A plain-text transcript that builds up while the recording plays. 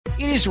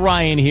It is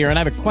Ryan here, and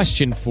I have a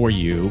question for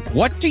you.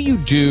 What do you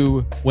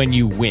do when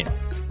you win?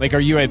 Like, are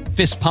you a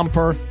fist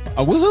pumper,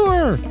 a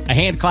woohooer, a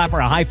hand clapper,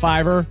 a high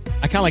fiver?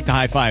 I kind of like the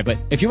high five, but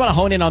if you want to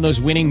hone in on those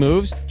winning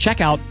moves,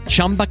 check out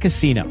Chumba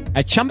Casino.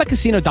 At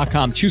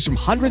ChumbaCasino.com, choose from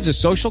hundreds of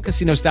social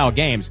casino-style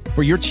games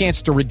for your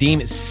chance to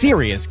redeem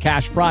serious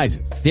cash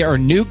prizes. There are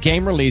new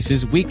game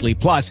releases weekly,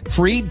 plus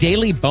free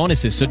daily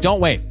bonuses. So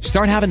don't wait.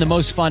 Start having the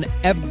most fun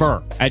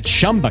ever at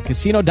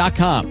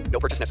ChumbaCasino.com.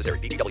 No purchase necessary.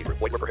 VGW. Void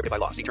where prohibited by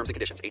law. See terms and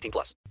conditions.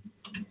 18+.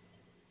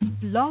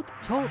 Blog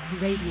Talk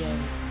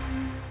Radio.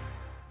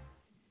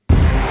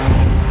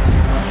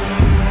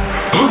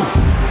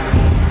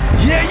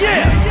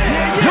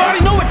 Yeah. You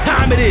already know what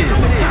time it is.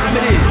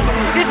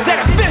 It's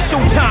that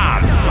official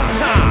time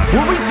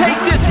where we take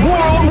this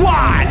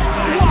worldwide.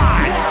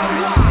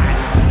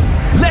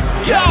 Let's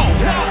go.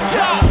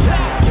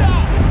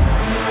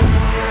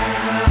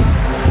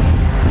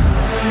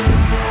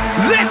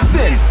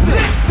 Listen.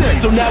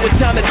 So now it's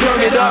time to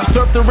turn it up.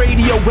 Surf the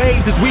radio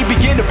waves as we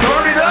begin to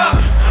burn it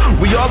up.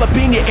 We all up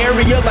in your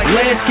area like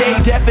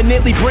landscape.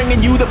 Definitely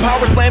bringing you the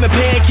Powerslam and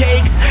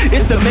Pancakes.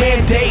 It's a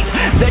mandate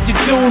that you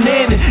tune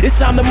in. It's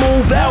time to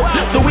move out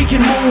so we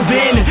can move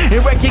in and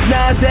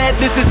recognize that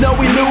this is no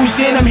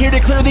illusion. I'm here to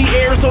clear the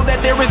air so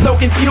that there is no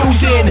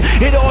confusion.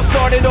 It all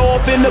started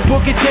off in the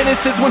book of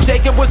Genesis when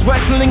Jacob was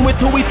wrestling with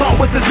who he thought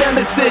was his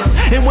nemesis.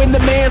 And when the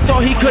man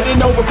saw he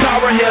couldn't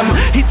overpower him,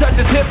 he touched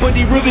his hip but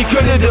he really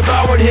could have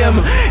devoured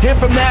him. And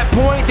from that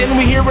point then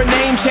we hear a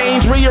name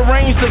change,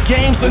 rearrange the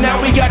game, so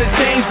now we gotta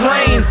change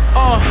lanes.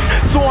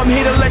 So I'm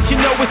here to let you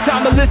know it's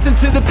time to listen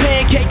to the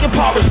Pancake and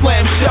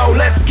Powerslam show.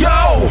 Let's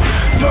go!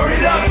 Turn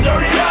it up,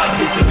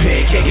 it's the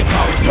Pancake and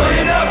Powerslam.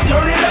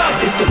 Turn it up,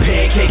 it's the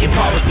Pancake and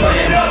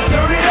Powerslam.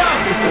 Turn it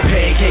up, it's the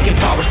Pancake and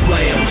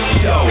Powerslam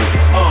show.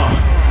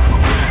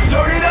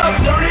 Turn it up,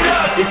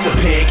 it's the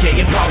Pancake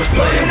and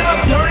Powerslam.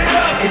 Turn it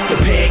up, it's the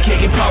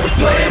Pancake and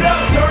Powerslam.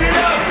 Turn it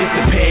up, it's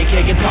the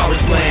Pancake and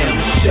Powerslam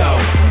show.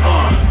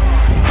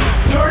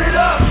 Turn it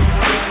up.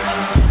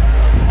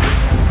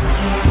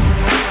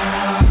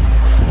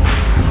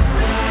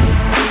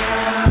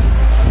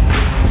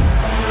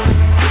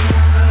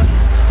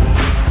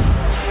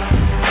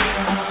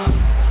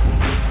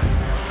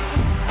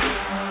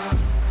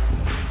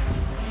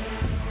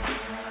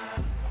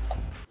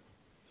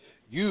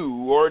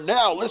 You are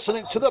now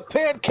listening to the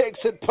Pancakes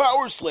and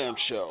Powerslam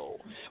show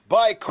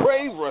by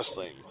Crave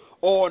Wrestling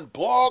on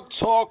Blog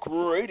Talk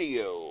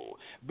Radio.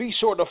 Be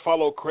sure to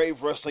follow Crave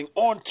Wrestling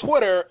on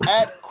Twitter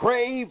at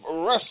Crave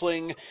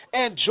Wrestling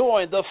and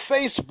join the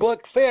Facebook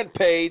fan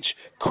page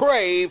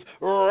Crave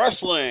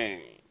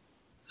Wrestling.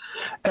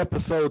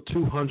 Episode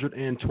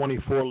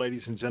 224,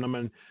 ladies and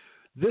gentlemen.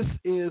 This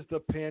is the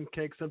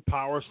Pancakes and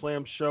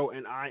Powerslam show,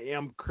 and I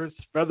am Chris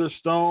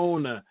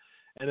Featherstone.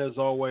 And as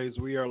always,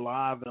 we are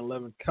live at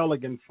 11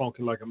 Culligan,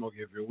 funky like a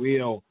monkey if you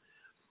will.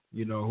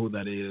 You know who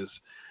that is.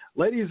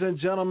 Ladies and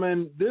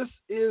gentlemen, this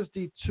is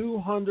the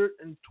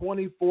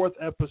 224th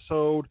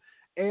episode.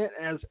 And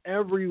as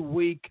every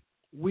week,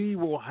 we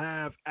will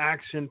have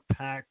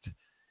action-packed,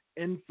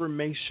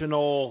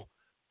 informational,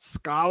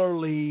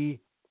 scholarly,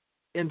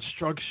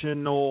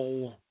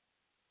 instructional,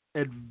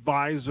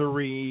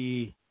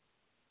 advisory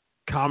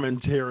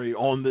commentary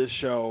on this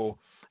show.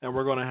 And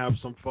we're going to have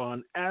some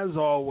fun, as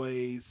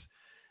always.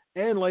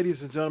 And ladies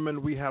and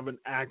gentlemen, we have an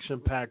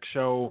action-packed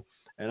show,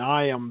 and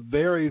I am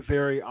very,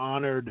 very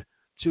honored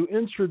to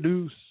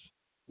introduce,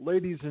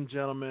 ladies and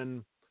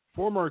gentlemen,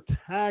 former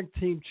tag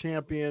team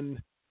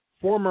champion,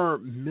 former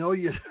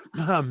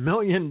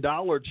million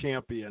dollar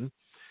champion,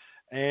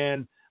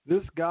 and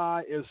this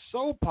guy is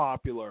so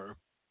popular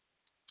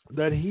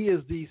that he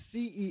is the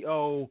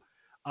CEO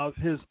of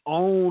his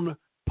own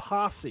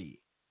posse.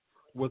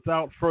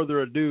 Without further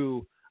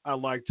ado, I'd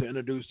like to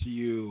introduce to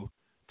you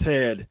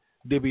Ted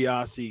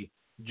DiBiase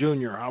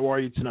Jr. How are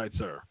you tonight,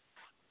 sir?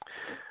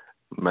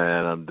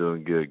 Man, I'm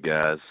doing good,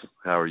 guys.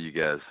 How are you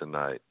guys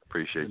tonight?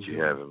 Appreciate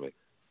you having me.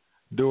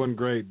 Doing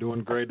great.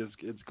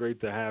 It's great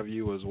to have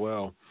you as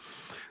well.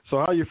 So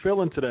how are you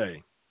feeling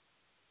today?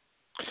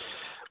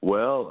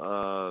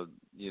 Well,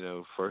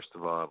 first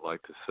of all, I'd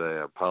like to say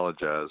I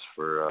apologize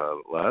for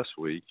last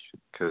week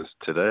because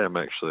today I'm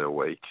actually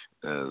awake.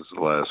 As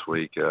last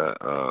week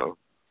I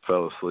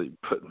fell asleep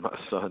putting my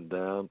son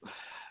down.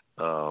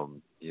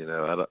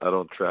 I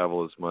don't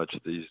travel as much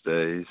these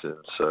days,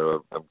 and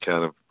so I'm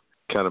kind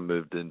of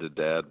moved into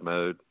dad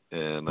mode,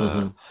 and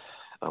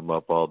I'm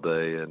up all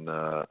day, and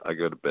I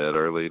go to bed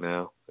early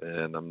now,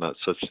 and I'm not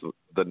such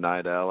the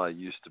night owl I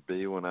used to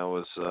be when I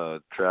was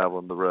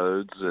traveling the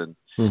roads and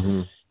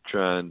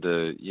trying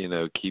to,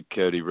 keep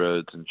Cody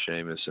Rhodes and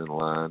Sheamus in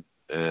line,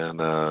 and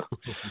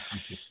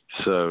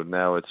so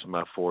now it's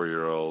my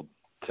 4-year-old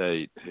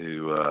Tate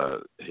who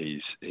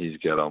he's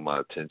got all my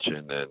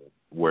attention and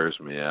wears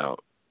me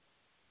out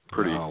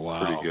pretty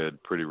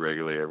good, pretty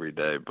regularly every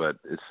day, but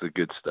it's the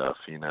good stuff,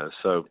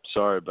 So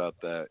sorry about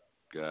that,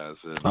 guys.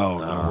 And, no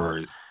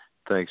worries.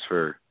 Thanks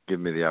for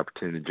giving me the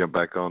opportunity to jump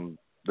back on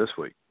this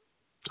week.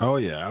 Oh,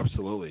 yeah,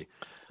 absolutely.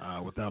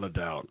 Without a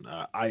doubt.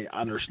 I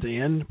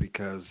understand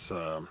because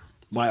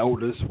my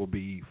oldest will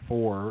be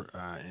 4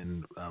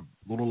 in a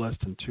little less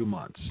than 2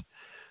 months.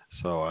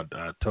 So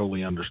I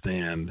totally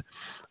understand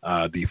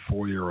the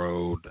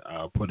 4-year-old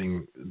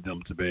putting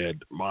them to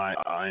bed. I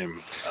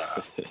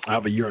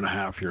have a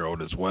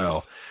 1.5-year-old as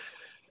well,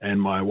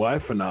 and my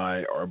wife and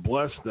I are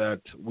blessed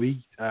that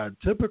we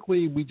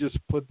typically just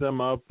put them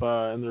up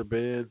in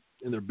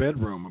their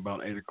bedroom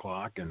about 8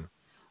 o'clock and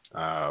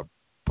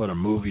put a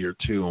movie or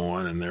two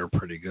on, and they're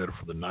pretty good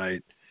for the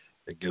night.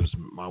 It gives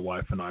my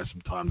wife and I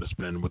some time to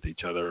spend with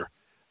each other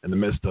in the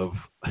midst of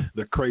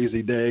the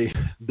crazy days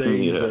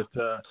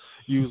that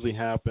usually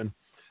happen.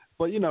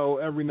 But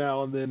every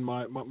now and then,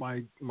 my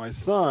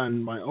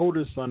son, my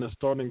oldest son, is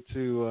starting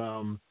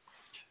to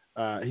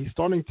he's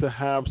starting to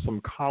have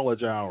some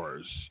college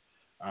hours.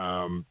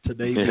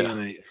 Today being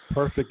a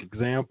perfect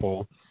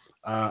example.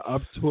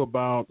 Up to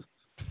about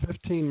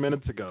 15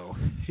 minutes ago,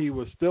 he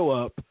was still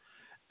up,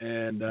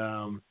 and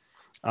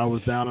I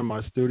was down in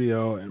my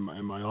studio in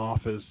my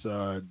office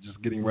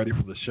just getting ready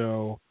for the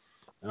show.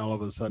 And all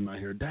of a sudden I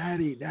hear,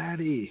 Daddy,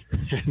 Daddy.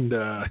 And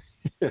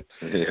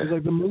it's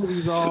like, the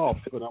movie's off.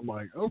 And I'm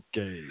like,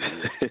 okay.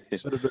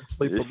 Should have been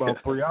asleep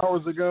about 3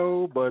 hours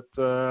ago, but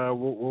we're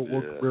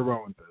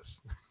on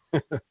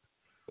with this.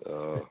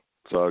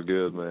 It's all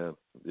good, man.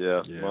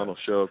 Yeah, mine will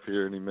show up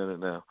here any minute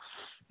now.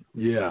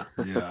 Yeah,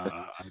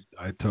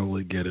 I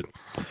totally get it.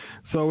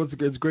 So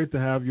it's great to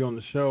have you on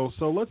the show.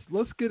 So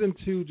let's get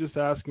into just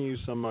asking you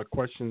some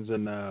questions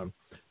and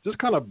just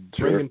kind of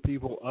bringing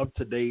people up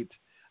to date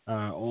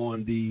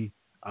on the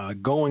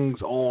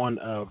goings-on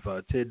of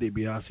Ted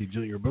DiBiase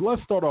Jr. But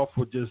let's start off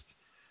with just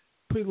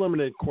pretty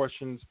limited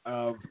questions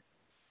of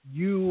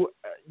your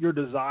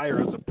desire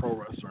as a pro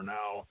wrestler.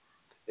 Now,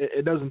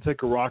 it doesn't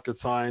take a rocket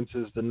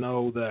scientist to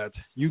know that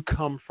you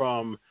come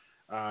from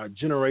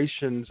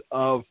generations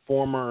of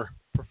former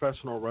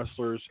professional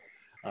wrestlers.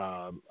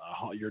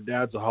 Your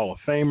dad's a Hall of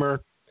Famer.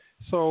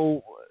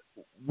 So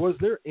was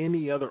there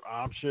any other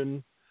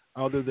option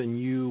other than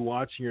you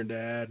watching your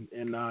dad?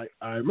 And I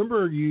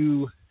remember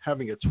you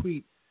having a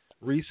tweet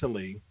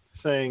recently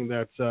saying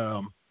that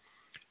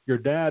your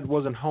dad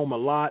wasn't home a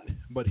lot,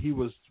 but he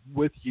was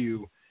with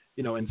you,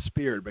 in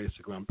spirit,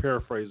 basically. I'm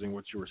paraphrasing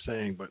what you were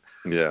saying, but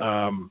it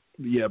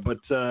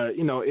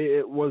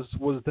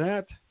was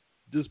that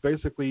just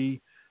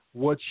basically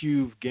what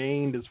you've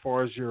gained as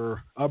far as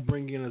your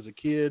upbringing as a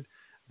kid?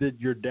 Did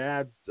your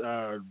dad's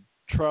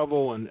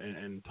travel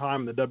and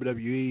time in the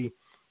WWE,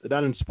 did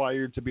that inspire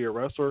you to be a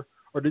wrestler,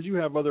 or did you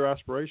have other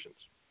aspirations?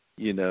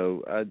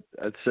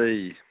 I'd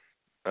say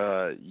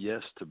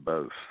yes to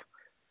both.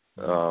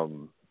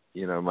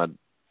 My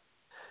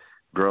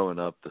growing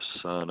up, the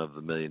son of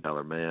the $1 Million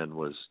Man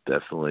was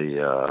definitely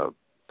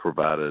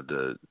provided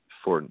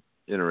for an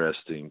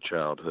interesting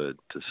childhood,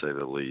 to say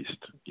the least.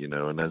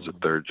 And as a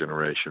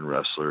third-generation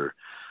wrestler,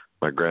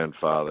 my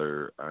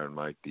grandfather, Iron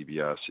Mike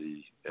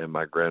DiBiase, and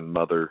my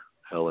grandmother,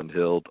 Helen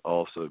Hild,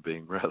 also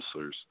being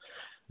wrestlers,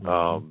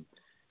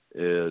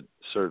 it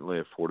certainly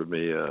afforded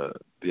me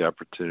the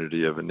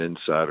opportunity of an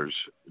insider's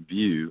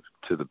view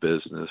to the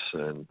business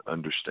and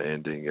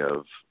understanding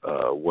of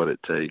what it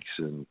takes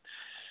and,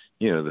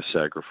 the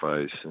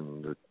sacrifice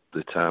and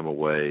the time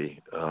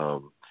away.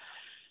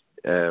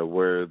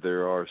 Where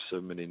there are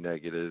so many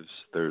negatives,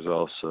 there's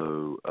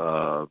also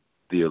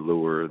the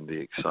allure and the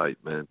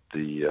excitement,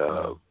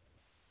 the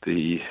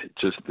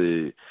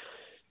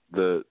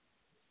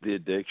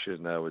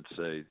addiction, I would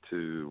say,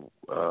 to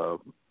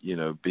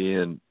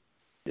being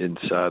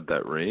inside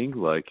that ring,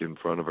 like in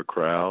front of a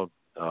crowd.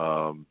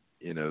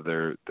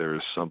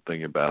 There's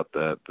something about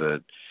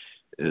that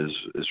is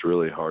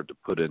really hard to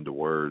put into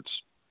words.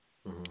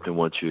 And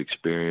once you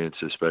experience,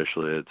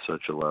 especially at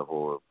such a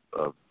level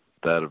of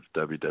that of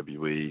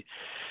WWE,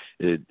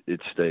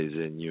 it stays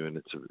in you, and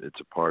it's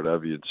a part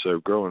of you. And so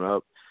growing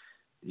up,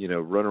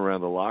 running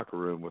around the locker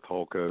room with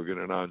Hulk Hogan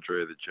and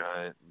Andre the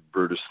Giant,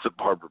 Brutus the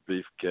Barber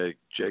Beefcake,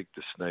 Jake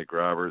the Snake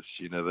Roberts,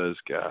 those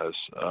guys,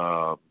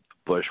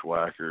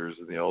 Bushwhackers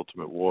and the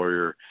Ultimate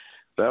Warrior,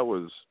 that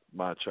was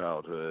my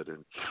childhood.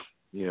 And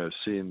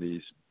seeing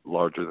these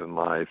larger than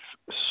life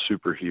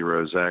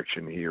superheroes,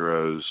 action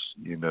heroes,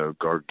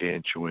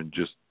 gargantuan,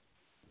 just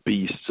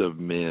beasts of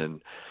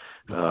men,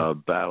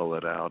 battle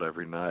it out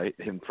every night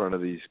in front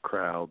of these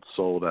crowds,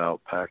 sold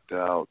out, packed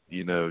out,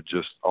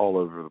 just all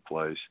over the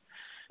place.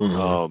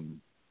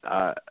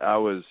 I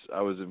was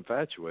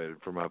infatuated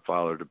for my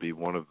father to be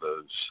one of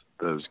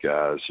those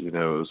guys. It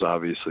was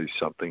obviously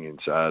something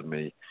inside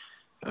me,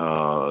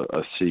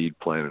 a seed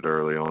planted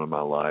early on in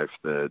my life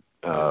that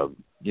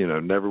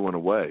never went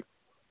away.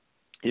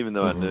 Even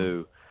though I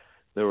knew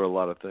there were a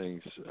lot of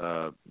things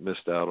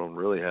missed out on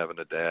really having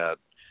a dad,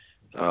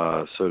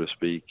 so to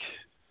speak.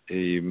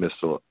 He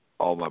missed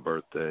all my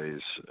birthdays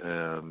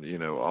and,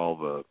 all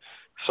the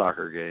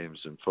soccer games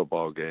and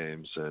football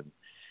games. And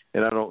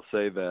I don't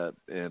say that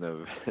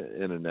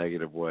in a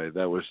negative way.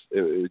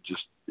 It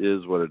just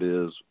is what it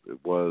is. It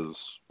was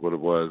what it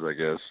was, I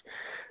guess.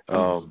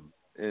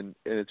 And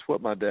it's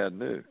what my dad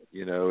knew,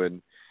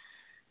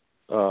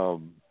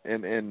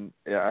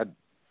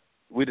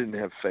 we didn't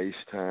have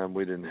FaceTime.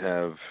 We didn't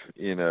have,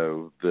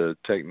 the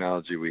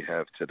technology we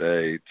have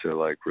today to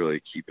like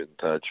really keep in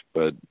touch.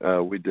 But he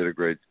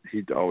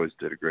always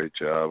did a great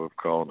job of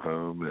calling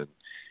home. And,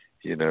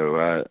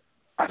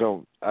 I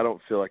don't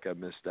feel like I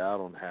missed out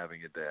on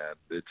having a dad.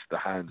 It's the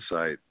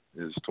hindsight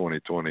is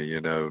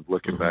 20/20,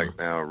 looking back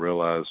now, I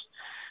realize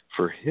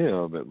for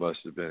him, it must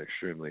have been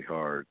extremely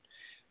hard.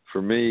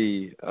 For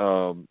me,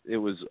 it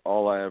was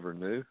all I ever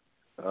knew.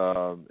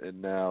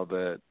 And now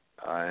that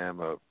I am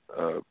a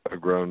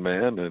grown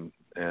man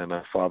and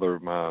a father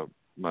of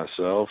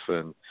myself,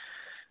 and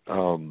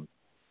I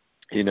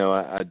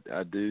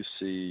do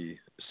see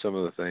some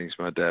of the things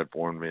my dad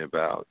warned me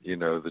about,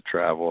 the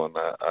travel, and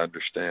I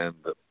understand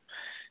that,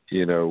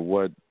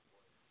 what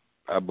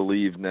I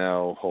believe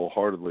now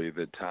wholeheartedly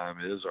that time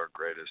is our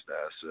greatest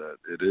asset.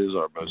 It is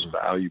our most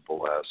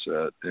valuable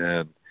asset,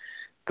 and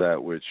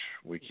that which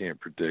we can't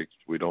predict.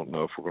 We don't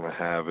know if we're going to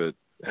have it,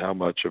 how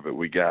much of it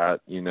we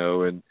got,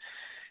 and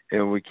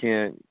we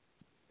can't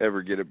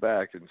ever get it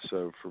back. And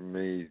so for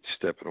me,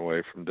 stepping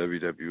away from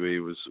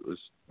WWE was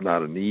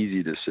not an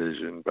easy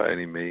decision by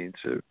any means.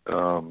 It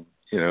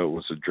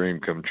was a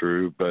dream come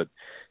true, but at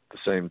the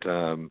same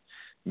time,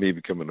 me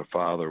becoming a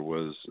father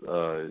was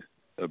a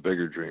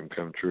bigger dream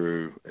come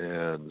true,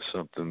 and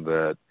something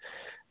that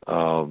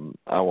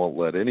I won't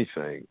let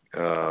anything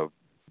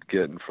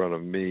get in front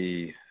of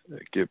me,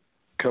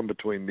 come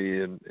between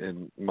me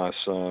and my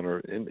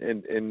son,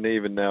 and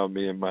even now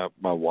me and my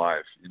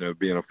wife.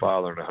 Being a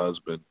father and a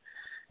husband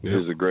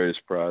is the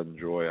greatest pride and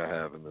joy I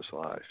have in this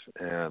life.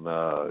 And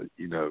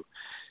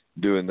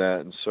doing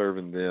that and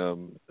serving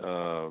them,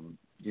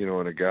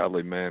 in a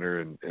godly manner,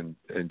 and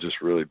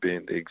just really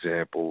being the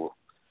example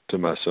to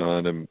my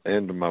son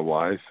and to my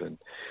wife, and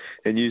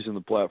using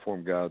the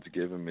platform God's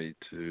given me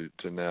to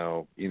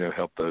now,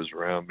 help those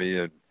around me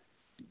and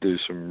do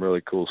some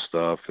really cool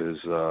stuff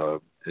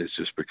it's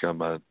just become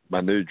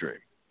my new dream,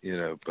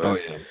 but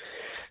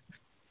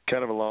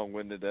kind of a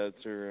long-winded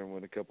answer and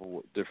went a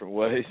couple different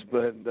ways,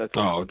 but that's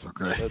it's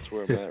okay. That's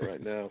where I'm at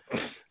right now.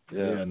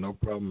 Yeah, no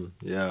problem.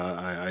 Yeah,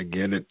 I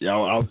get it.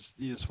 Yeah,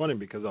 it's funny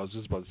because I was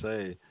just about to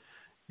say,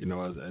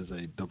 as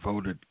a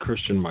devoted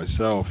Christian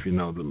myself,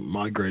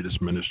 my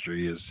greatest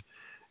ministry is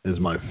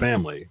my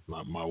family,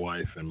 my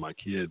wife and my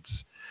kids,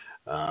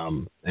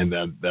 and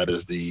that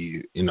is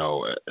the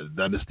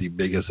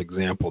biggest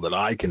example that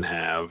I can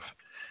have,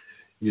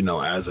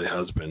 as a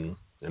husband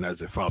and as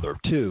a father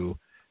of two.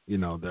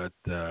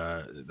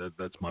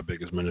 That's my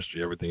biggest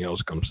ministry. Everything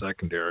else comes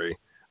secondary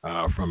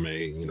from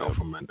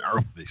an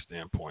earthly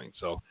standpoint.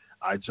 So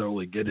I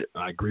totally get it.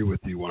 I agree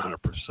with you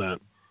 100%.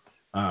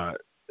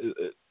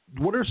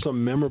 What are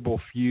some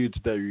memorable feuds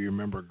that you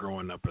remember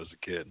growing up as a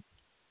kid?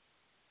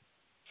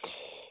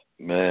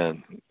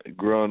 Man,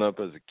 growing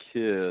up as a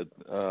kid,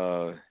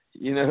 I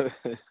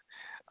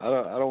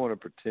don't want to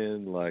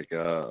pretend like,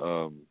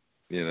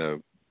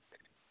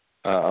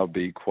 I'll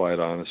be quite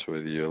honest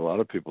with you. A lot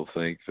of people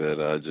think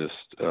that I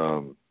just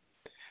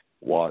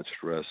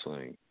watched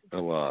wrestling a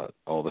lot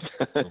all the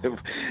time.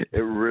 It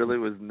really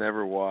was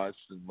never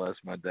watched unless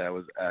my dad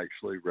was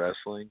actually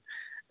wrestling,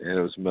 and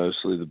it was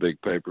mostly the big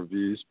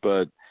pay-per-views.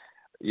 But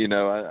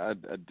I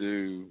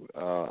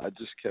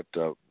just kept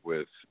up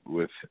with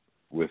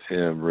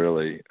him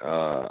really.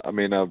 I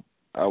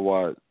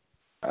was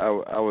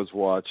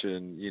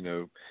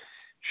watching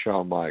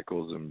Shawn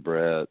Michaels and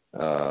Brett.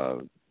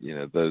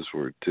 Those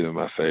were two of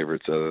my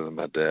favorites other than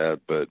my dad.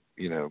 But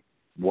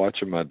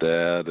watching my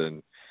dad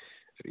and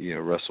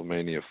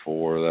WrestleMania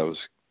 4, that was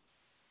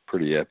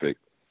pretty epic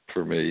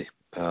for me.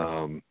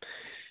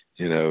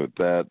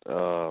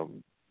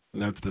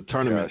 That's the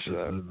tournament. Gosh,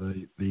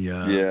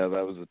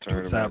 that was the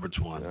tournament. Savage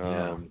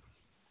one.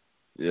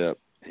 Yep.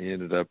 He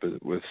ended up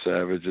with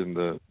Savage in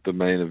the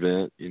main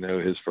event.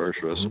 His first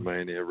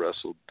WrestleMania,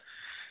 wrestled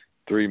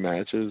 3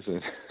 matches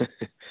and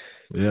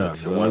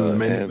won the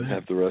main event.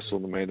 Have to wrestle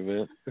in the main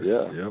event.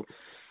 Yeah. Yep.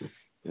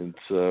 And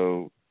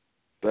so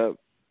that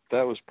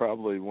was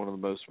probably one of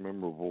the most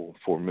memorable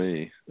for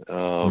me.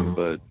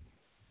 But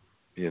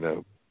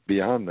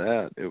beyond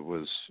that,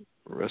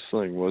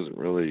 wrestling wasn't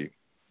really.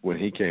 When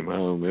he came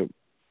home, it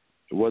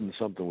wasn't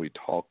something we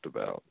talked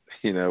about.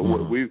 We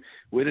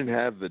didn't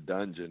have the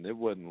dungeon. It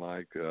wasn't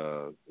like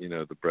the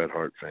Bret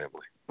Hart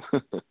family.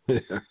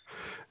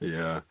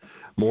 Yeah.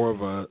 More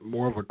of a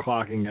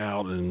clocking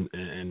out and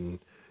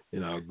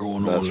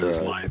going on in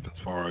his life as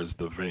far as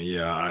the thing.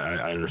 Yeah,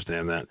 I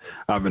understand that.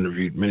 I've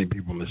interviewed many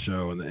people on the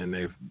show, and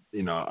they've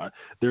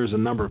there's a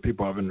number of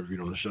people I've interviewed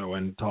on the show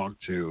and talked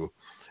to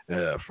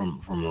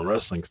from a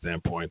wrestling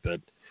standpoint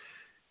that.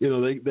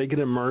 They get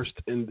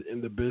immersed in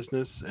the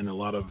business, and a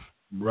lot of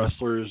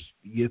wrestlers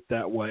get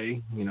that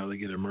way. They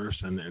get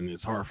immersed, and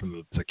it's hard for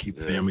them to keep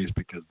families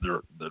because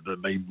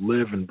they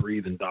live and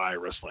breathe and die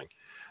wrestling.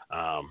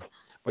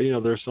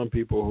 But there's some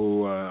people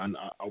who I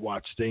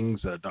watched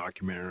Sting's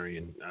documentary,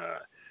 and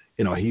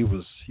he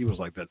was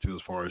like that too,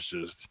 as far as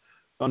just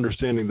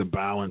understanding the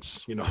balance,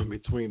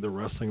 between the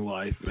wrestling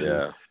life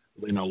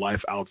and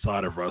life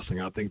outside of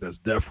wrestling. I think that's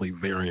definitely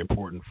very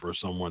important for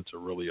someone to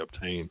really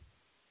obtain.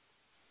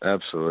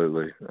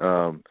 Absolutely.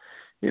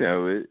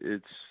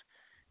 It's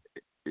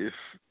if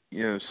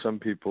some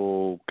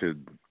people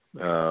could,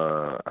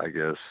 I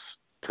guess,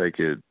 take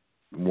it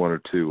one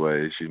or two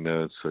ways.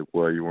 It's like,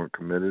 well, you weren't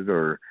committed,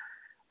 or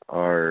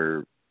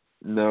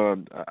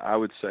no. I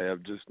would say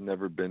I've just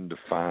never been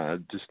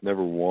defined. Just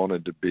never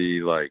wanted to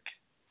be like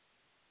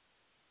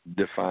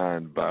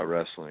defined by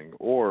wrestling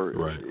or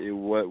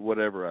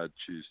whatever I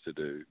choose to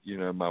do.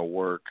 My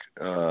work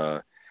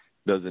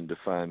doesn't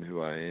define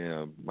who I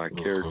am. My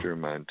character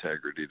and my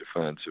integrity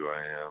defines who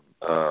I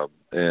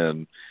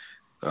am.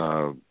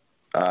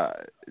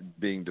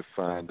 Being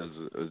defined as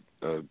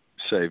a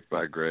saved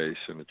by grace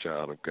and a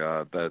child of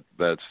God,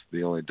 that's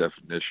the only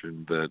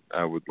definition that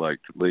I would like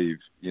to leave,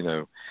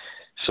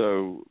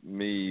 So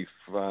me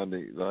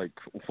finding, like,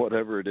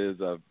 whatever it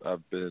is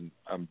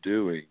I'm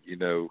doing,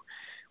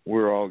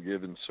 we're all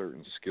given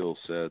certain skill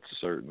sets,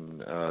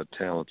 certain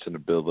talents and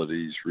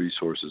abilities,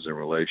 resources and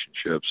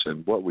relationships,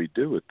 and what we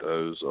do with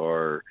those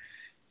are,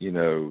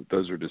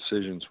 those are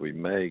decisions we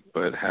make,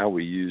 but how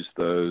we use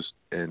those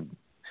and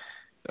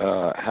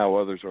how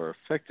others are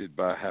affected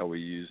by how we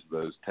use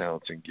those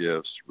talents and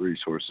gifts,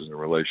 resources and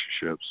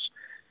relationships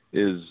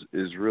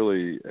is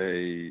really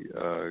a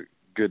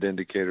good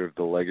indicator of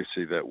the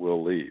legacy that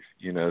we'll leave.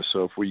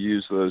 So if we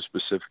use those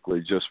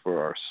specifically just for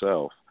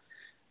ourselves,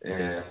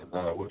 and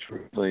which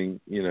really,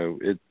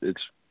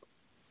 it's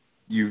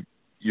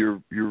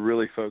you're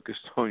really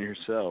focused on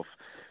yourself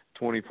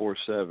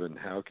 24/7.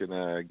 How can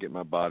I get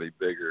my body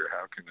bigger?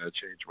 How can I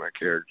change my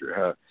character?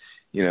 How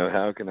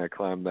can I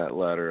climb that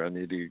ladder? I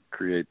need to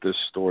create this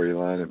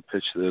storyline and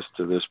pitch this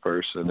to this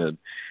person,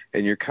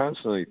 and you're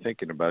constantly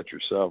thinking about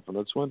yourself. And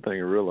that's one thing I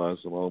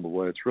realized along the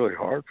way. It's really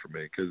hard for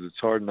me because it's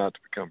hard not to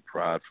become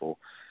prideful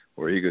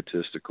or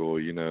egotistical,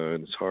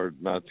 and it's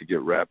hard not to get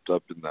wrapped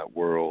up in that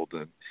world.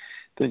 And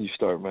then you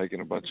start making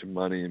a bunch of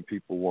money and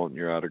people want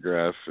your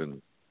autograph, and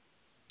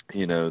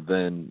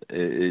then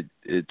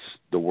it's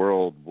the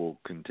world will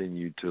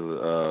continue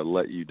to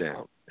let you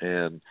down.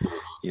 And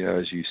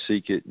as you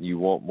seek it and you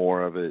want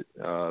more of it,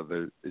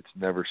 it's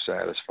never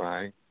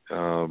satisfying.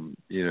 And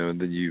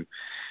then you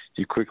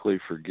quickly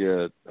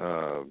forget.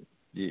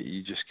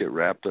 You just get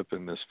wrapped up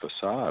in this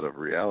facade of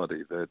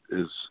reality that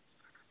is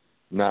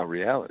not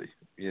reality.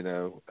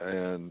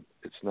 And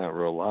it's not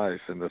real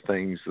life. And the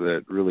things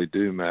that really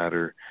do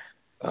matter,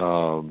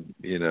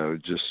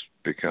 just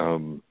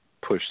become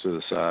pushed to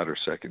the side or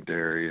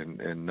secondary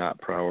and not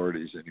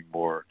priorities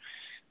anymore.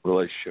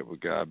 Relationship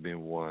with God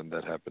being one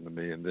that happened to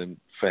me, and then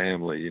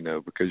family,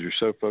 because you're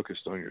so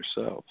focused on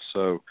yourself.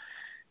 So,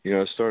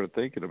 I started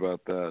thinking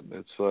about that. And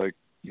it's like,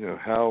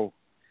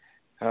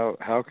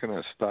 how can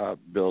I stop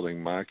building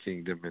my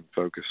kingdom and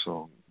focus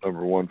on,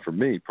 number one, for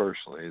me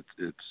personally,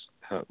 it's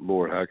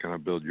Lord, how can I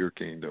build your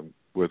kingdom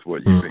with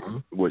what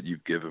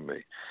you've given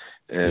me?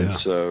 And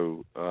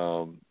so,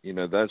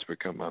 that's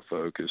become my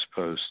focus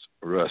post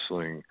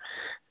wrestling.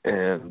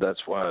 And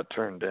that's why I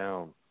turned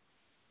down,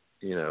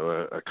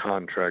 a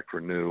contract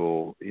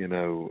renewal,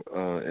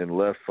 and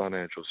left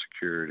financial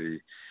security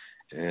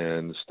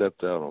and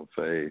stepped out on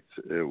faith.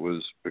 It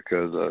was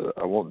because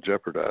I won't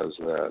jeopardize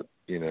that,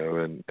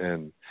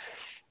 and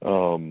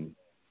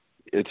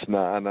it's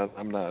not, and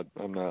I'm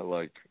not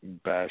like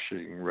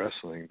bashing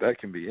wrestling. That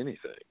can be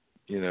anything.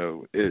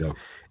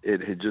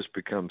 It had just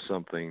become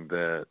something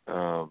that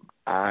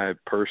I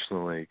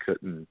personally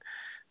couldn't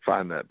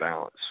find that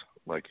balance,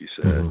 like you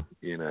said,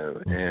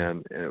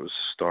 and it was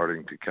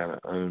starting to kind of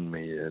own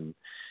me and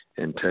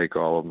take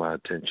all of my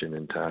attention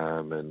and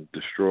time and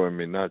destroy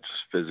me, not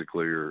just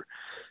physically or,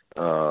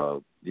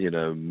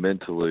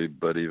 mentally,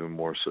 but even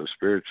more so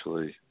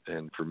spiritually.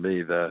 And for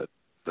me, that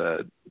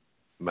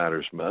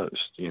matters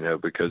most,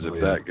 because if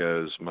that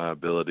goes, my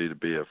ability to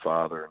be a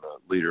father and a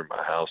leader in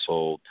my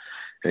household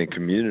and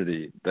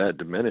community, that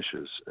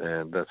diminishes,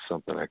 and that's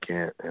something I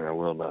can't and I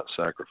will not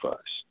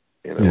sacrifice,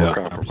 or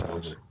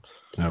compromise.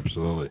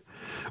 Absolutely.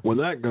 When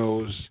that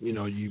goes,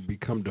 you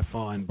become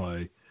defined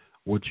by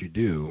what you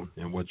do,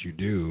 and what you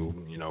do,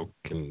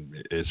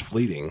 is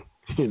fleeting.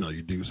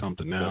 You do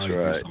something now,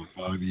 do something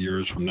 5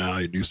 years from now,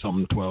 you do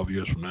something 12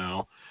 years from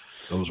now.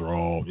 Those are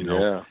all,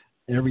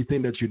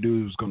 everything that you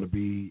do is going to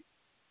be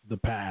the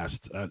past,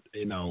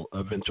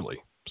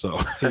 eventually.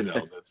 So,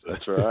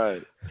 that's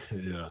right.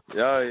 Yeah.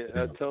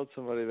 I told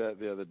somebody that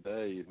the other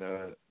day,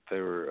 they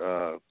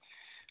were,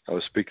 I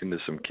was speaking to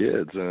some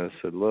kids, and I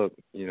said, look,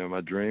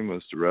 my dream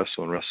was to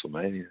wrestle in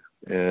WrestleMania.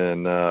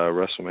 And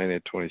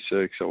WrestleMania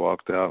 26, I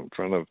walked out in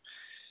front of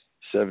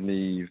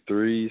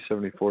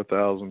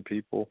 74,000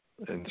 people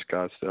in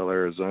Scottsdale,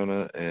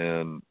 Arizona,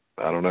 and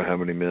I don't know how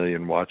many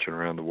million watching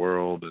around the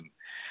world.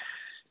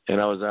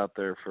 And I was out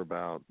there for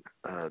about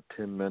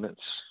 10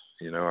 minutes.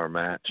 Our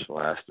match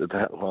lasted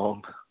that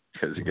long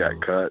because it got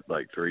cut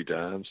like 3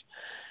 times.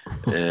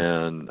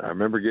 And I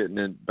remember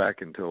getting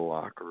back into the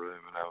locker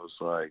room, and I was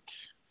like,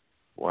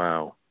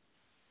 wow,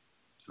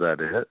 is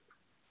that it?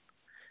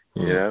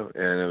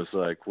 And it was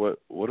like, what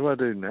do I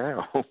do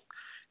now?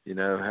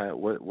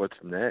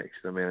 What's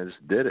next? I mean, I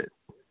just did it.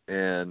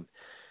 And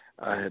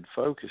I had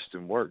focused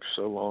and worked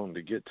so long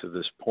to get to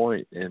this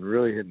point and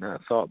really had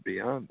not thought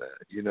beyond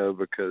that,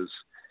 because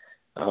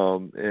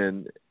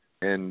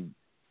and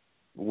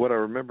what I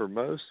remember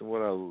most and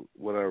what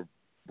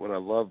I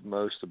loved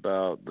most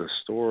about the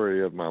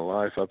story of my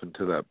life up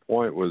until that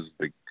point was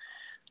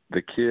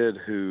the kid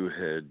who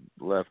had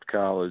left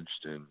college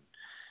and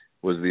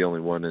was the only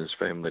one in his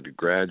family to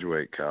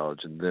graduate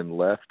college, and then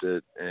left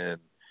it and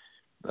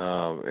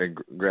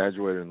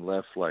graduated and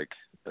left like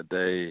a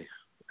day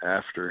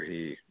after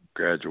he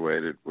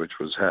graduated, which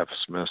was half a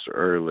semester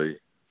early,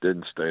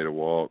 didn't stay to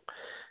walk.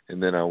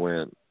 And then I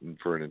went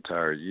for an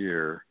entire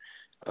year,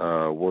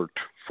 worked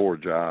 4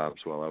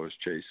 jobs while I was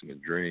chasing a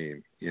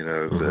dream,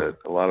 that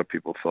a lot of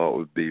people thought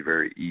would be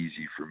very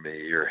easy for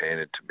me or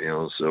handed to me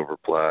on a silver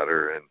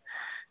platter.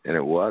 And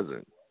it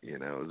wasn't, it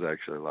was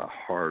actually a lot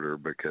harder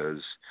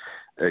because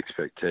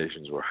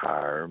expectations were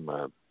higher.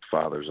 My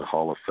father's a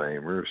Hall of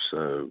Famer,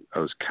 so I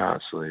was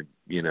constantly,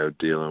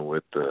 dealing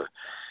with the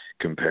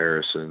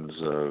comparisons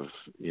of,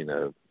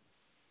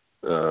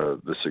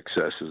 the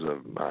successes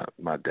of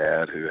my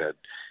dad, who had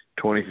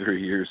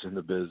 23 years in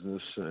the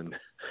business and,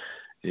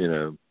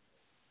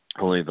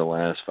 only the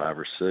last 5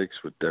 or 6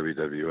 with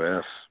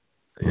WWF,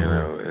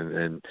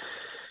 and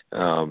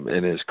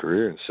in his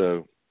career. And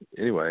so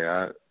anyway,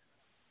 I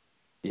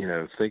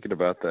thinking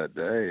about that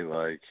day,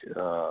 like,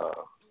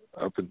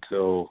 up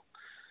until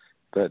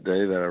that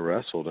day that I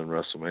wrestled in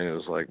WrestleMania, it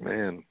was like,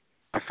 man,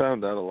 I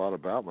found out a lot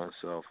about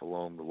myself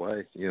along the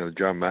way.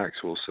 John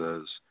Maxwell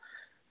says,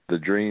 the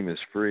dream is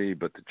free,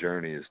 but the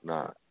journey is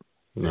not.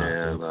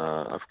 And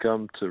I've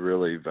come to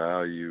really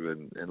value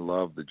and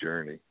love the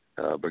journey,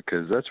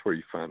 because that's where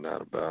you find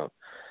out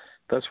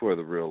that's where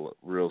the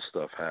real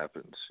stuff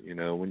happens.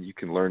 When you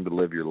can learn to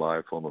live your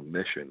life on a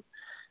mission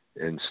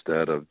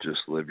instead of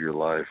just live your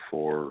life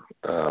for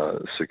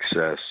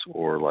success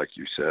or, like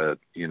you said,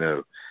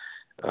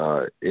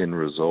 in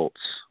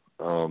results,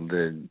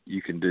 then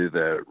you can do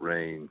that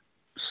rain,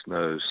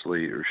 snow,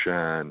 sleet, or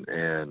shine,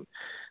 and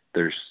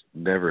there's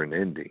never an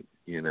ending.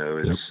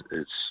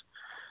 It's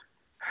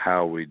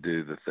how we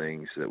do the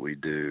things that we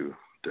do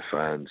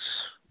defines,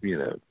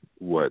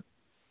 what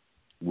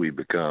we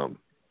become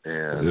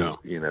and,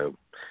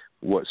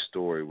 what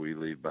story we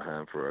leave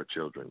behind for our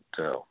children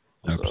to tell.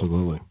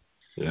 Absolutely. So.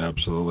 Yeah,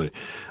 absolutely.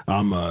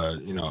 I'm,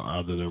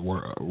 other than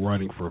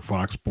writing for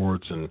Fox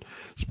Sports and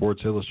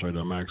Sports Illustrated,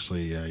 I'm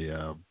actually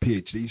a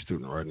PhD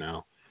student right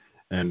now.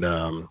 And,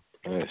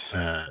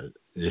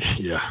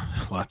 yeah,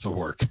 lots of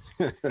work.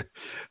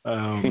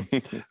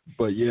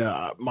 But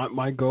yeah,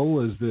 my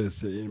goal is this,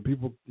 and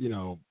people,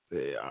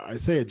 I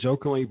say it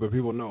jokingly, but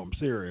people know I'm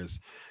serious.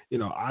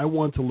 I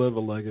want to live a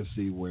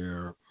legacy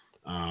where,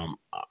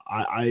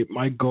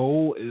 my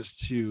goal is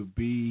to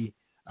be,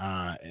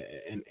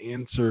 an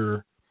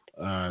answer,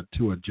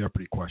 to a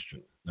Jeopardy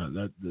question.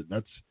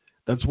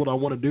 That's what I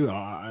want to do.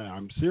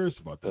 I'm serious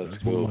about that.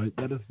 That's cool.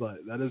 That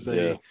is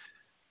a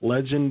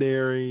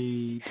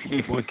legendary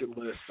bucket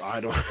list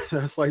item.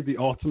 That's like the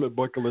ultimate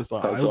bucket list.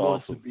 I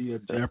want to be a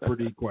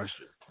Jeopardy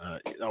question.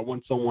 I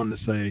want someone to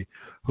say,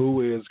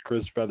 "Who is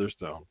Chris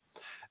Featherstone?"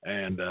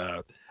 And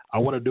I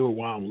want to do it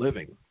while I'm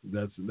living.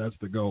 That's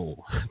the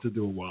goal, to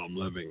do it while I'm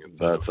living. And,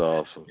 that's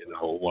awesome.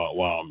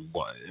 While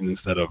and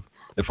instead of,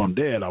 if I'm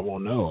dead, I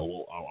won't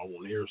know. I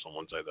won't hear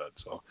someone say that.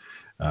 So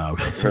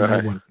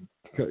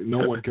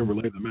no one can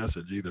relay the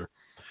message either.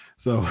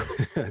 So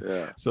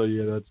so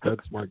yeah,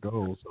 that's my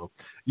goal. So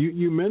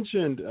you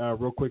mentioned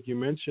real quick. You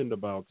mentioned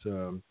about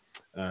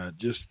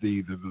just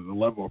the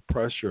level of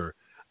pressure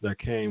that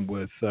came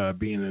with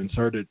being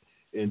inserted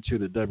into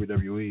the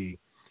WWE.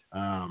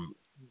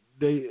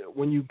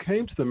 When you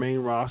came to the main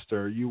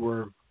roster,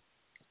 you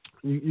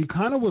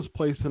kind of was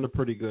placed in a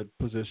pretty good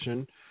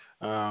position,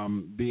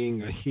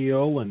 being a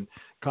heel and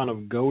kind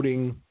of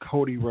goading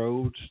Cody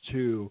Rhodes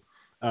to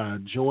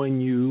join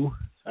you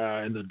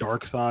in the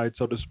dark side,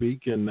 so to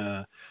speak, and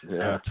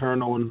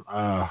turn on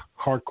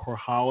Hardcore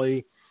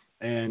Holly,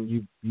 and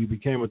you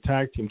became a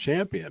tag team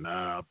champion.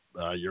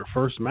 Your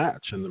first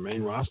match in the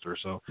main roster,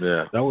 so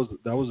that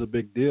was a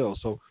big deal.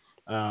 So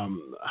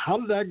how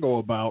did that go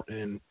about,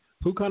 and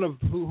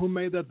who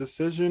made that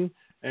decision,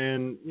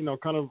 and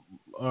kind of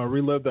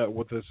relive that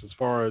with us as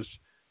far as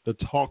the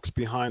talks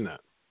behind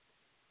that?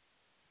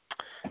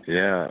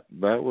 Yeah,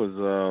 that was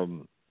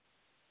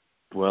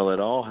it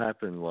all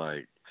happened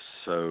like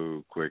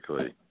so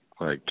quickly,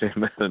 like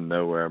came out of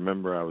nowhere. I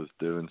remember I was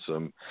doing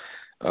some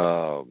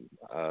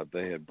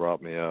they had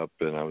brought me up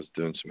and I was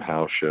doing some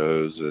house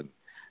shows, and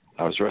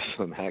I was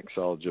wrestling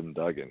Hacksaw Jim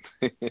Duggan,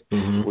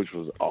 which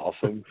was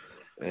awesome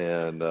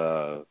and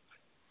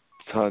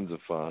tons of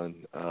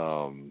fun.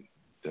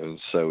 It was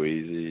so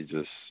easy,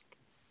 just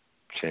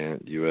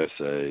chant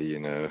USA,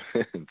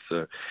 and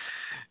so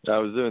I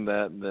was doing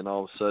that, and then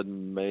all of a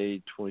sudden,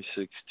 May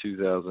 26,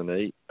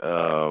 2008,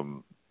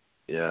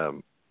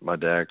 my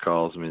dad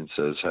calls me and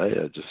says, "Hey,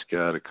 I just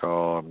got a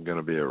call. I'm going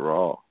to be at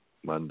Raw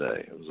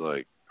Monday." I was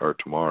like, or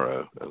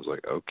tomorrow. I was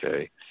like,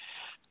 okay.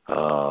 He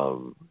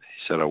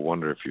said, "I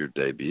wonder if you're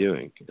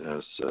debuting."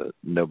 And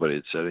nobody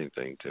had said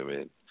anything to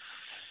me.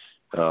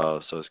 So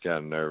I was kind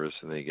of nervous,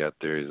 and then he got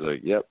there. He's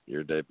like, "Yep,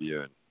 you're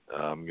debuting.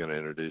 I'm going to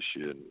introduce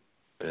you,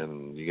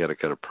 and you got to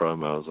cut a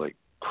promo." I was like,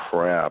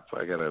 "Crap!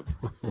 I got to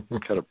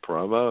cut a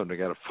promo, and I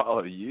got to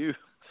follow you."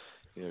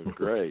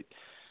 Great.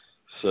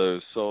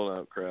 So sold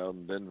out crowd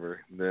in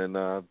Denver. And then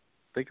I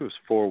think it was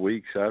 4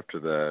 weeks after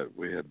that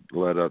we had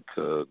led up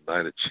to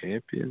Night of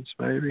Champions.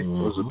 Maybe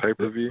was a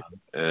pay-per-view,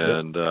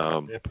 and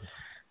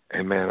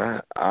and man, I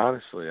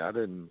honestly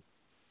didn't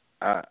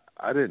know.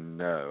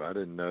 I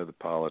didn't know the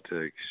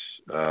politics.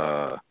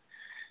 I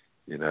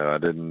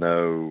didn't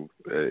know.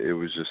 It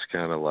was just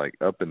kind of like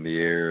up in the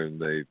air, and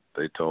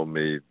they told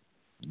me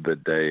the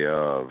day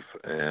of,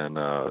 and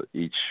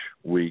each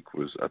week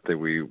was, I think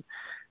we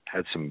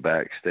had some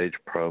backstage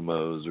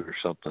promos or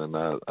something.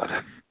 I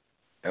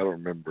don't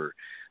remember.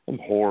 I'm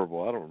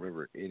horrible. I don't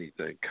remember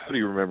anything.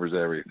 Cody remembers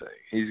everything.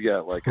 He's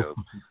got like a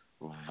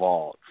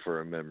vault for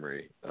a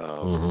memory,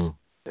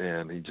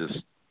 and he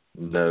just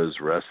knows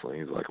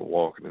wrestling. He's like a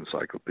walking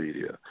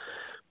encyclopedia.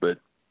 But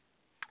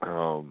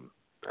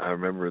I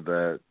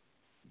remember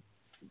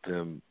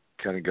them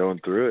kind of going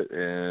through it,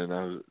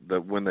 and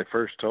when they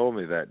first told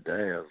me that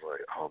day, I was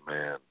like, "Oh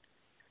man,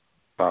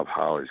 Bob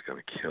Holly's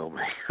going to kill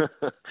me."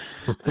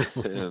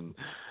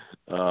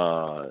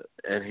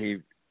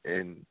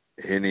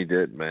 and he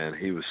did, man.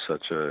 He was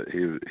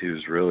he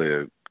was really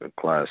a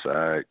class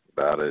act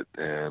about it,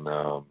 and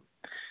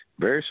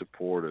very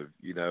supportive.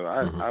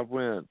 I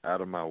went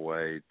out of my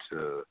way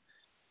to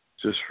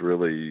just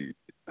really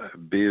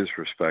be as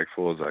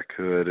respectful as I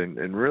could,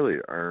 and really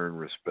earn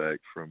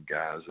respect from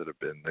guys that have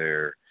been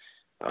there.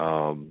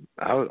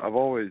 I've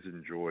always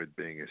enjoyed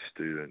being a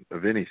student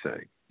of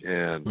anything,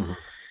 and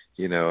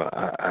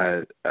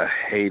I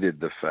hated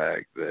the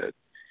fact that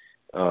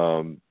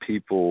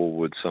people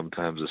would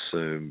sometimes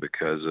assume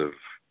because of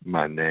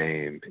my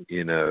name,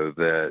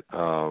 that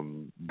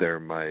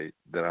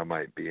that I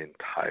might be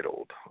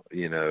entitled,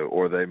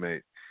 or they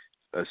may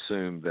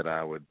assume that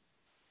I would,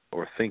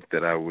 or think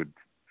that I would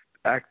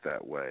act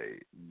that way.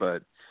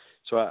 But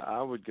so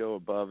I would go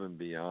above and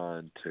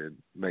beyond to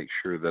make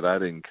sure that I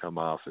didn't come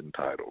off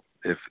entitled,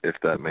 if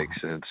that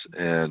makes sense.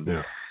 And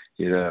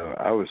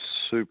I was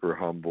super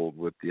humbled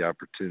with the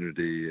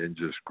opportunity, and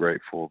just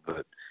grateful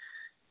that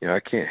I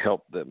can't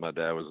help that my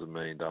dad was $1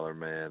 million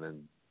man,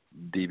 and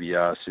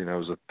DiBiase,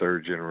 was a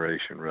third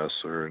generation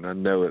wrestler, and I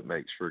know it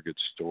makes for a good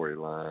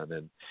storyline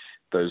and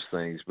those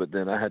things. But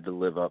then I had to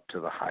live up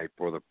to the hype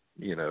or the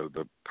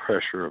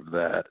pressure of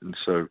that. And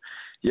so,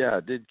 I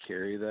did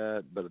carry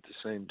that, but at the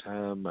same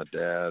time, my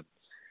dad,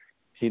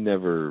 he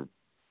never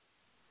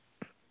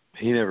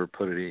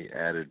put any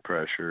added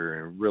pressure,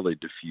 and really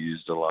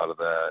diffused a lot of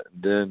that.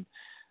 And then,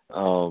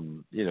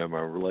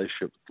 my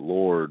relationship with the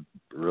Lord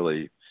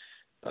really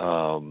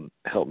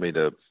helped me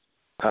to,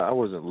 I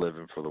wasn't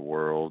living for the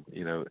world.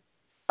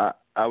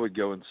 I would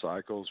go in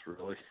cycles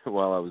really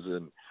while I was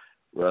in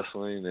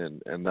wrestling,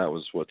 and that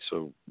was what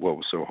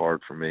was so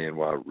hard for me, and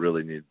why I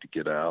really needed to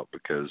get out,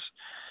 because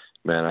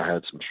man, I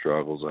had some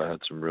struggles. I had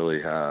some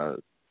really high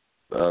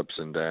ups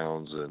and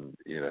downs, and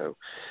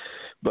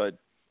but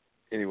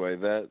anyway,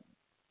 that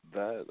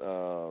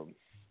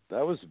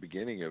was the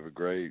beginning of a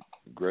great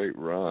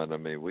run. I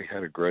mean, we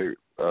had a great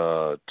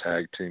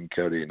tag team,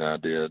 Cody and I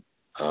did,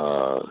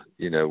 and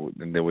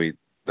then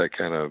that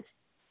kind of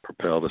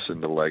propelled us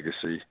into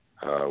Legacy,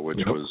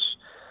 which was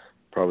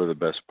probably the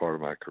best part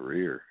of my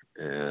career.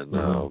 And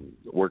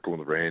working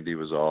with Randy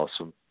was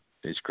awesome.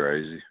 He's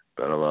crazy,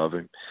 but I love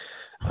him.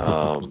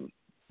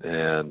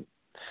 And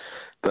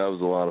that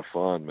was a lot of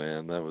fun,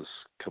 man. That was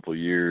a couple of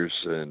years,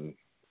 and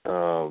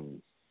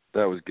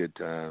that was good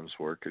times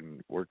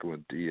working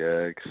with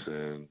DX,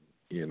 and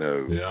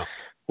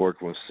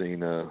working with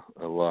Cena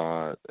a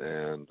lot,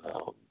 and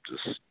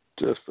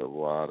just a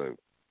lot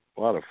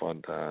of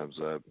fun times.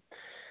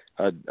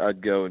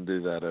 I'd go and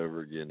do that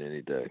over again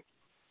any day.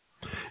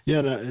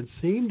 Yeah, it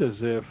seemed as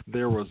if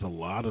there was a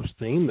lot of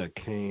steam that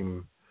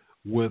came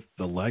with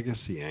the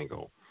Legacy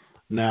angle.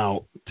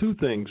 Now, two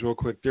things real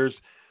quick. There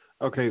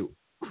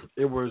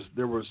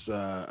was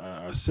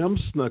Sim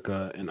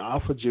Snuka and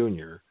Alpha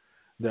Jr.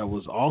 that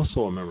was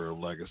also a member of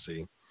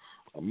Legacy.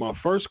 My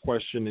first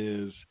question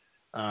is,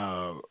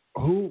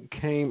 who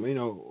came?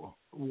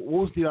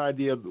 What was the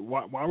idea?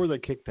 Why were they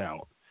kicked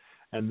out?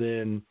 And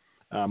then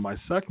my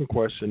second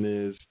question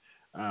is,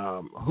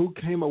 who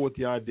came up with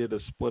the idea to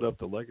split up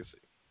the Legacy?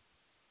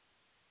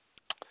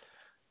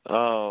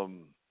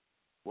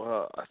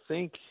 Well, I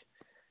think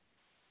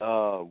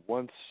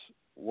once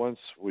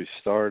we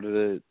started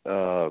it,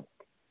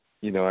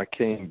 I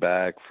came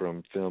back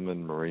from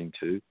filming Marine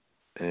 2,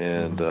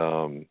 and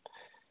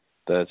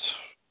that's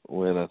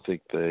when I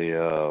think they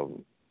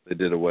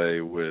did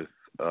away with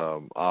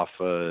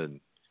Alpha and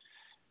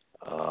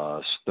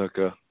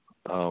Snuka.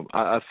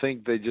 I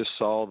think they just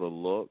saw the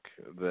look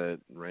that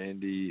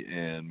Randy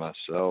and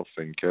myself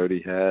and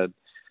Cody had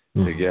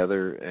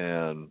together,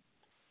 and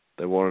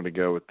they wanted to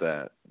go with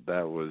that.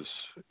 That was,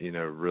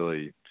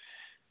 really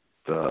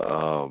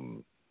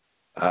the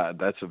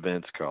that's a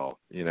Vince call.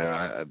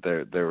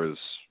 There was,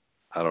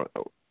 I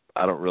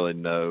don't really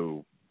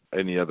know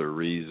any other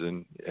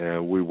reason.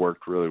 We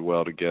worked really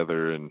well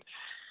together, and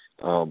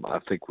I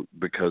think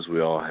because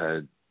we all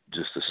had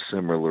just a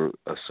similar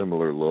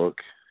look,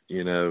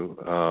 you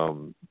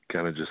know,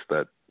 kind of just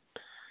that.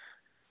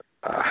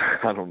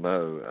 I don't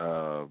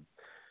know.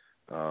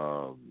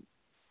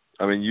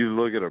 I mean, you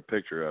look at a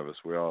picture of us,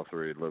 we all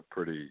three look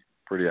pretty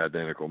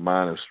identical,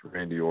 minus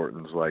Randy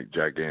Orton's like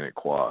gigantic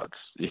quads,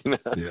 you know.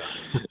 Yeah.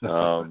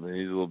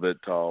 He's a little bit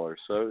taller.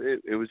 So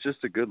it was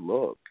just a good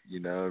look,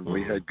 you know, and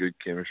we had good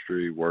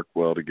chemistry, worked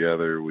well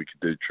together. We could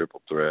do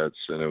triple threats,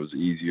 and it was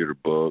easier to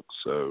book.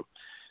 So,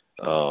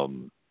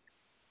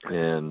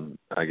 and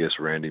I guess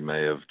Randy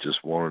may have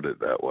just wanted it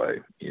that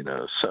way, you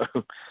know. So,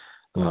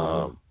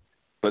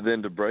 but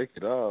then to break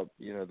it up,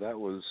 you know, that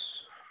was,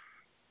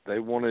 they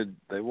wanted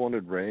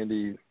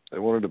Randy, they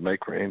wanted to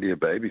make Randy a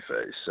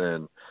babyface,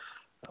 and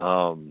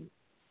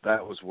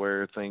that was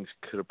where things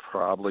could have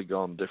probably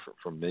gone different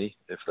from me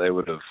if they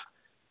would have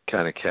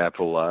kind of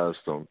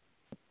capitalized on.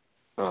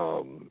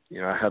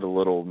 You know, I had a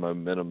little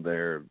momentum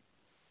there.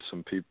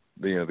 Some people,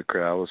 you know, the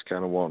crowd was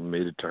kind of wanting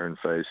me to turn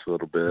face a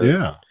little bit.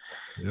 Yeah.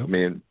 Yep.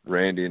 Me and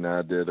Randy and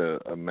I did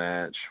a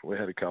match. We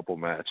had a couple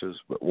matches,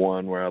 but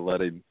one where I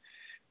let him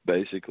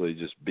basically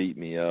just beat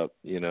me up,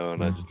 you know,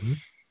 and I just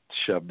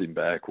shoved him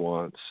back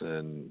once,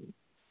 and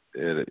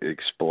it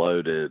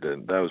exploded,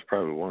 and that was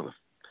probably one of the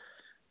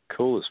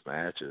coolest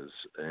matches.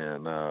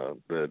 And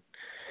but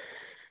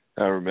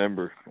I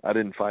remember I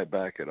didn't fight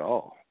back at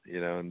all, you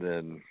know, and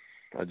then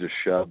I just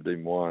shoved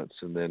him once,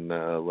 and then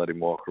let him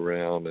walk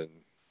around and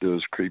do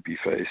his creepy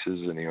faces,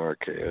 and he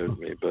RKO'd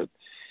me. But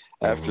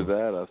after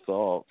that, I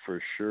thought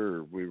for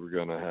sure we were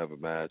going to have a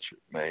match at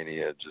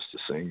Mania, just a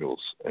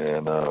singles,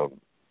 and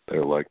they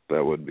were like,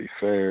 that wouldn't be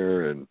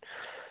fair, and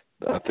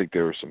I think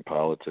there was some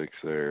politics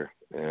there.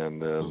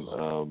 And then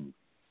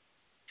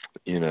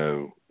you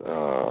know,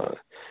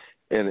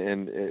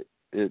 and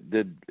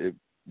it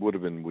would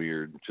have been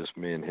weird just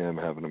me and him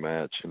having a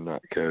match and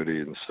not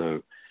Cody. And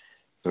so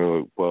they're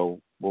like, well,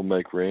 we'll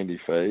make Randy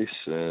face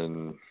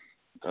and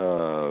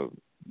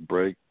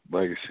break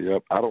Legacy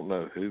up. I don't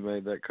know who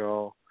made that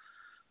call.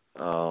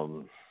 I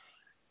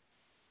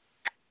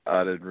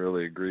didn't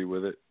really agree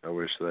with it. I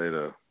wish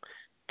they'd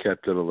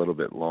kept it a little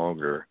bit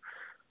longer.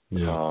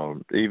 Yeah.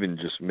 Even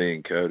just me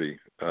and Cody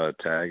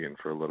tagging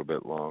for a little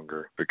bit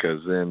longer,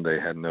 because then they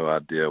had no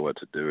idea what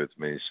to do with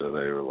me. So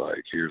they were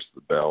like, here's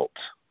the belt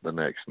the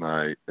next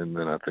night. And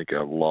then I think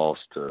I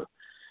lost to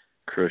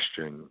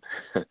Christian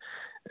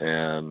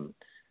and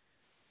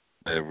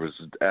there was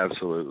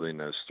absolutely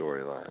no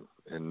storyline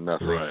and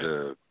nothing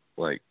to,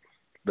 like,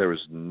 there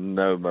was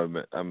no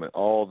moment. I mean,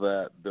 all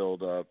that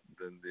build up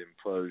and the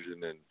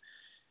implosion, and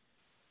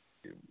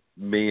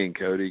me and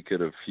Cody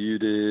could have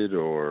feuded,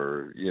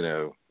 or, you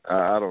know,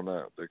 I don't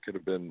know. There could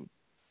have been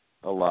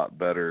a lot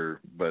better,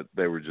 but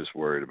they were just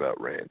worried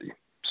about Randy.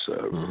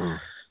 So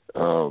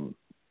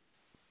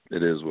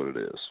it is what it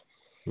is.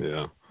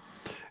 Yeah.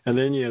 And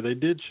then, they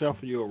did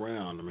shuffle you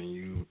around. I mean,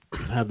 you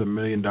had the $1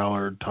 million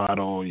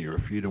title. You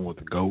were feuding with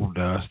the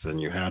Goldust, and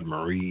you had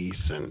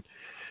Maurice. And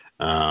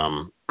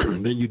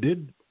then you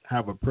did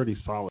have a pretty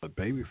solid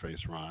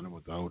babyface run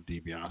with the old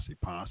DiBiase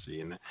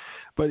posse.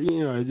 But,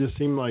 it just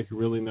seemed like it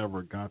really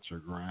never got your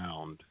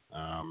ground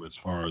as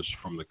far as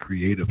from the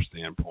creative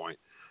standpoint,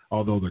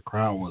 although the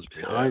crowd was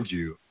behind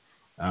you,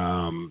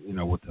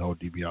 with the old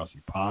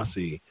DiBiase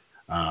posse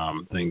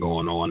thing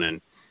going on.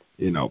 And,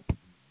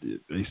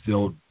 they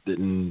still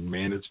didn't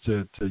manage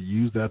to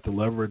use that to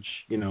leverage,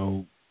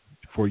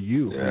 for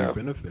you, for your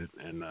benefit.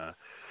 And,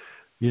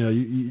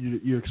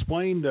 you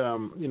explained,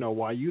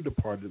 why you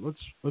departed.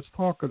 Let's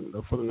talk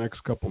for the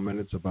next couple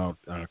minutes about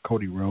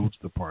Cody Rhodes'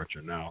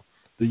 departure. Now,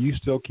 do you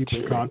still keep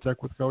in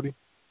contact with Cody?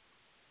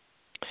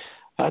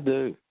 I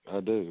do.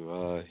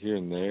 Here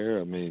and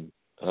there. I mean,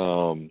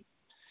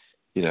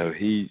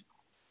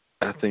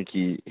 I think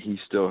he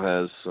still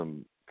has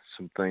some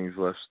things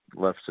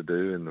left to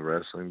do in the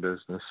wrestling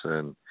business,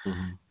 and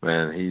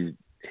man,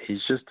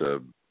 he's just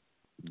a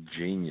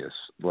genius.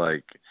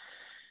 Like,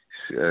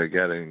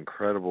 got an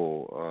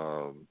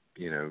incredible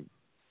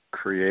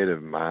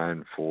creative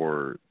mind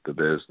for the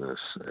business,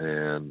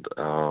 and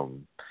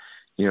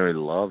he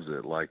loves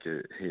it. Like,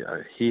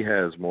 he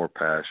has more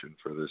passion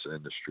for this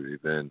industry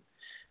than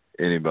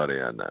anybody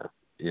I know.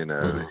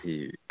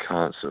 He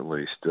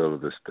constantly, still to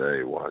this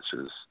day,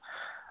 watches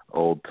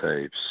old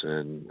tapes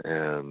and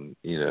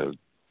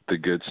the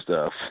good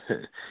stuff.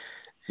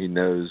 He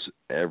knows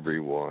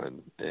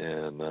everyone,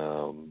 and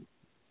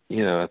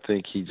I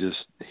think he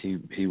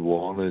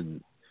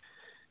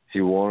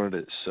wanted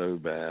it so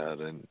bad,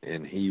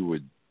 and he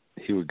would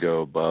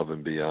go above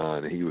and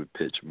beyond. He would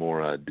pitch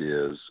more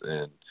ideas,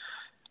 and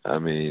I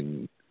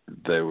mean,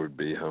 they would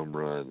be home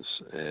runs,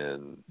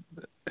 and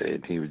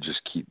he would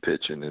just keep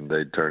pitching, and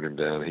they'd turn him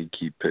down. He'd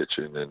keep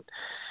pitching, and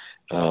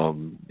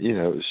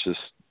it's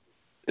just,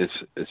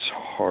 it's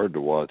hard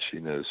to watch,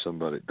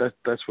 somebody.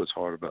 That's what's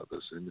hard about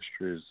this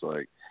industry, is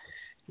like,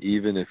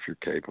 even if you're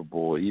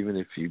capable, even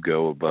if you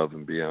go above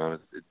and beyond,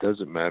 it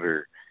doesn't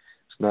matter.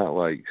 It's not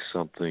like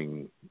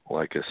something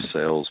like a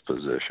sales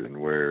position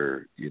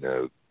where, you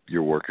know,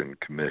 you're working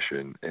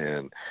commission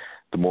and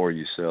the more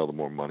you sell, the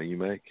more money you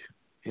make,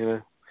 you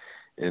know.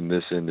 In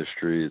this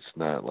industry, it's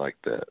not like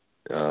that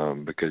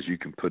because you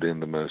can put in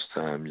the most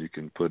time, you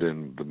can put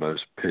in the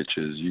most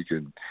pitches, you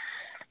can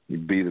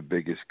be the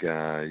biggest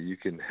guy, you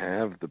can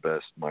have the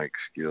best mic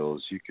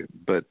skills,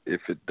 but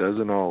if it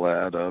doesn't all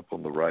add up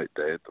on the right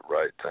day at the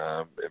right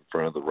time in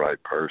front of the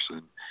right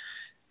person,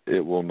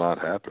 it will not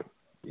happen,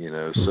 you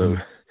know. So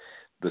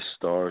the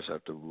stars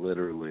have to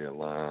literally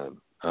align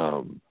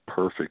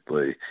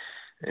perfectly,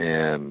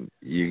 and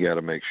you got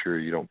to make sure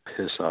you don't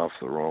piss off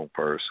the wrong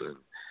person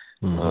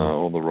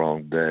on the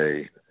wrong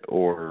day,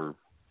 or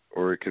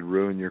it could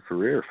ruin your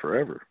career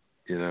forever.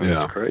 You know,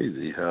 It's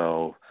crazy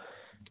how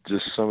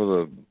just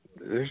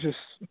there's just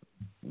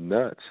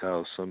nuts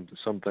how some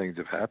things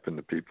have happened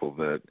to people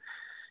that,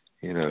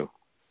 you know,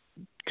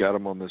 got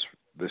them on this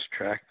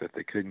track that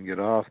they couldn't get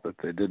off, that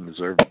they didn't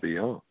deserve to be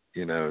on,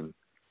 you know. And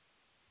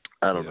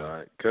I don't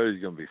know.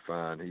 Cody's gonna be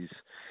fine.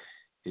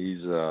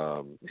 He's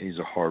a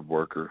hard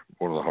worker,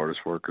 one of the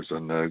hardest workers I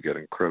know. Got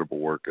incredible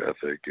work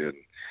ethic, and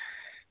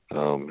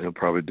he'll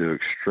probably do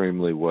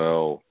extremely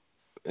well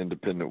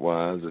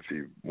independent-wise if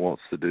he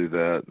wants to do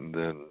that. And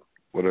then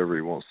whatever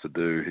he wants to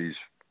do, he's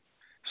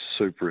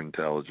super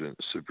intelligent,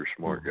 super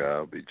smart guy.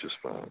 Will be just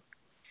fine.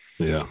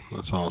 Yeah,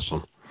 that's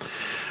awesome.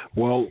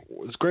 Well,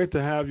 it's great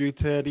to have you,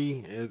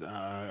 Teddy.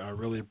 I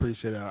really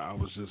appreciate it. I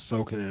was just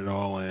soaking it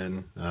all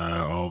in,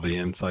 all the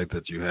insight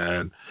that you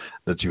have.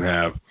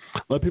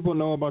 Let people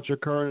know about your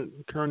current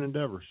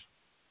endeavors.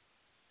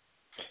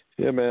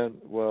 Yeah,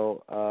 man.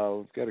 Well,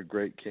 we've got a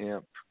great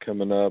camp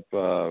coming up,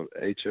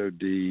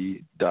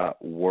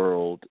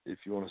 HOD.world.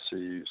 If you want to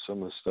see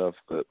some of the stuff,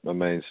 my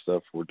main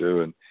stuff we're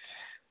doing,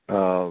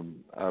 I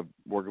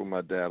work with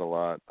my dad a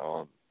lot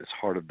on it's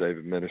Heart of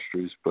David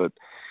Ministries, but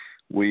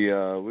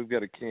we've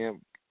got a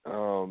camp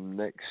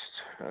next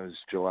is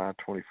July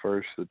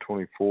 21st to the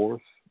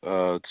 24th.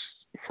 It's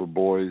for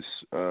boys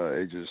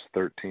ages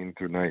 13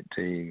 through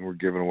 19. We're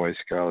giving away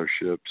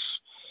scholarships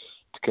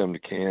to come to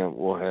camp.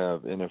 We'll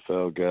have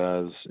NFL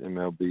guys,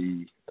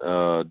 MLB,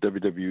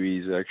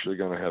 WWE is actually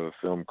going to have a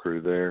film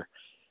crew there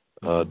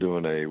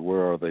doing a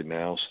Where Are They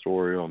Now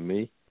story on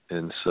me.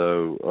 And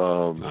so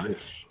nice.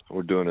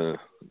 We're doing a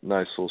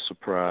nice little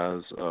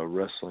surprise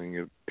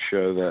wrestling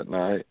show that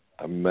night.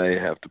 I may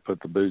have to put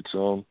the boots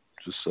on,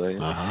 just saying.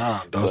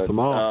 Dust them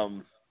off.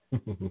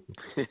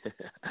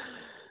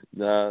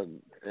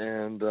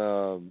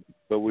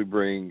 But we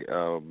bring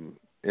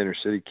inner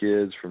city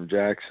kids from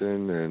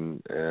Jackson,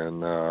 and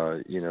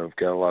you know, we've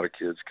got a lot of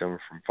kids coming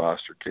from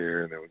foster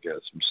care, and then we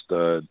got some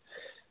stud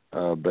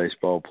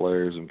baseball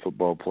players and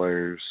football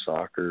players,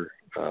 soccer,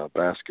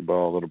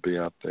 basketball that'll be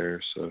out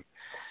there. So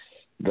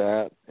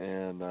that,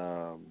 and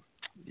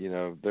you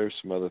know, there's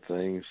some other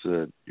things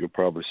that you'll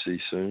probably see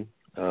soon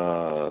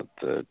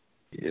that,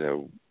 you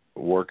know,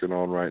 working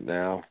on right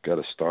now. Got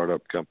a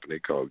startup company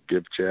called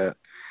Give Chat,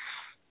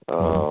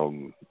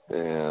 and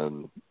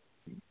a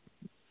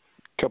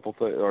couple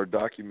our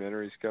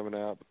documentaries coming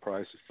out, The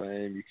Price of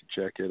Fame. You can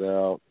check it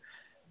out.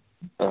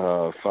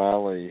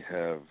 Finally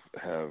have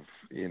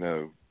you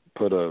know,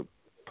 put a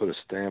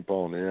stamp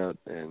on it,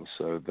 and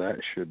so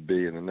that should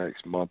be in the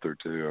next month or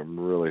two. I'm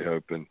really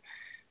hoping.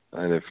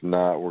 And if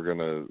not, we're going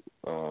to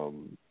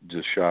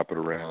just shop it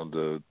around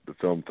the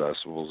film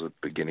festivals at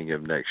the beginning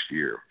of next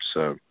year.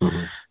 So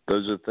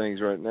those are the things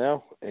right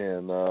now.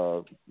 And,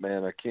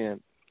 man, I can't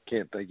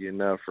thank you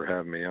enough for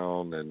having me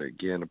on. And,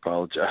 again,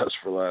 apologize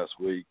for last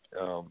week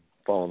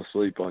falling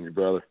asleep on you,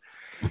 brother.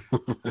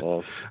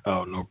 Oh,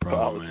 no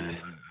problem,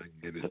 man. I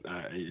get it.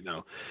 You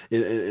know,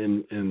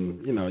 and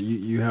you know,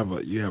 you have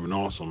an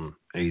awesome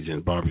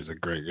agent. Bobby's a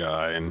great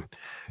guy, and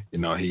you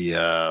know, he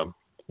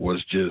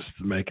was just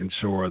making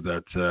sure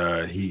that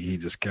he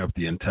just kept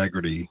the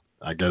integrity.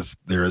 I guess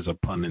there is a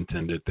pun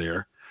intended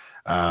there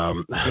of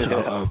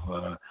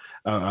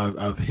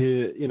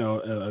his, you know,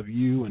 of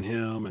you and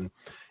him, and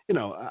you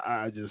know,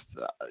 I just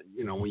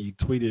you know, when you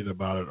tweeted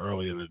about it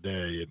early in the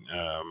day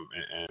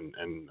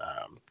and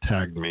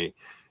tagged me,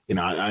 you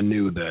know, I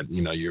knew that,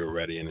 you know, you were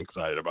ready and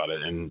excited about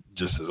it, and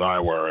just as I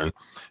were, and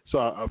so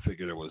I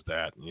figured it was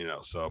that, you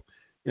know, so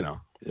you know,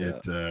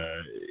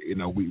 you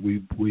know,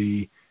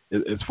 we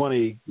it's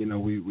funny, you know,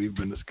 we've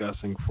been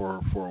discussing for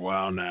a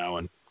while now,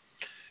 and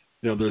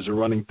you know, there's a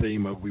running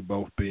theme of we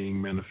both being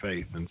men of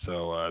faith, and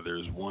so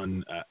there's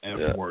one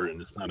F word,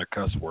 and it's not a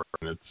cuss word,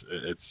 and it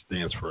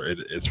stands for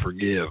it's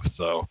forgive.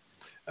 So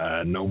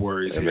no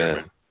worries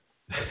here.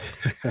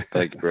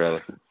 Thank you,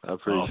 brother. I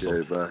appreciate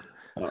it, bud.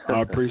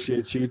 I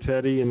appreciate you,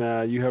 Teddy,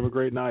 and you have a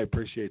great night.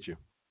 Appreciate you.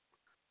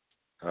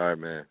 All right,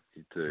 man.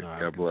 You too.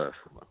 Right, God bless.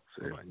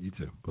 Bye-bye. You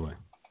too. Bye-bye.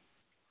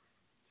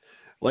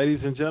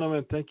 Ladies and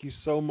gentlemen, thank you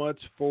so much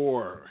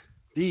for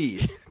the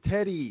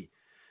Teddy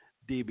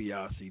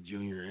DiBiase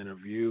Jr.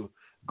 interview.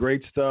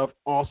 Great stuff.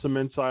 Awesome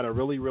insight. I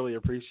really, really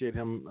appreciate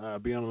him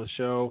being on the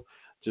show,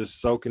 just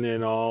soaking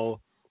in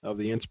all of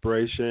the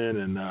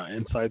inspiration and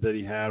insight that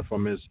he had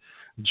from his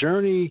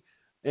journey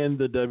in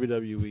the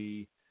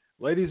WWE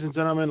ladies and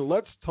gentlemen,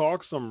 let's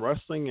talk some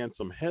wrestling and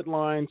some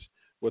headlines.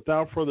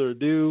 Without further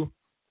ado,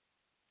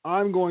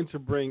 I'm going to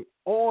bring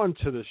on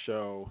to the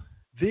show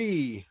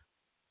the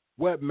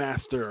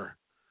webmaster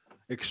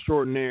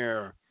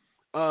extraordinaire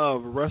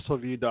of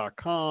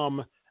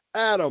Wrestleview.com,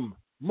 Adam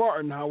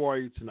Martin. How are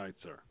you tonight,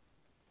 sir?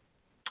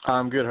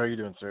 I'm good. How are you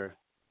doing, sir?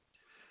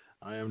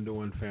 I am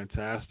doing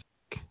fantastic.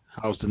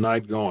 How's the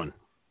night going?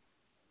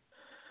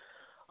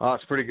 Oh,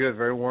 it's pretty good.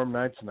 Very warm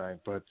night tonight,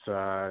 but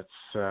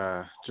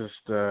it's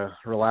just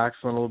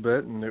relaxing a little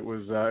bit, and it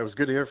was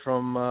good to hear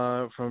from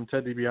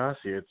Ted DiBiase.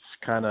 It's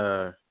kind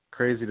of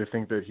crazy to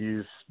think that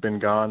he's been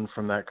gone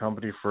from that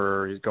company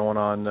he's going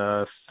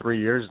on 3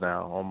 years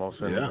now,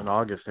 almost in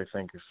August, I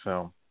think.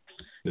 So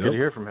good to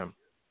hear from him.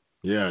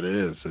 Yeah, it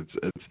is. It's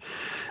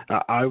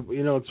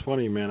it's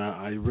funny, man.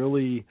 I'm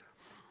really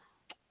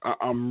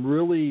I'm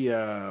really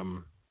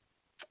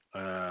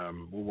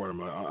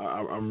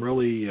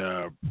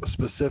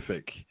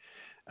specific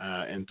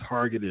and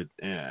targeted,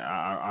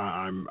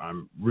 and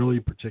I'm really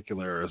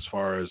particular as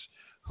far as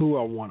who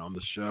I want on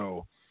the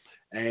show.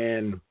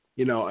 And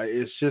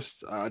it's just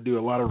I do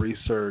a lot of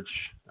research.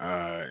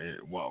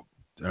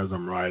 As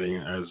I'm writing,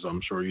 as I'm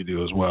sure you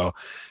do as well,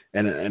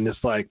 and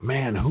it's like,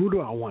 man, who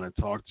do I want to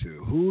talk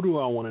to? Who do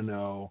I want to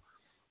know?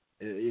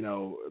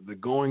 The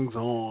goings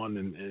on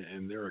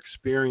and their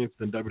experience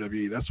in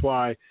WWE. That's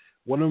why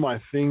one of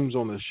my themes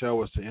on the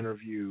show is to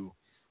interview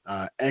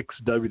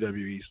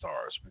ex-WWE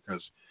stars,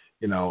 because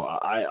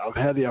I've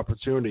had the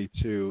opportunity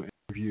to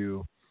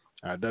interview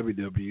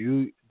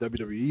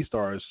WWE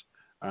stars,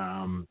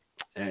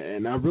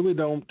 and I really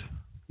don't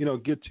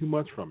get too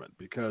much from it,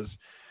 because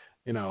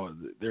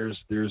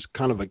there's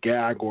kind of a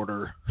gag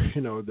order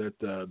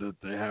that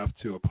they have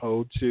to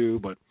uphold to,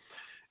 but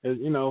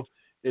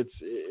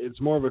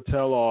it's more of a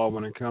tell-all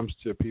when it comes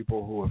to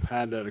people who have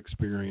had that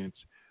experience,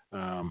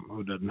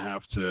 who doesn't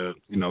have to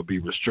be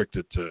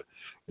restricted to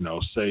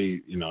not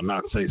say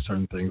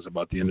certain things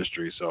about the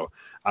industry. So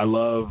I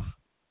love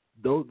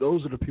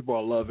those are the people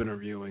I love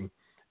interviewing,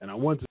 and I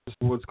want to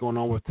see what's going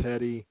on with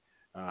Teddy.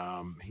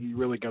 He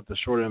really got the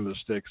short end of the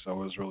stick, so it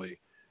was really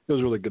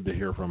good to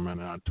hear from him,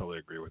 and I totally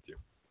agree with you.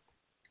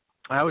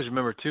 I always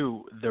remember,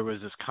 too, there was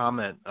this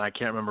comment, and I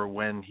can't remember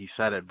when he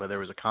said it, but there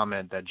was a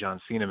comment that John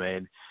Cena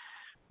made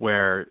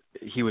where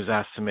he was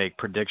asked to make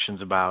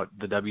predictions about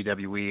the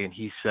WWE, and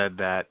he said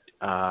that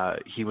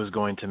he was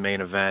going to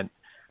main event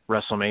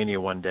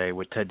WrestleMania one day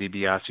with Ted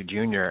DiBiase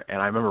Jr.,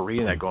 and I remember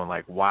reading that going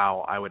like,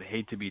 wow, I would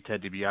hate to be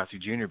Ted DiBiase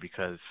Jr.,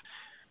 because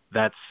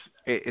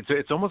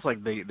it's almost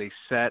like they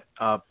set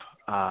up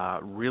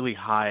really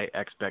high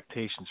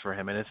expectations for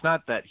him. And it's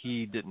not that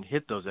he didn't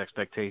hit those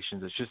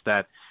expectations. It's just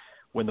that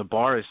when the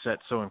bar is set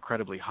so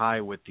incredibly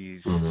high with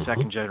these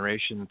second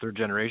generation, third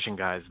generation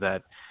guys,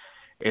 that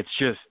it's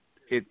just,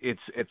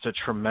 it's a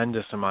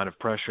tremendous amount of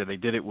pressure. They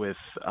did it with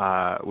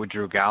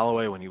Drew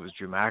Galloway when he was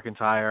Drew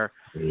McIntyre.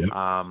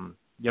 Yeah.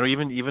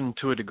 Even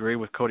to a degree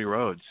with Cody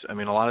Rhodes. I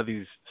mean, a lot of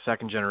these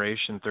second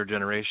generation, third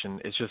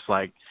generation, it's just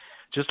like,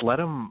 just let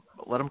them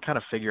kind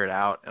of figure it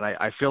out. And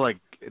I feel like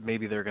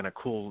maybe they're going to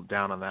cool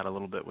down on that a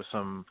little bit with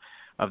some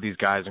of these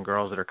guys and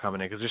girls that are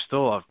coming in, because there's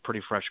still a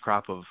pretty fresh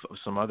crop of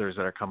some others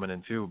that are coming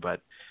in too.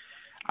 But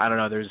I don't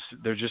know,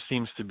 there just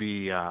seems to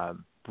be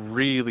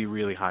really,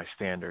 really high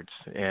standards,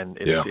 and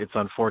it's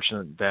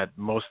unfortunate that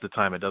most of the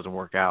time it doesn't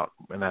work out,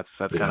 and that's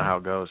kind of how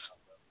it goes.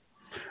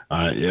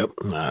 Yep,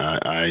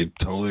 I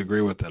totally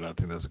agree with that. I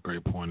think that's a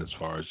great point as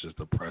far as just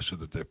the pressure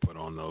that they put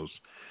on those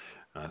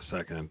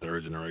second and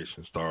third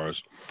generation stars.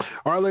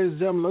 All right, ladies and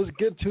gentlemen, let's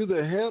get to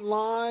the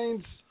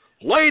headlines.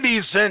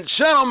 Ladies and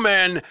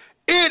gentlemen,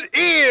 it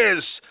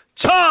is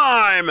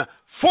time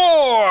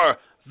for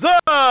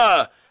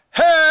the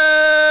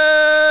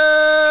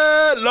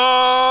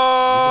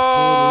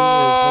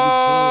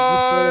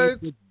headlines.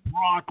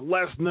 Brock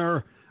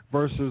Lesnar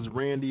versus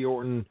Randy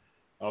Orton,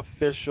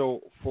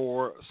 official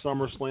for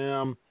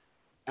SummerSlam.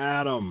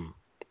 Adam,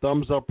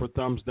 thumbs up or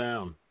thumbs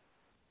down?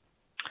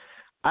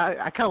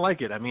 I kind of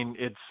like it. I mean,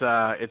 it's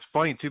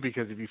funny too,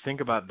 because if you think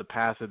about the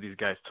path that these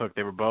guys took,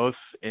 they were both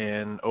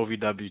in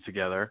OVW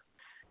together,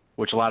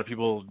 which a lot of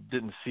people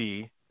didn't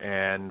see.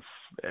 And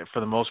for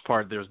the most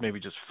part, there was maybe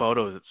just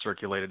photos that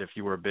circulated if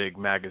you were a big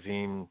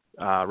wrestling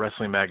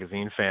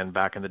magazine fan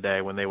back in the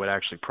day when they would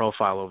actually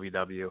profile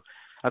OVW.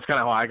 That's kind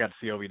of how I got to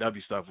see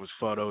OVW stuff, was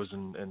photos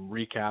and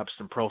recaps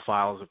and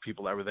profiles of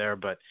people that were there.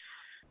 But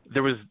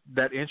there was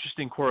that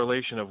interesting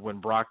correlation of when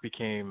Brock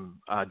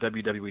became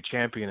WWE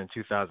champion in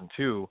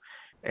 2002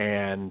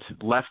 and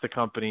left the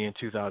company in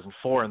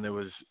 2004, and there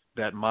was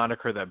that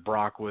moniker that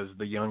Brock was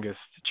the youngest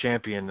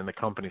champion in the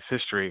company's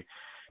history.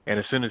 And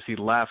as soon as he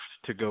left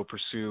to go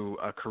pursue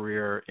a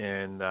career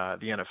in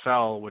the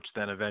NFL, which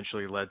then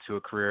eventually led to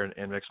a career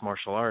in mixed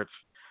martial arts,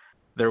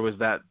 there was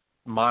that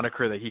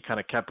moniker that he kind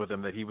of kept with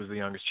him, that he was the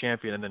youngest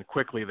champion. And then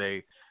quickly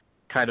they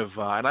kind of,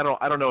 and I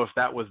don't know if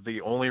that was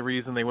the only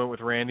reason they went with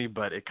Randy,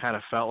 but it kind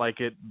of felt like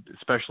it,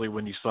 especially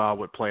when you saw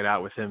what played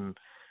out with him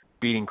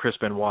beating Chris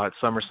Benoit at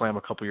SummerSlam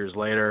a couple years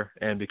later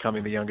and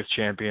becoming the youngest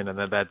champion, and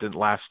then that didn't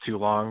last too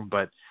long.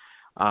 But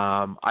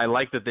I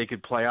like that they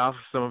could play off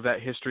some of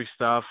that history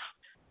stuff.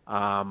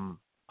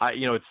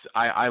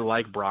 I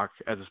like Brock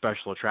as a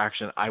special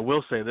attraction. I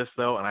will say this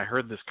though, and I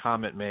heard this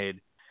comment made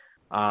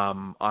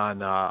on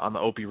the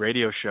Opie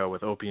radio show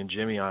with Opie and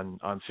Jimmy on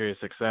Sirius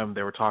XM.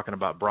 They were talking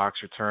about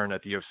Brock's return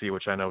at the UFC,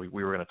 which I know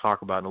we were going to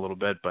talk about in a little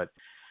bit, but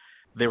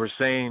they were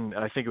saying,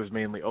 and I think it was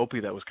mainly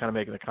Opie that was kind of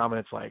making the comment,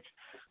 it's like,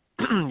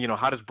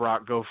 how does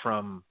Brock go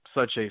from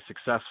such a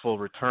successful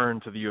return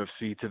to the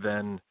UFC to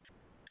then,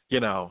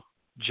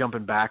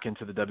 jumping back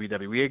into the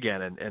WWE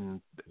again?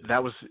 And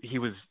that was, he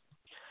was,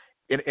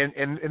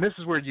 and this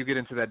is where you get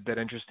into that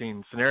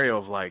interesting scenario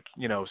of like,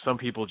 some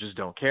people just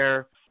don't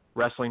care.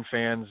 Wrestling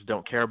fans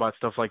don't care about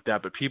stuff like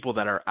that, but people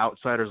that are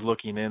outsiders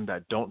looking in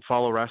that don't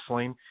follow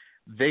wrestling,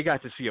 they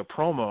got to see a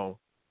promo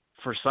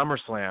for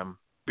SummerSlam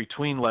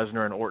between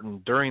Lesnar and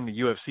Orton during the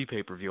UFC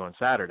pay-per-view on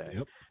Saturday.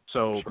 Yep.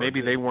 So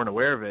maybe they weren't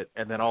aware of it,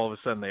 and then all of a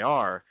sudden they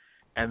are.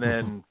 And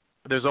then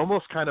there's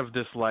almost kind of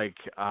this like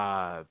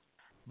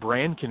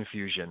brand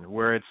confusion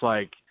where it's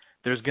like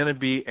there's going to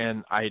be,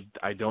 and I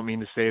don't mean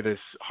to say this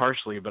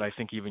harshly, but I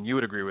think even you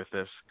would agree with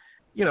this,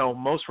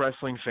 most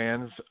wrestling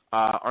fans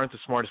aren't the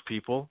smartest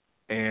people,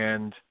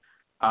 and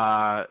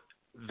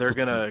they're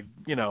going to,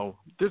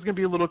 there's going to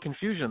be a little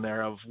confusion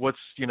there of what's,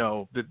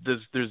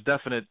 there's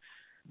definite,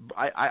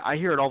 I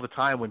hear it all the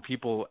time when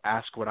people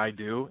ask what I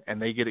do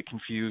and they get it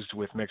confused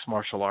with mixed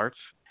martial arts,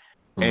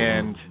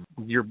 and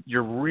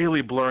you're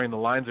really blurring the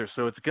lines there.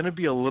 So it's going to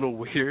be a little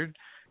weird.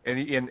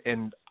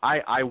 And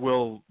I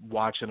will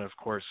watch and of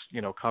course,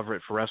 cover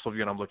it for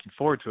Wrestleview, and I'm looking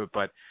forward to it,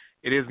 but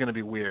it is going to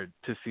be weird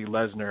to see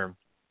Lesnar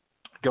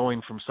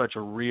going from such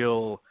a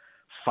real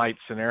fight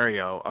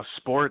scenario, a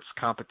sports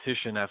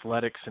competition,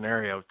 athletic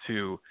scenario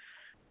to,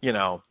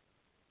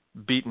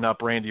 beating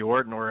up Randy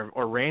Orton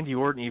or Randy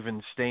Orton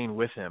even staying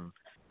with him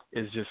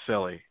is just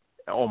silly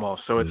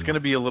almost. So it's going to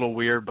be a little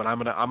weird, but I'm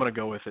going to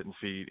go with it and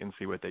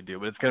see what they do.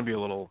 But it's going to be a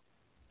little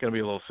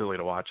silly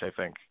to watch, I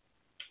think.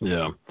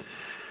 Yeah.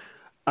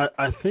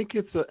 I think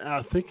it's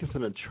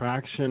an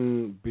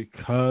attraction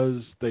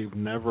because they've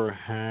never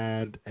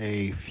had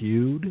a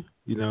feud,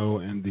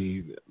 and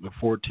the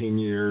 14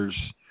 years,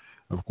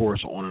 of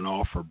course, on and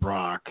off for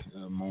Brock,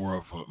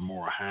 more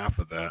half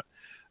of that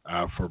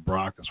for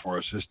Brock as far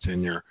as his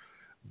tenure.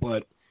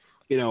 But,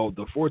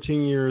 the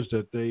 14 years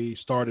that they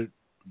started,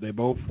 they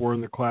both were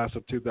in the class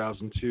of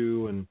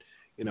 2002, and,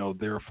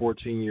 they're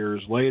 14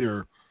 years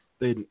later,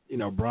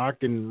 Brock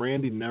and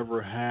Randy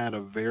never had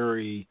a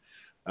very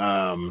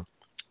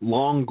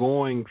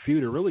long-going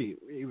feud, or really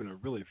even a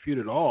really feud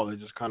at all. They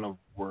just kind of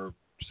were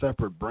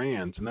separate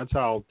brands, and that's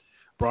how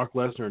Brock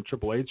Lesnar and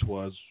Triple H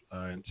was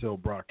until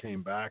Brock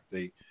came back.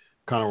 They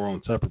kind of were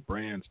on separate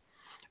brands.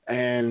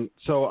 And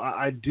so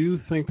I do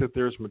think that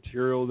there's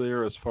material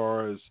there as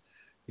far as,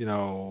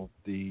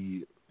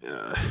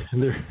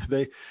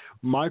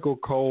 Michael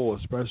Cole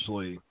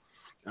especially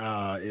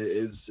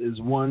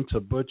is one to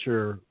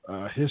butcher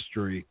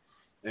history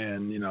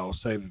and,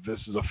 say that this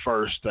is a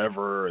first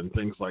ever and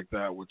things like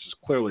that, which is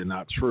clearly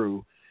not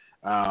true.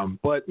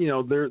 But,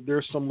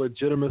 there's some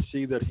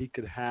legitimacy that he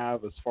could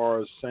have as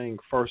far as saying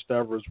first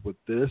evers with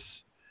this.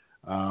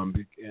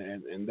 And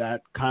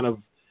that kind of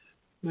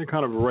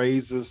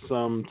raises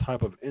some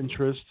type of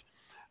interest.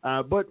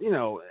 But,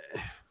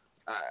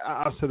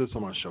 I've said this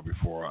on my show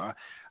before.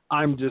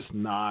 I'm just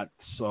not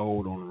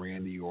sold on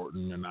Randy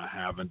Orton, and I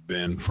haven't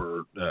been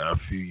for a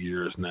few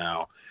years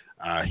now.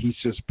 He's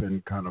just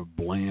been kind of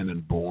bland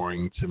and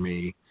boring to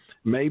me.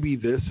 Maybe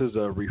this is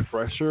a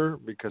refresher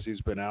because he's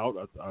been out,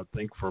 I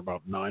think, for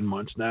about 9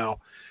 months now.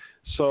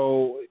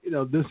 So,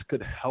 this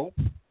could help.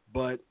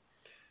 But,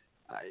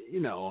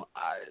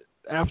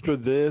 after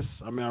this,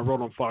 I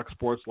wrote on Fox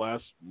Sports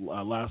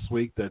last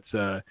week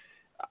that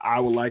I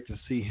would like to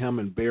see him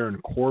and Baron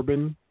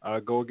Corbin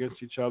go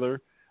against each other.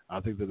 I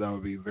think that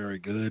would be very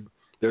good.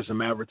 There's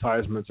some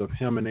advertisements of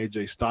him and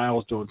AJ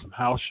Styles doing some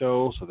house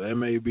shows, so there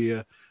may be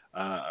a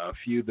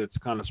feud that's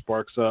kind of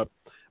sparks up.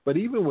 But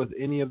even with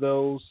any of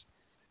those,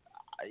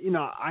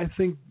 I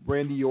think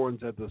Randy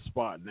Orton's at the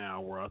spot now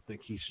where I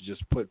think he should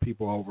just put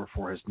people over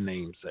for his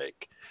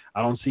namesake.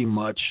 I don't see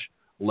much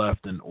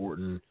left in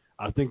Orton.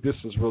 I think this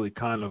is really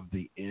kind of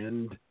the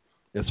end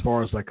as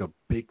far as like a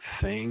big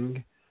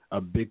thing,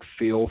 a big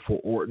feel for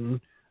Orton.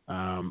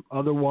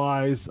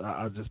 Otherwise,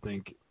 I just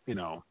think,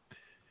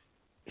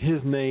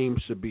 his name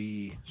should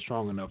be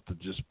strong enough to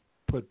just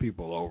put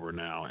people over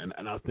now,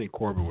 and I think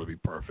Corbin would be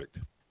perfect.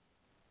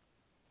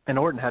 And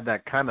Orton had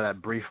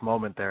that brief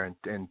moment there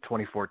in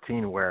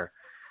 2014 where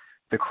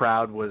the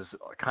crowd was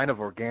kind of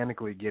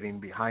organically getting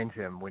behind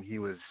him when he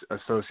was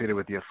associated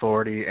with the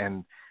Authority,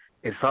 and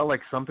it felt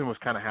like something was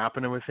kind of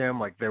happening with him.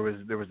 Like there was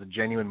a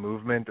genuine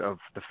movement of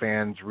the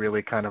fans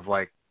really kind of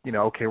like,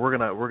 okay, we're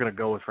gonna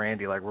go with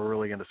Randy, like we're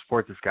really gonna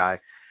support this guy,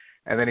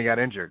 and then he got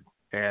injured.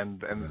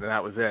 And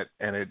that was it.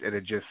 And it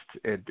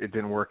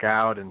didn't work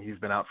out. And he's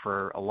been out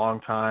for a long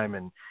time.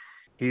 And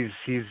he's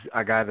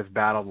a guy that's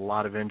battled a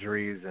lot of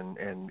injuries,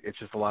 and it's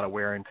just a lot of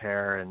wear and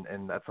tear.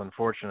 And that's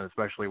unfortunate,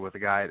 especially with a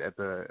guy at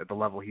the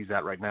level he's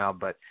at right now.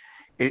 But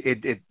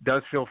it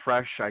does feel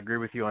fresh. I agree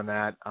with you on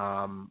that.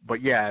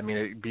 But yeah, I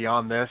mean,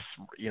 beyond this,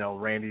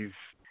 Randy's.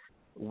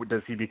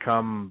 Does he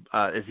become?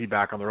 Is he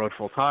back on the road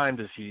full time?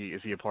 Is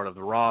he a part of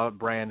the Raw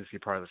brand? Is he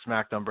part of the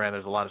SmackDown brand?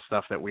 There's a lot of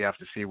stuff that we have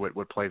to see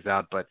what plays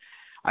out. But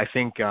I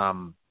think,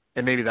 and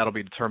maybe that'll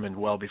be determined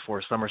well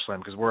before SummerSlam,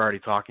 because we're already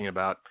talking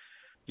about,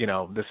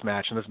 this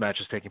match, and this match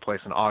is taking place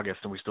in August,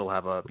 and we still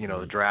have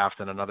the draft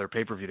and another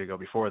pay-per-view to go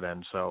before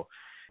then. So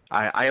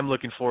I am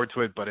looking forward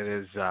to it, but it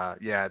is,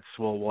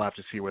 we'll have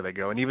to see where they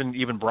go. And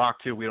even Brock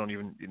too, we don't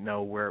even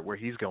know where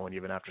he's going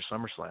even after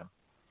SummerSlam.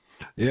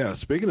 Yeah,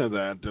 speaking of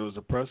that, there was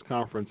a press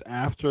conference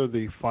after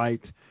the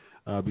fight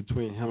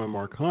between him and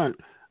Mark Hunt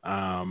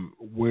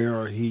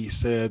where he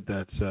said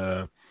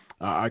that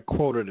I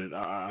quoted it.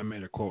 I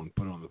made a quote and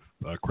put it on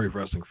the Crave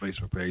Wrestling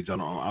Facebook page. I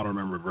don't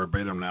remember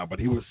verbatim now, but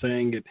he was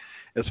saying it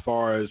as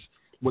far as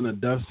when the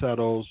dust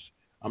settles.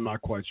 I'm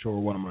not quite sure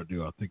what I'm going to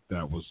do. I think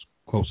that was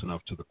close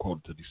enough to the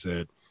quote that he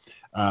said.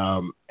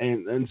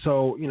 And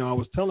so I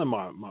was telling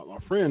my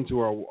friends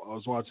who I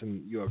was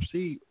watching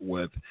UFC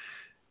with.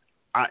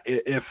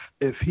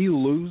 If he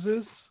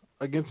loses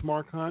against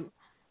Mark Hunt,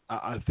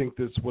 I think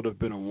this would have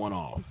been a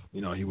one-off.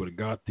 He would have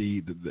got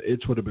the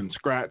itch would have been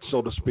scratched,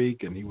 so to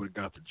speak, and he would have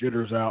got the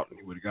jitters out, and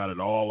he would have got it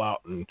all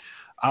out and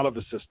out of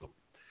the system.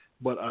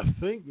 But I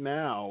think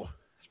now,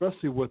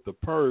 especially with the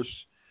purse,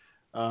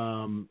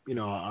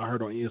 I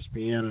heard on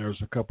ESPN, and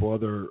there's a couple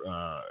other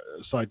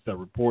sites that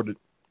reported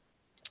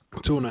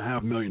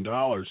 $2.5 million.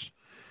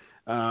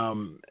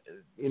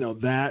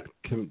 That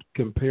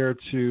compared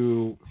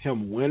to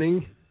him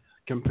winning.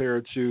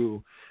 Compared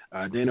to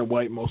Dana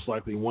White most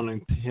likely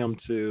wanting him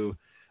to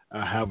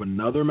have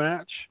another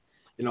match.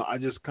 I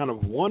just kind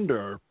of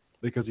wonder,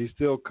 because he's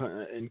still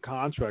in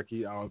contract.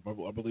 I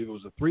believe it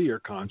was a 3-year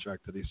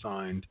contract that he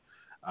signed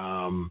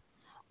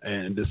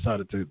and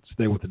decided to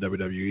stay with the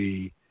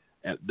WWE.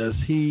 Does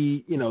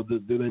he,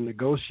 do they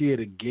negotiate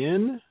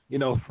again,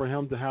 for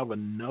him to have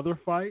another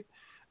fight?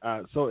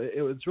 So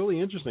it's really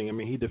interesting. I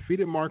mean, he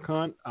defeated Mark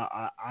Hunt.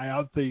 I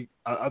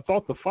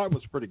thought the fight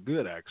was pretty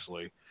good,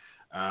 actually.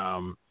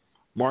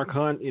 Mark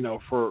Hunt,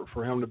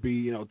 for him to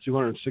be,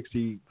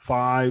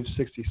 265,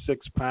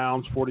 66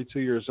 pounds, 42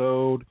 years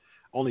old,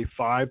 only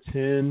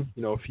 5'10",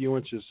 a few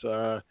inches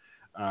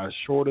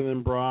shorter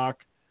than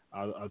Brock.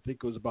 I think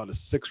it was about a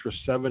 6 or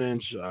 7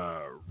 inch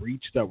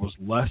reach that was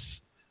less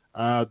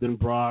than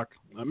Brock,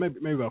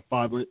 maybe about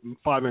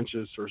 5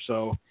 inches or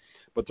so,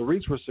 but the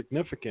reach was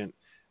significant.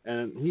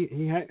 And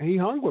he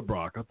hung with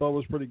Brock. I thought it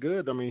was pretty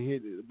good. I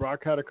mean,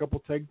 Brock had a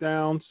couple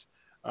takedowns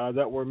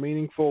that were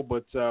meaningful,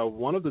 but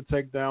one of the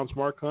takedowns,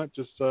 Mark Hunt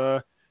just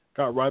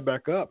got right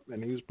back up,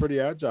 and he was pretty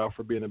agile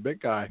for being a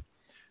big guy.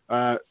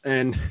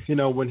 And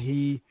when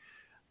he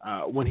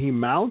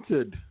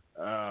mounted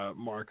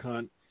Mark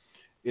Hunt,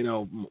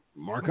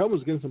 Mark Hunt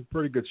was getting some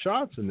pretty good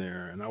shots in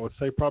there, and I would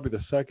say probably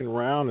the second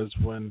round is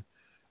when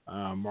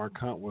Mark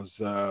Hunt was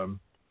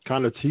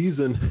kind of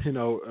teasing.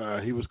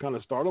 He was kind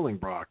of startling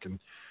Brock, and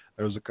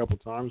there was a couple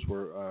times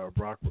where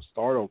Brock was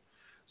startled.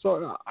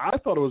 So I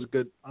thought it was a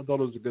good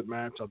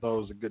match. I thought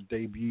it was a good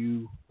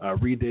debut,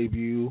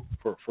 re-debut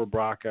for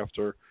Brock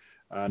after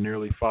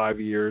nearly 5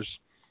 years.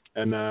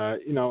 And I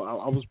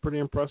was pretty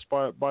impressed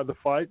by the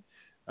fight.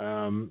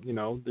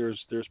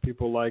 There's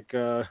people like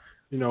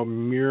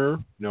Muir,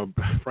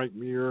 Frank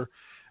Muir,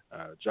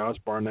 Josh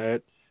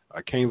Barnett,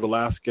 Cain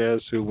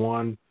Velasquez, who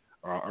won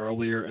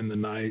earlier in the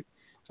night,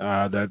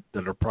 that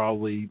are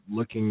probably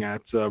looking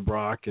at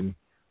Brock and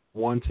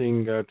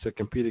wanting to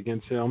compete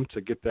against him to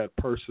get that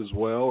purse as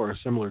well, or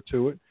similar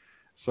to it.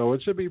 So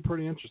it should be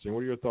pretty interesting. What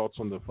are your thoughts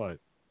on the fight?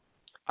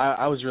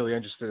 I was really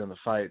interested in the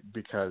fight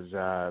because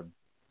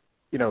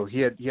he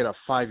had a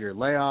 5-year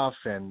layoff,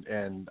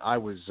 and I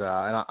was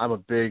and I'm a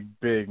big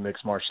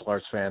mixed martial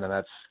arts fan, and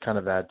that's kind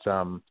of that.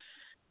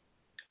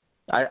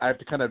 I have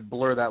to kind of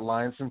blur that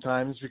line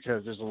sometimes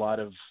because there's a lot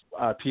of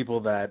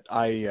people that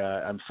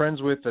I'm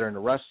friends with that are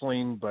into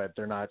wrestling, but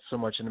they're not so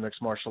much into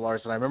mixed martial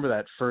arts. And I remember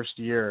that first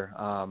year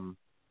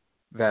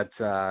that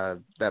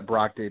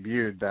Brock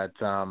debuted, that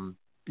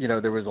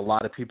there was a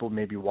lot of people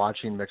maybe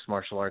watching mixed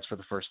martial arts for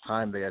the first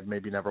time. They had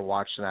maybe never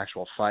watched an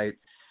actual fight.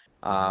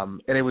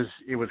 And it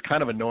was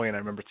kind of annoying. I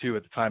remember too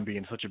at the time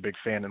being such a big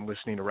fan and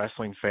listening to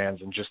wrestling fans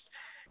and just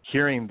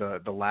hearing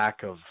the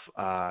lack of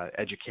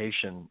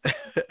education.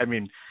 I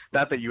mean,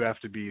 not that you have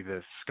to be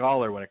the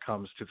scholar when it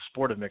comes to the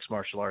sport of mixed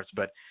martial arts,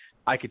 but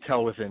I could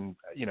tell within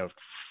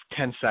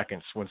 10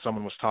 seconds when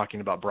someone was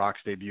talking about Brock's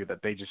debut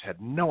that they just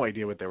had no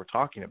idea what they were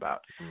talking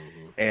about.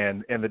 Mm-hmm.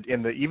 And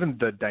even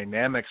the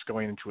dynamics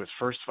going into his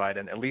first fight,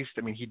 and at least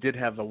he did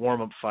have the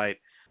warm up fight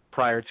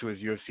prior to his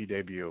UFC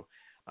debut.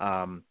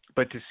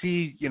 But to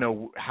see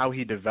how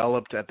he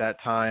developed at that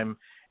time.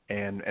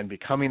 And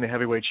becoming the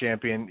heavyweight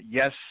champion,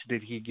 yes,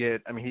 did he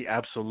get? He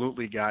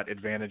absolutely got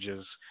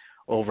advantages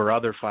over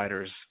other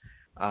fighters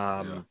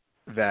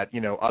that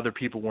other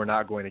people were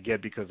not going to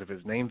get because of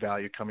his name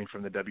value coming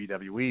from the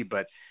WWE.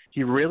 But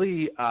he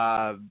really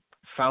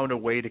found a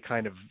way to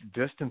kind of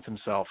distance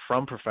himself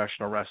from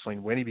professional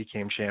wrestling when he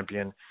became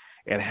champion,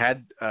 and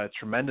had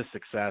tremendous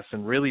success,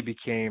 and really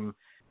became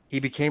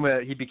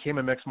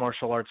a mixed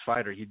martial arts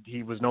fighter.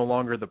 He was no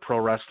longer the pro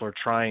wrestler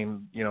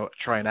trying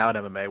out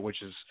MMA,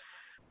 which is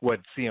what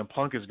CM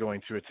Punk is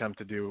going to attempt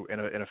to do in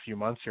a few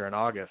months here in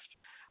August.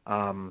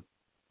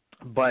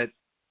 But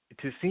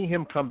to see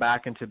him come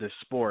back into this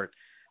sport,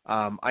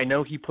 I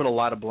know he put a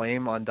lot of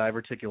blame on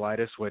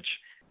diverticulitis, which,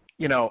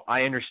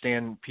 I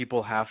understand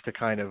people have to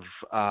kind of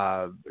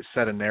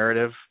set a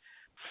narrative,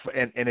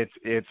 and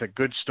it's a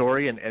good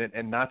story,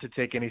 and not to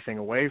take anything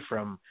away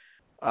from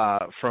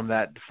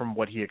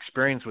what he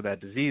experienced with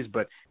that disease,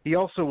 but he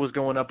also was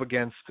going up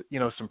against,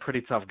 some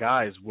pretty tough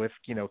guys with,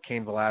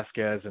 Cain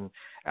Velasquez and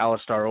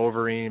Alistair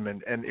Overeem,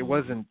 and it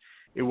wasn't,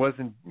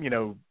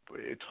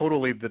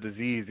 totally the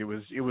disease. It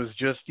was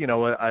just,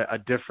 a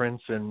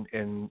difference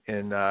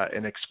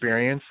in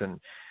experience and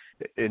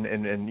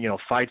in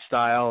fight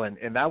style.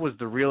 And that was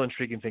the real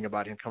intriguing thing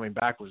about him coming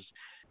back was,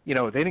 they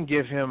didn't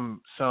give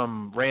him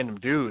some random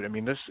dude.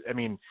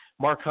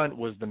 Mark Hunt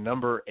was the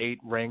number 8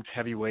 ranked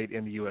heavyweight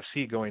in the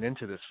UFC going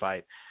into this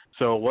fight.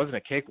 So it wasn't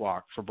a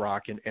cakewalk for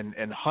Brock, and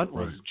Hunt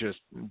was just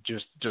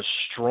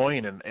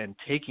destroying and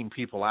taking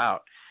people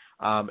out.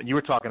 And you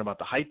were talking about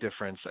the height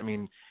difference.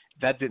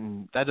 That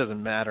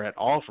doesn't matter at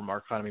all for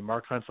Mark Hunt.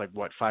 Mark Hunt's like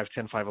what,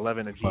 5'10",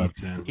 5'11", and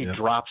he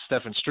dropped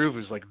Stefan Struve,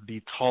 who's like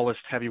the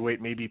tallest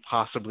heavyweight maybe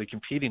possibly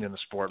competing in the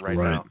sport right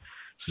now.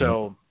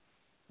 So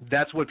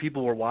that's what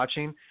people were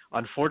watching.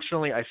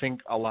 Unfortunately, I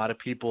think a lot of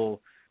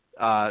people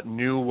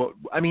knew what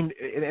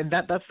and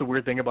that's the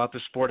weird thing about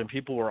this sport. And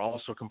people were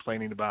also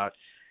complaining about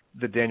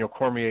the Daniel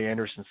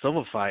Cormier-Anderson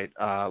Silva fight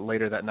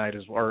later that night,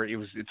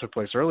 it took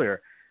place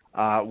earlier.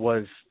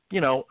 Was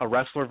a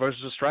wrestler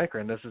versus a striker,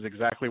 and this is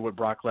exactly what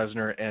Brock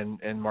Lesnar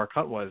and Mark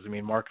Hunt was.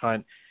 Mark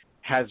Hunt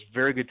has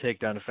very good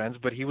takedown defense,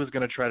 but he was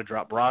going to try to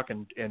drop Brock,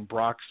 and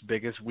Brock's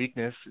biggest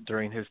weakness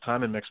during his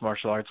time in mixed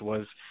martial arts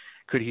was,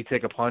 could he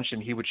take a punch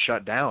and he would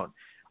shut down.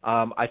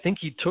 I think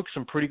he took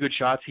some pretty good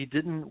shots. He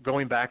didn't,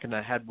 going back and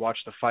I had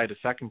watched the fight a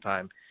second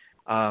time,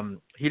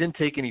 he didn't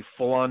take any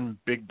full-on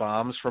big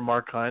bombs from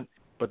Mark Hunt,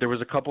 but there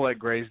was a couple that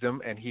grazed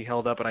him, and he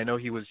held up. And I know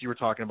you were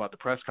talking about the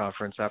press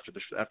conference after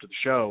the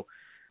show,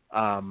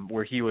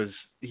 where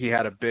he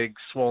had a big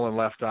swollen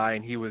left eye,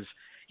 and he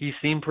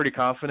seemed pretty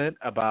confident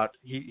about,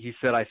 he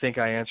said, I think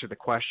I answered the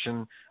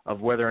question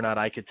of whether or not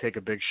I could take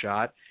a big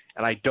shot.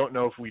 And I don't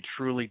know if we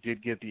truly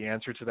did get the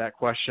answer to that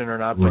question or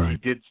not, but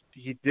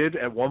he did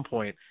at one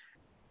point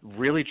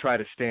really try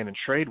to stand and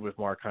trade with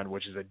Mark Hunt,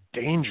 which is a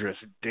dangerous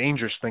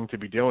thing to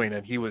be doing.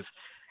 And he was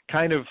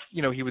kind of,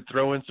 he would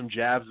throw in some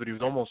jabs, but he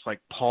was almost like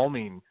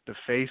palming the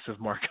face of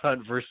Mark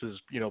Hunt versus,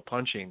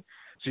 punching.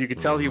 So you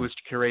could tell he was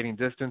curating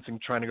distance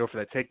and trying to go for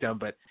that takedown.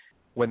 But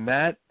when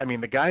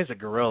the guy's a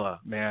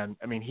gorilla, man.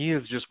 He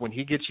is just, when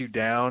he gets you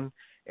down,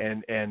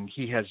 and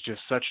he has just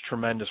such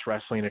tremendous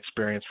wrestling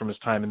experience from his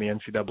time in the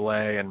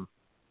NCAA, and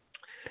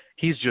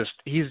he's just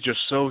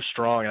so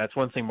strong. And that's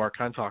one thing Mark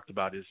Hunt talked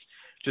about, is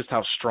just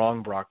how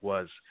strong Brock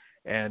was.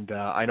 And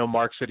I know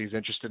Mark said he's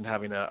interested in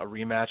having a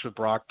rematch with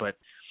Brock, but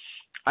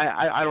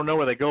I don't know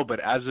where they go. But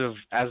as of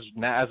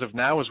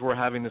now, as we're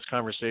having this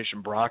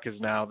conversation, Brock is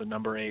now the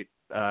number 8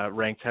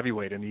 ranked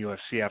heavyweight in the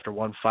UFC after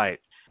one fight.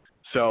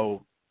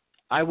 So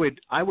I would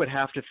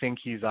have to think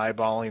he's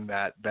eyeballing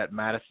that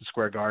Madison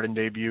Square Garden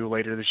debut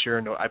later this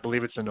year. I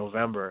believe it's in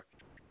November.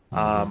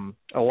 A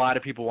lot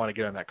of people want to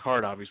get on that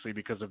card, obviously,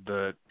 because of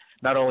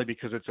not only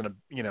because it's in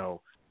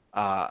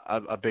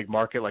a big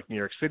market like New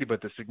York City,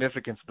 but the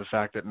significance of the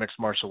fact that mixed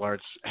martial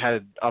arts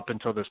had up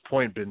until this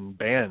point been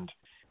banned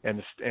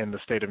in the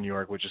state of New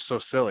York, which is so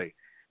silly.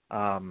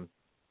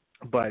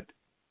 But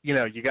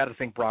you got to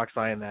think Brock's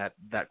eyeing that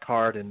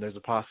card, and there's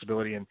a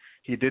possibility. And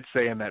he did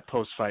say in that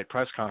post-fight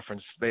press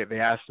conference, they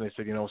asked him, they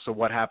said, so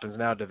what happens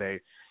now? Does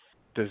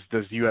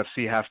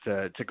UFC have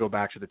to go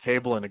back to the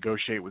table and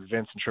negotiate with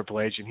Vince and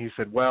Triple H? And he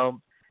said, well,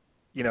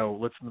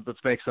 let's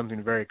make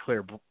something very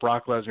clear.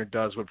 Brock Lesnar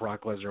does what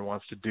Brock Lesnar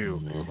wants to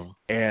do. Mm-hmm.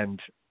 And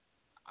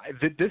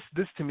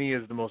this to me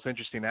is the most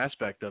interesting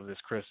aspect of this,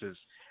 Chris, is,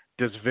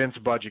 does Vince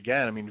budge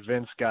again?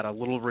 Vince got a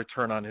little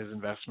return on his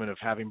investment of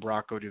having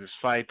Brock go do this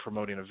fight,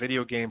 promoting a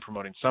video game,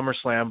 promoting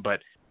SummerSlam,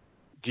 but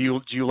do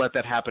you let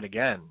that happen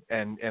again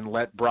and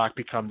let Brock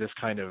become this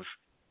kind of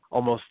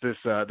almost this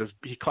I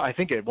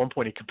think at one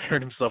point he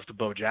compared himself to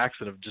Bo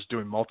Jackson of just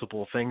doing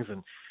multiple things,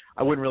 and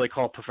I wouldn't really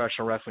call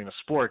professional wrestling a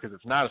sport because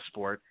it's not a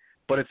sport,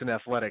 but it's an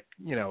athletic,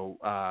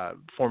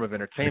 form of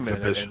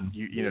entertainment. And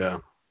you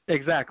know.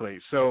 Exactly.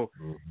 So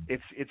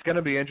it's going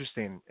to be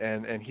interesting,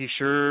 and he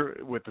sure,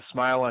 with the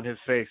smile on his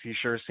face, he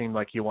sure seemed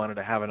like he wanted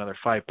to have another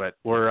fight. But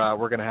we're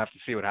going to have to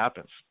see what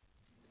happens.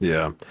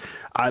 Yeah,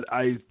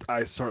 I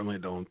certainly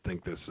don't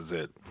think this is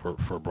it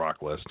for Brock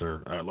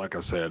Lesnar. Like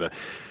I said,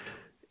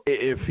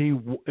 if he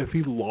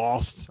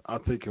lost, I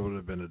think it would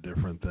have been a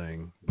different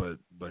thing. But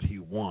he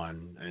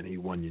won, and he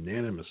won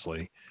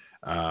unanimously.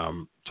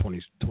 29-27,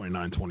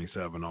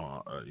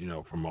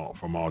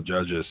 from all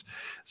judges.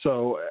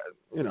 So,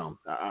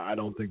 I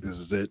don't think this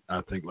is it.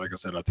 I think, like I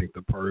said, I think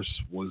the purse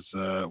was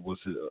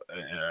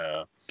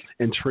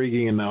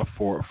intriguing enough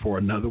for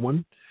another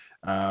one.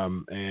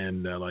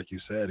 And like you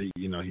said,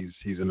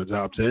 he's in the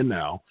top 10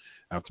 now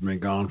after being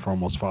gone for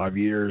almost 5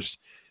 years.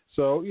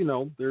 So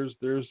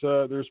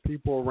there's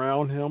people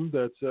around him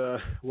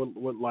that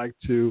would like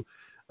to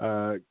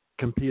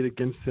compete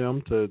against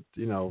him to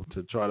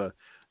try to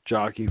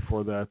jockey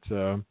for that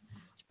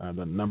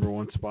the number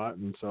one spot,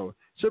 and so it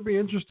should be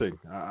interesting.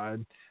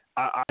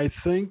 I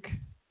think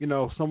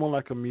someone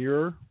like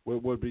Amir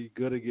would be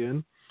good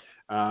again,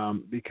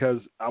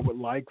 because I would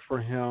like for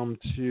him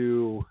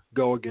to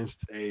go against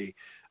a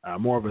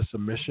more of a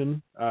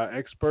submission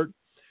expert.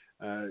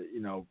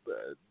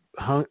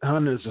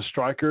 Hunt is a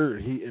striker.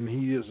 He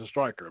is a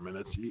striker. I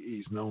mean,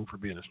 he's known for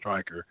being a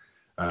striker.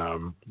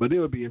 But it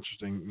would be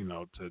interesting,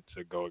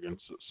 to go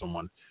against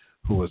someone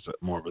who is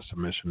more of a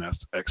submission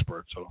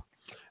expert. So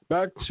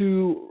back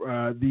to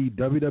the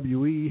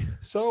WWE.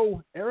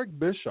 So Eric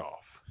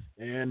Bischoff,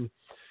 and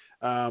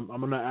I'm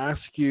going to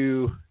ask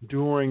you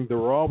during the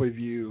Raw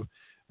review,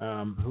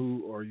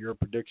 who are your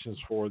predictions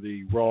for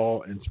the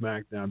Raw and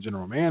SmackDown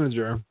general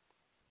manager?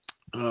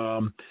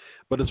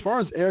 But as far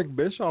as Eric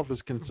Bischoff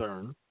is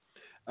concerned,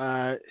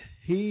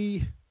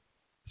 he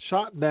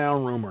shot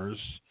down rumors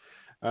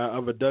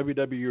of a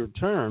WWE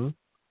return,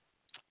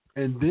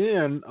 and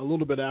then a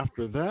little bit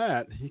after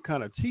that, he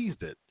kind of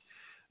teased it.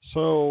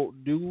 So,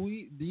 do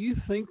you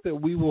think that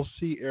we will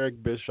see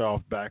Eric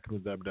Bischoff back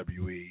in the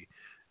WWE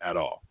at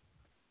all?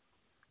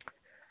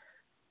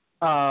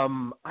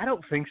 I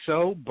don't think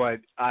so, but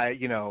I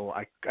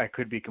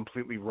could be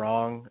completely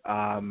wrong.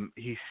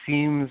 He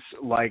seems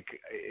like,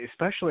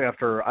 especially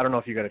after, I don't know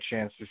if you got a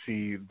chance to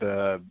see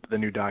the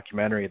new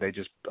documentary they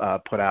just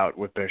put out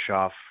with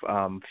Bischoff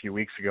a few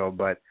weeks ago,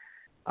 but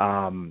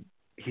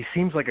he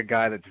seems like a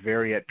guy that's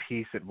very at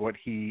peace at what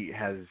he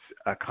has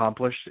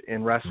accomplished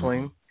in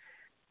wrestling,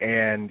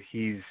 and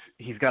he's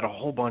got a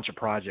whole bunch of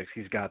projects.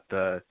 He's got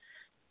the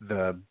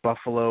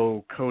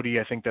Buffalo Cody,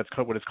 I think that's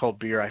what it's called,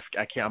 beer.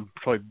 I'm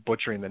probably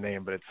butchering the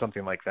name, but it's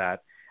something like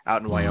that,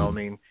 out in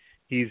Wyoming.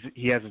 He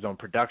has his own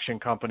production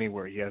company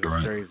where he has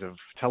a series of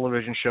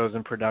television shows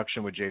in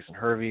production with Jason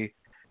Hervey.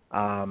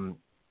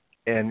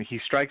 And he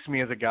strikes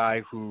me as a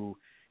guy who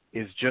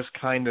is just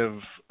kind of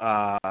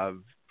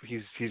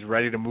he's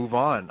ready to move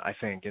on, I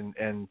think.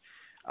 And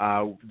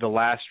the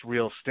last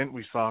real stint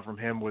we saw from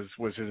him was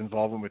his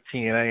involvement with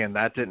TNA, and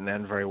that didn't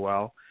end very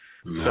well.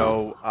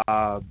 No.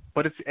 So,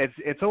 but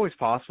it's always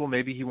possible.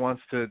 Maybe he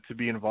wants to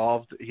be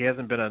involved. He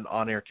hasn't been an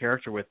on-air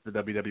character with the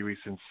WWE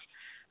since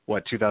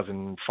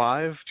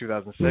 2005,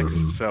 2006.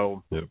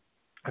 So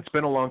it's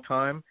been a long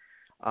time.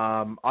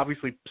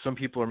 Obviously, some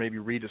people are maybe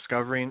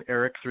rediscovering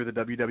Eric through the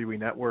WWE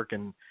Network,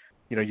 and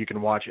you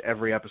can watch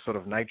every episode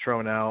of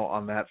Nitro now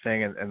on that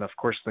thing, and of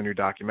course the new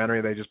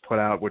documentary they just put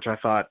out, which I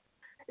thought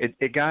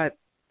it got.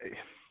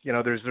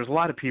 There's a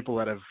lot of people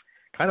that have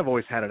kind of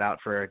always had it out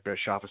for Eric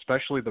Bischoff,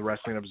 especially the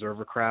Wrestling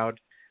Observer crowd.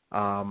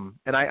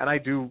 And I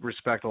do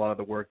respect a lot of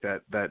the work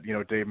that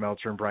Dave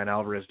Meltzer and Brian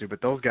Alvarez do,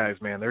 but those guys,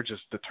 man, they're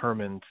just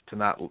determined to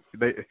not.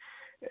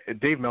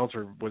 Dave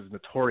Meltzer was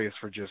notorious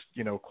for just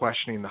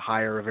questioning the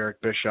hire of Eric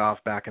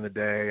Bischoff back in the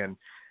day, and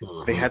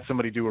they had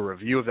somebody do a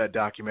review of that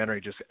documentary,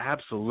 just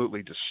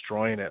absolutely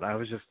destroying it.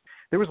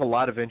 There was a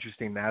lot of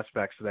interesting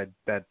aspects to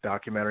that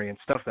documentary and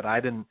stuff that I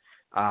didn't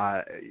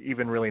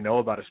even really know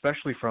about,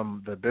 especially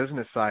from the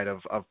business side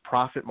of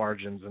profit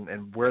margins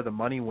and where the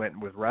money went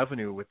with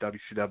revenue with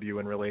WCW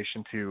in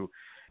relation to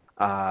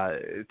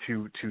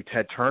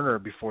Ted Turner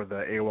before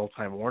the AOL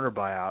Time Warner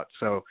buyout.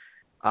 So,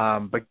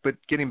 but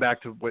getting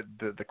back to what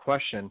the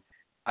question,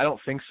 I don't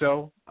think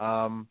so.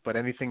 But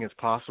anything is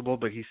possible.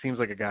 But he seems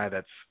like a guy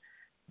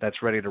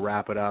that's ready to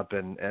wrap it up,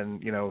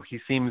 and he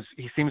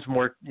seems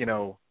more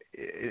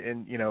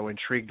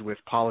intrigued with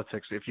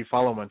politics. If you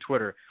follow him on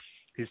Twitter,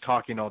 he's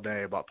talking all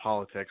day about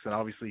politics, and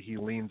obviously he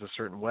leans a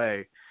certain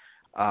way.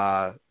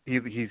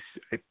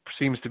 It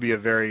seems to be a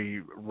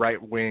very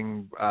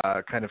right-wing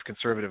kind of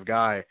conservative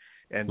guy,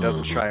 and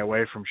doesn't shy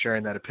away from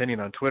sharing that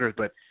opinion on Twitter.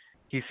 But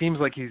he seems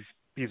like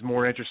he's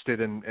more interested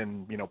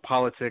in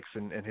politics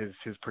and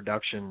his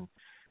production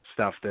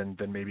stuff than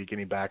maybe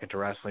getting back into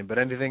wrestling. But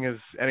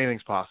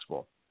anything's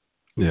possible.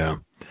 Yeah,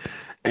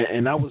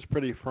 and I was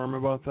pretty firm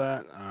about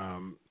that.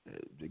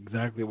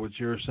 Exactly what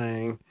you're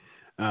saying.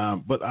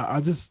 But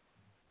I just.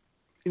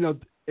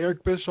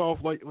 Eric Bischoff,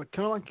 like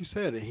kind of like you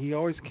said, he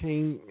always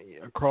came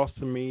across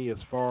to me as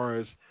far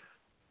as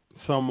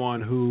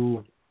someone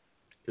who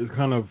is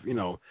kind of,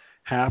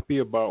 happy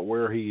about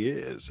where he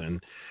is.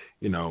 And,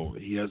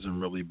 he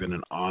hasn't really been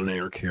an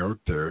on-air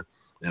character.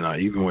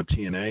 And even with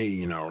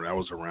TNA, that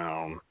was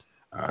around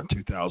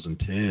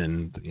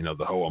 2010,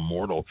 the whole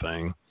Immortal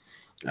thing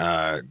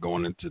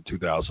going into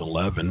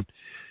 2011.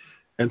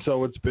 And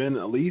so it's been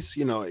at least,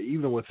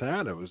 even with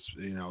that, it was,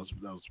 that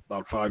was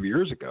about 5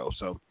 years ago.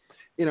 So,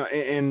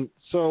 and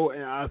so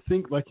I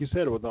think, like you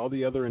said, with all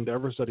the other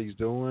endeavors that he's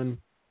doing,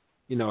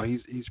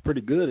 he's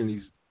pretty good, and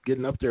he's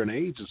getting up there in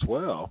age as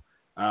well.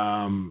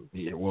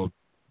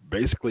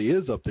 Basically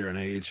is up there in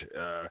age.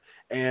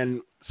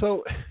 And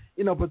so,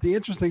 but the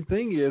interesting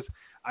thing is,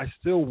 I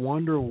still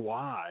wonder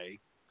why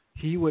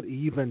he would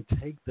even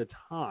take the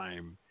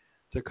time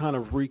to kind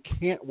of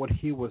recant what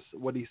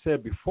he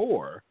said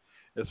before,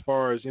 as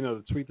far as,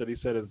 the tweet that he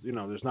said is,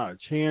 there's not a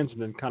chance,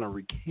 and then kind of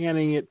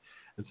recanting it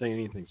and saying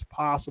anything's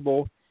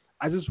possible.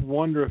 I just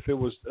wonder if it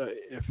was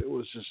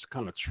just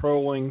kind of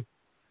trolling,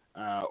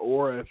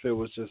 or if it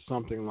was just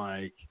something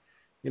like,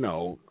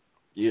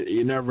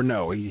 you never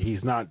know.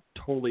 He's not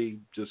totally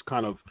just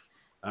kind of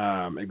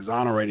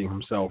exonerating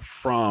himself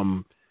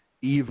from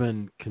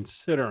even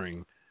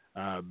considering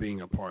being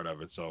a part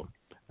of it. So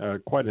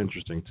quite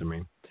interesting to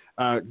me.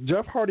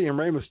 Jeff Hardy and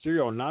Rey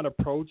Mysterio not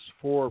approached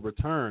for a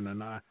return,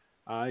 and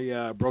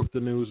I broke the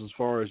news as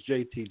far as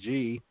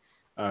JTG,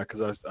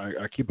 because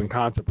I keep in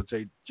contact with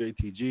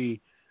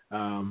JTG.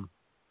 I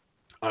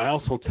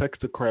also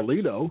texted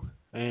Carlito,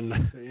 and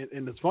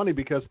it's funny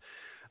because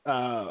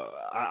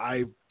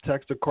I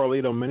texted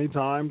Carlito many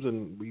times,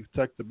 and we've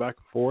texted back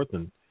and forth,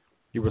 and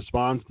he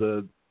responds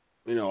to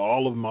he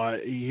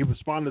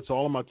responded to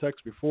all of my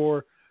texts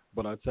before,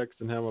 but I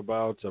texted him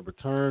about a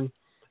return,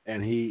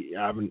 and I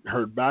haven't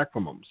heard back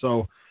from him.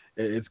 So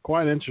it's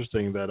quite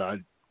interesting that I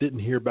didn't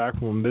hear back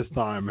from him this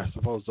time, as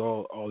opposed to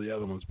all the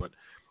other ones. But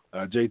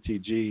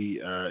JTG,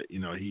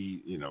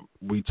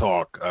 we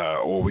talk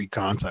or we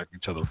contact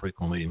each other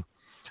frequently,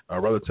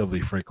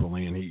 relatively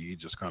frequently, and he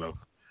just kind of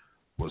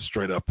was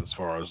straight up as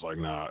far as like,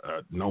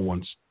 no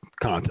one's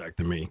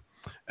contacting me.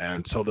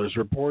 And so there's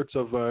reports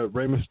of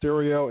Rey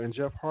Mysterio and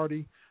Jeff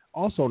Hardy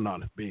also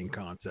not being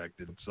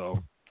contacted.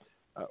 So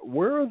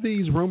where are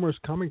these rumors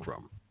coming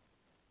from?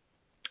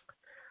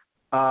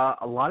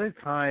 A lot of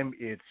the time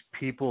it's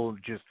people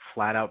just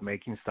flat out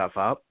making stuff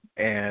up.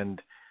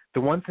 And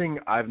the one thing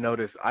I've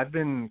noticed, I've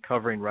been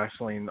covering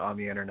wrestling on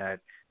the internet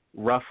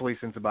roughly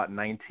since about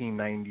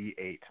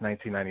 1998,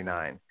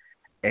 1999.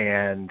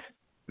 And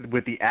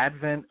with the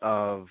advent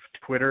of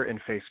Twitter and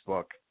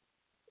Facebook,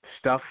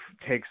 stuff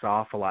takes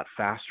off a lot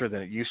faster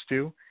than it used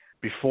to.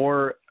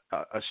 Before,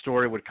 a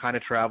story would kind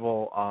of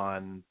travel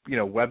on,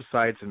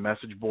 websites and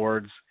message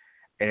boards,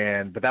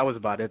 but that was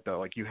about it though.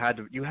 Like you had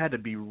to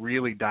be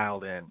really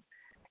dialed in.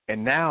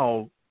 And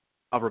now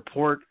a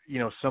report,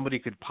 somebody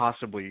could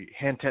possibly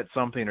hint at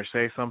something or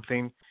say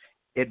something.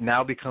 It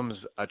now becomes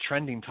a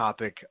trending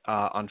topic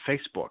on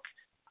Facebook,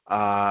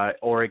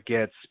 or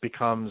it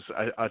becomes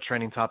a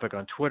trending topic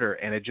on Twitter,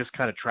 and it just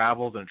kind of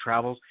travels and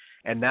travels.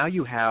 And now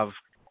you have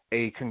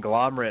a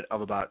conglomerate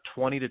of about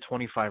 20 to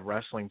 25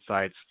 wrestling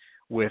sites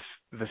with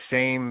the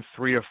same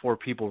 3 or 4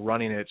 people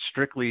running it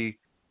strictly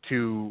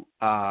to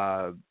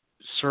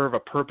serve a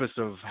purpose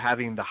of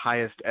having the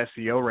highest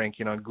SEO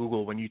ranking on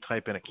Google when you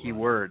type in a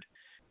keyword.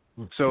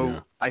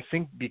 So I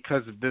think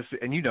because of this,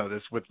 and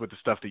this with the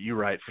stuff that you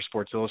write for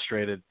Sports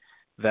Illustrated,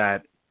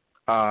 that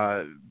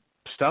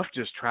stuff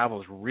just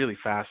travels really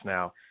fast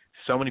now.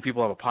 So many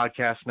people have a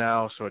podcast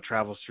now, so it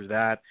travels through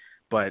that.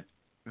 But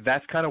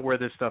that's kind of where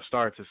this stuff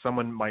starts, is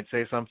someone might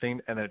say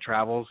something and then it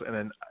travels, and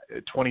then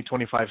 20,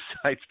 25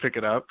 sites pick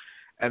it up,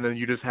 and then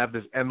you just have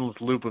this endless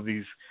loop of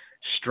these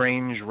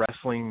strange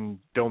wrestling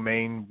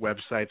domain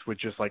websites with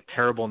just like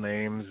terrible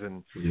names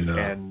and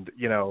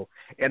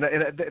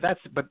that's,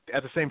 but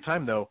at the same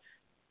time though,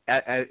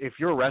 if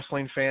you're a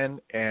wrestling fan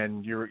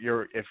and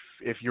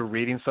if you're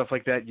reading stuff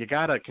like that, you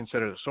got to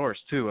consider the source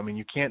too. I mean,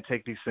 you can't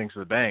take these things to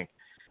the bank.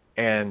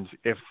 And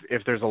if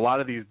there's a lot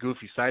of these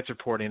goofy sites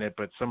reporting it,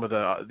 but some of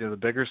the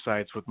bigger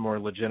sites with more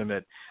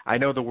legitimate, I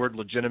know the word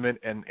legitimate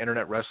and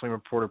Internet Wrestling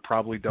Reporter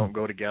probably don't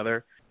go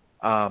together,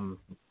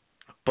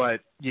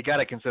 but you got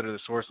to consider the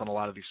source on a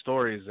lot of these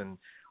stories, and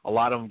a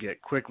lot of them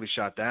get quickly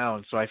shot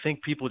down. So I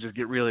think people just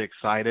get really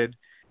excited,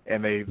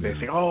 and they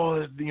think,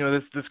 oh,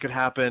 this could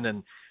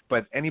happen,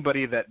 but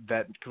anybody that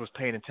was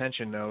paying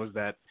attention knows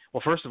that,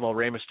 well, first of all,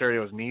 Rey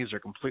Mysterio's knees are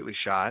completely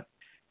shot.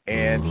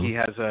 And he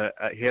has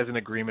an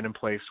agreement in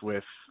place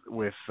with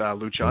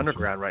Lucha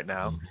Underground right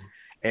now,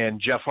 and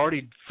Jeff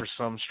Hardy, for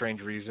some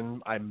strange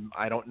reason,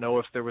 I don't know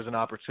if there was an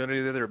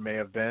opportunity there may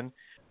have been,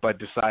 but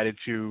decided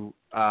to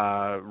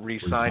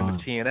re-sign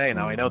with TNA.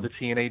 Now I know the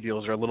TNA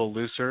deals are a little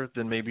looser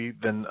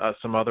than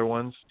some other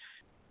ones,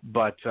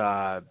 but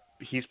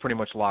he's pretty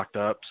much locked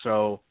up.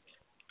 So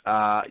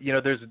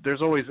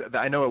there's always,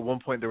 I know at one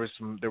point there was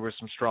some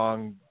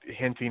strong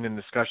hinting and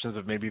discussions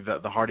of maybe the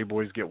Hardy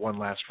Boys get one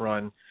last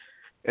run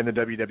in the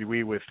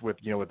WWE with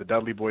the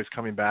Dudley Boys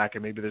coming back,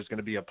 and maybe there's going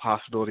to be a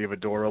possibility of a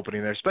door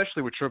opening there,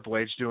 especially with Triple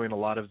H doing a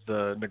lot of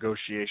the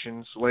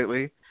negotiations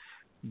lately.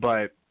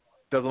 But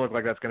doesn't look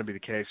like that's going to be the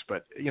case.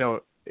 But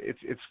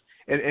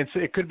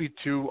it could be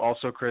too.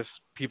 Also, Chris,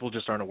 people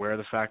just aren't aware of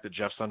the fact that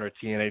Jeff's under a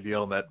TNA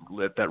deal and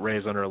that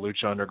Ray's under a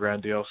Lucha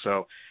Underground deal.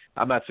 So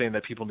I'm not saying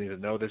that people need to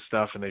know this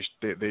stuff and they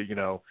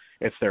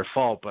it's their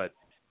fault, but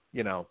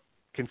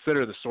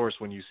consider the source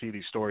when you see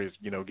these stories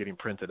getting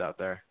printed out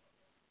there.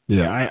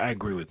 Yeah, I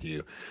agree with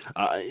you.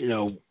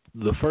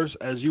 The first,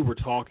 as you were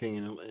talking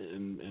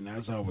and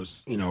as I was,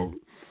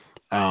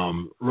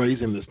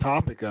 raising this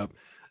topic up,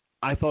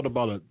 I thought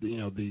about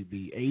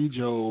the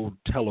age-old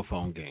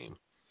telephone game.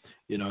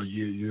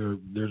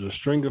 There's a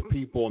string of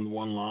people on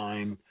one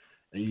line,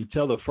 and you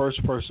tell the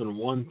first person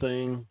one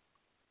thing,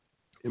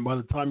 and by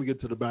the time you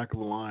get to the back of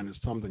the line, it's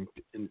something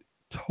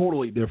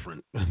totally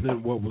different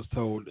than what was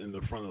told in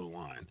the front of the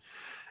line.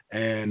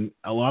 And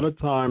a lot of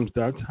times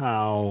that's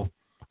how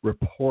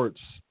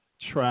reports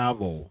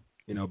travel,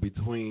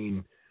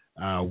 between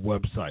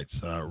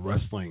websites,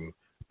 wrestling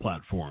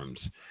platforms.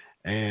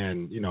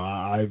 And,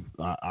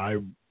 I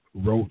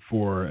wrote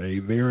for a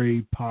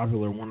very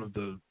popular, one of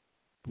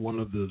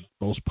the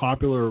most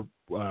popular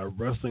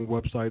wrestling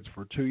websites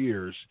for 2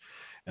 years,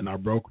 and I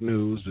broke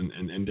news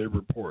and did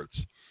reports.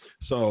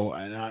 So,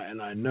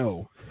 and I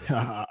know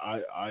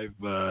I've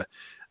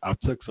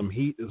took some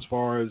heat as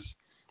far as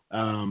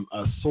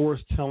a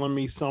source telling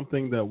me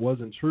something that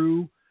wasn't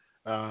true,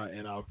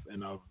 and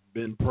I've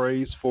been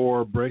praised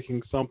for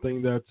breaking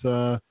something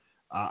that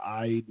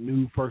I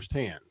knew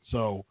firsthand.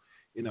 So,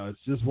 it's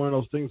just one of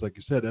those things, like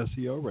you said,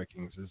 SEO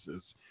rankings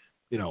is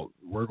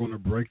we're going to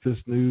break this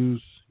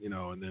news,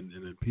 and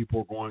then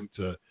people are going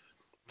to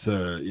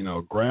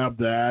grab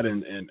that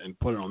and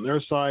put it on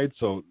their site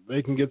so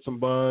they can get some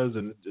buzz,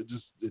 and it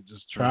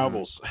just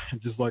travels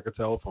just like a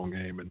telephone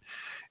game, and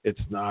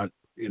it's not,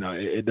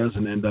 it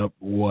doesn't end up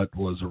what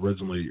was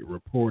originally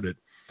reported.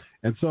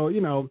 And so,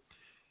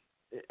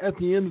 at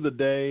the end of the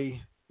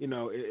day,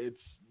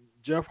 it's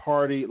Jeff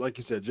Hardy, like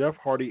you said, Jeff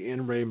Hardy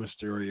and Rey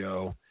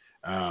Mysterio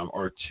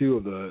are two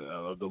of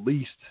the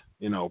least,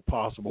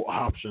 possible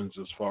options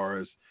as far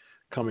as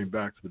coming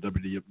back to the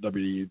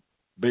WWE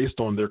based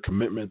on their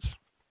commitments.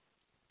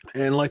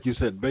 And like you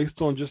said,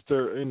 based on just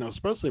their,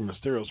 especially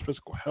Mysterio's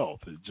physical health,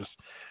 it just,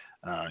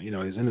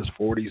 he's in his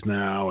 40s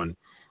now, and,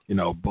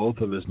 both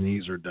of his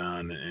knees are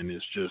done, and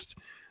it's just,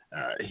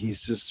 he's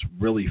just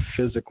really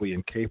physically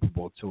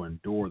incapable to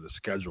endure the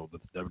schedule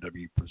that the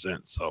WWE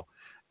presents. So,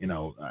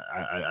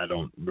 I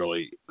don't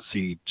really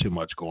see too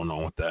much going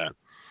on with that.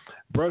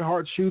 Bret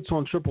Hart shoots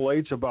on Triple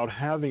H about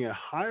having a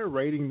higher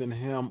rating than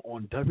him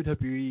on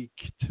WWE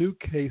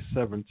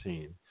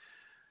 2K17.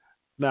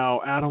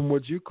 Now, Adam,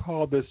 would you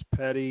call this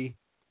petty,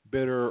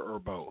 bitter, or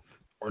both,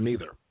 or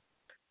neither?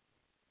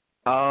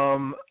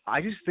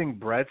 I just think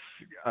Bret's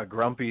a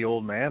grumpy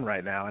old man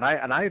right now, and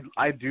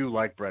I do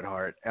like Bret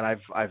Hart, and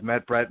I've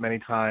met Bret many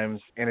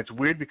times, and it's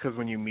weird because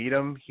when you meet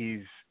him,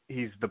 he's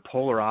the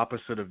polar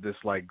opposite of this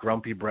like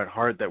grumpy Bret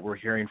Hart that we're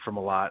hearing from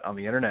a lot on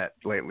the internet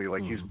lately.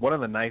 Like he's one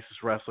of the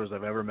nicest wrestlers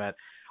I've ever met.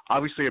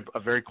 Obviously a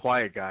very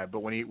quiet guy, but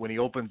when he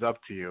opens up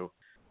to you,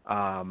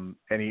 and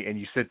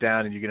you sit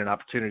down and you get an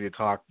opportunity to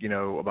talk,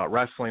 about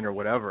wrestling or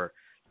whatever,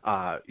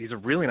 he's a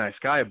really nice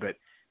guy. But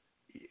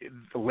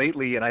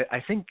lately, and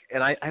I think,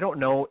 and I don't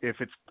know if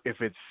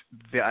it's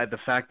the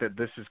fact that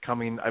this is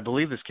coming. I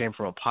believe this came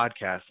from a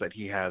podcast that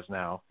he has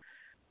now.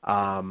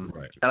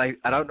 Right. And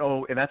I don't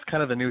know, and that's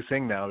kind of the new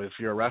thing now. If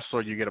you're a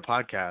wrestler, you get a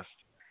podcast,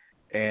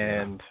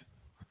 and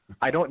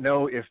I don't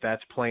know if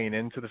that's playing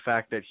into the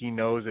fact that he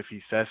knows if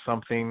he says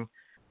something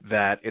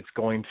that it's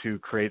going to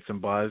create some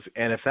buzz.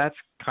 And if that's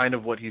kind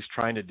of what he's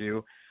trying to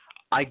do,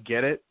 I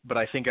get it. But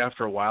I think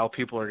after a while,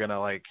 people are going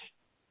to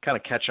kind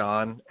of catch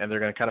on, and they're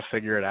going to kind of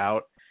figure it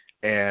out.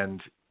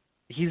 And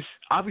he's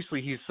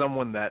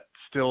someone that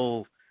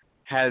still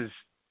has,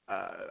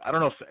 I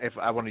don't know if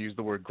I want to use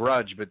the word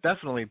grudge, but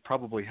definitely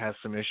probably has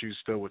some issues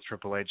still with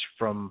Triple H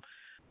from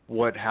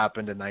what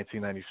happened in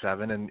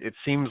 1997. And it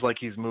seems like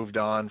he's moved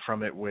on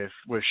from it with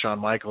Shawn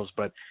Michaels,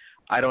 but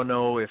I don't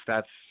know if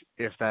that's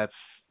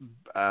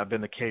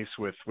been the case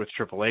with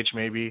Triple H.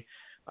 Maybe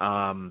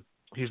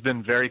he's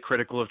been very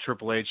critical of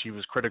Triple H. He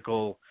was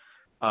critical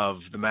of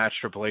the match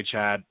Triple H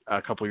had a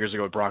couple years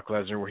ago with Brock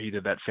Lesnar, where he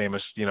did that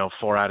famous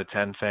 4 out of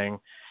 10 thing.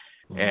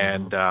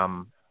 And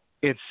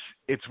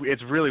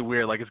it's really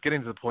weird. Like, it's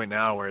getting to the point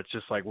now where it's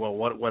just like, well,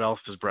 what else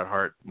does Bret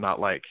Hart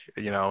not like?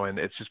 And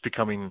it's just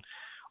becoming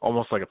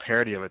almost like a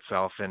parody of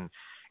itself. And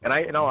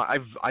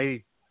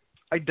I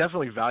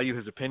definitely value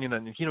his opinion.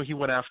 And he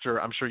went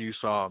after, I'm sure you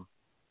saw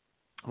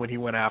when he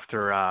went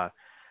after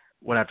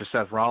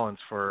Seth Rollins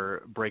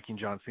for breaking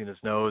John Cena's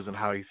nose, and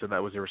how he said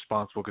that was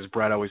irresponsible because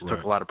Bret always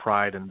took a lot of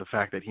pride in the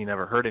fact that he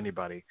never hurt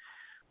anybody,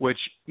 which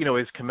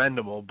is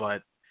commendable.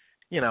 But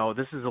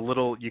this is a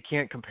little, you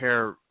can't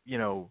compare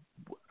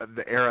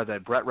the era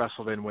that Bret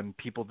wrestled in when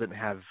people didn't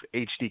have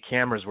HD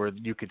cameras where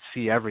you could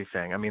see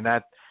everything. I mean,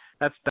 that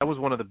was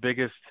one of the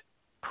biggest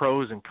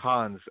pros and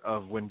cons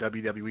of when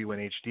WWE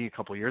went HD a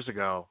couple of years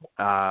ago.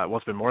 Well,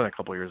 it's been more than a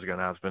couple of years ago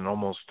now. It's been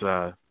almost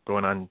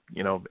going on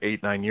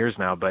 8-9 years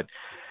now. But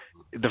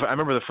I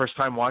remember the first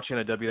time watching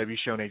a WWE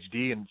show in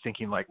HD and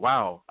thinking like,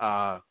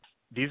 wow,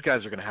 these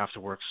guys are going to have to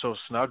work so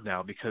snug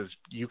now because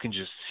you can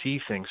just see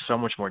things so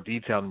much more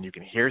detailed and you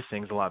can hear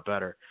things a lot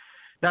better.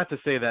 Not to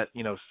say that,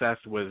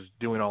 Seth was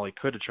doing all he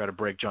could to try to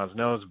break John's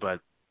nose, but,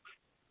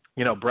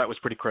 Bret was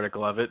pretty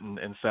critical of it,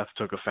 and Seth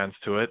took offense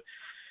to it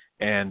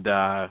and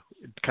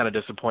kind of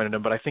disappointed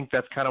him. But I think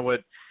that's kind of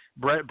what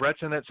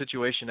Bret's in that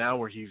situation now,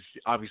 where he's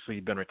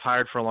obviously been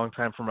retired for a long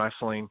time from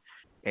wrestling,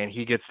 and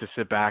he gets to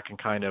sit back and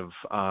kind of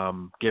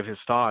give his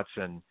thoughts.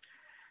 And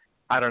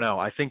I don't know.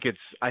 I think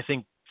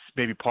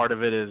maybe part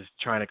of it is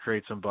trying to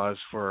create some buzz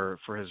for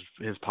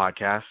his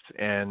podcast.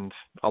 And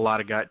a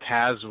lot of guys,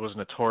 Taz was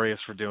notorious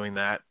for doing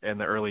that in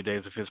the early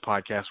days of his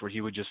podcast, where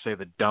he would just say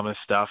the dumbest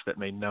stuff that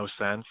made no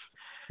sense.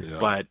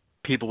 but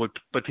people would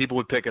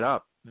pick it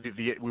up.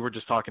 We were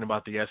just talking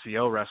about the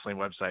SEO wrestling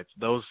websites.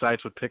 Those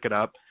sites would pick it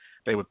up.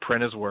 They would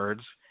print his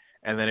words,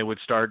 and then it would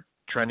start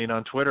trending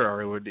on Twitter,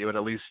 or it would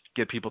at least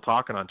get people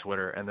talking on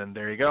Twitter. And then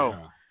there you go.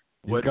 Yeah.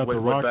 What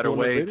better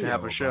way to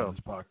have a show?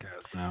 This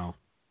podcast now.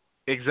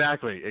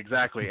 Exactly.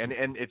 And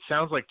it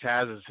sounds like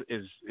Taz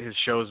is his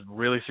show's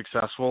really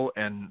successful,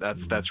 and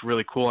that's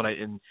really cool.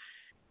 And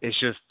it's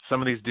just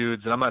some of these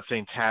dudes, and I'm not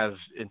saying Taz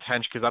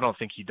intention, because I don't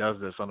think he does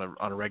this on a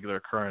regular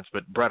occurrence,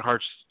 but Bret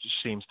Hart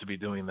seems to be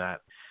doing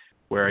that,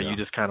 where you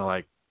just kind of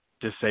like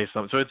just say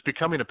something. So it's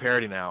becoming a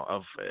parody now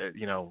of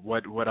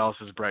what else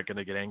is Bret going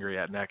to get angry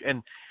at next?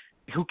 And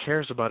who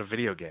cares about a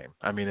video game?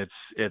 I mean,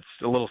 it's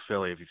a little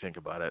silly if you think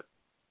about it.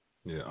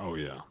 Yeah. Oh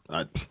yeah.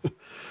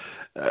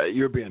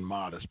 You're being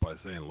modest by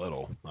saying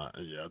little. I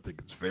think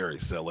it's very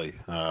silly.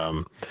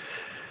 I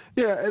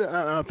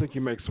think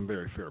you make some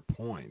very fair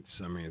points.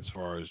 I mean, as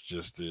far as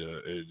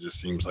it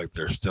just seems like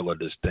there's still a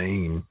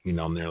disdain,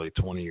 nearly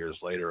 20 years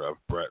later, of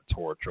Bret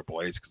toward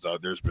Triple H, because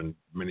there's been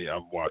many.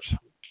 I've watched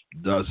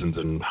dozens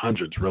and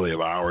hundreds, really,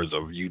 of hours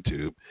of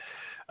YouTube.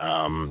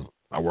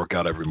 I work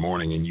out every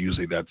morning, and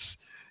usually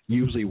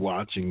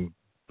watching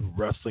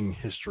wrestling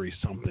history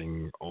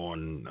something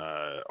on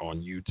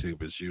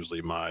YouTube is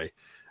usually my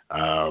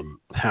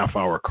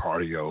half-hour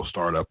cardio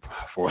startup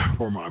for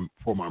my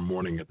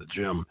morning at the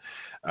gym.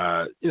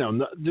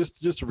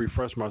 Just to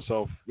refresh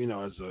myself,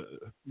 as a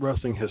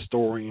wrestling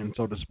historian,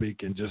 so to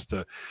speak, and just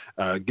to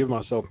give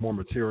myself more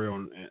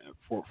material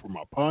for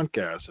my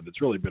podcast, and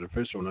it's really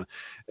beneficial. And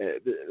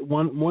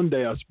one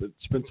day I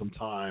spent some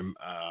time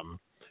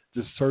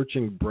just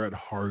searching Bret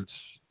Hart's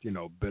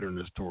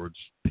bitterness towards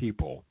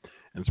people,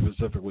 and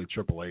specifically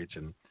Triple H,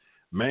 and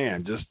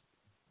man, just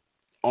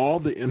all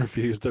the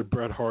interviews that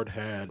Bret Hart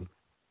had.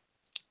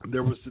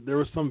 There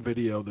was some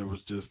video that was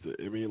just,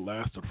 it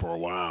lasted for a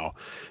while.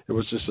 It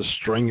was just a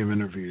string of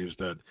interviews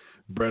that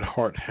Bret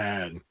Hart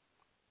had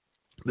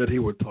that he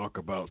would talk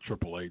about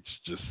Triple H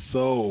just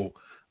so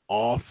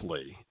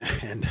awfully,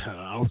 and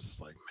I was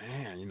just like,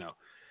 man,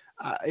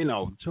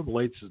 Triple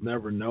H is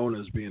never known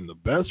as being the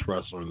best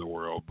wrestler in the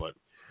world, but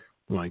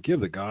give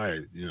the guy,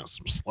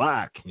 some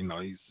slack.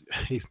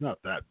 He's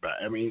not that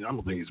bad. I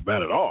don't think he's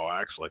bad at all,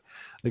 actually.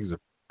 I think he's a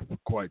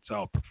quite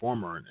solid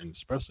performer, and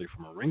especially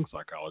from a ring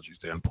psychology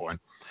standpoint.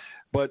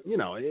 But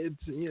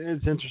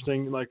it's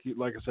interesting. Like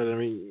I said,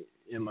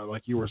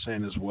 like you were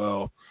saying as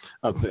well,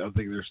 I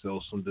think there's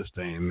still some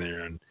disdain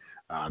there, and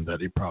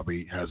that he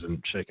probably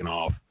hasn't shaken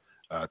off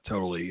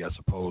totally, as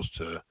opposed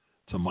to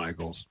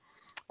Michaels.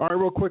 All right,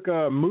 real quick,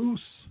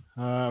 Moose,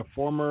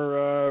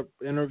 former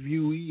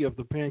interviewee of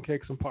the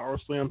Pancakes and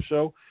Powerslams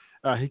show,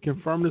 he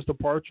confirmed his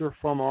departure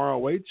from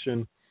ROH,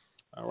 and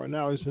right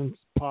now he's in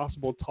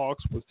possible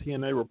talks with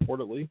TNA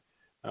reportedly.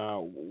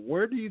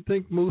 Where do you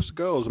think Moose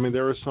goes?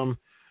 There was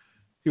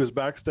he was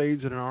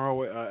backstage at an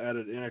at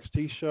an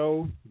NXT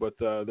show, but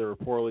there are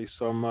reportedly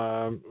some,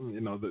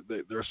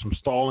 there's some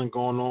stalling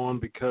going on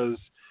because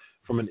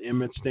from an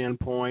image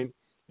standpoint,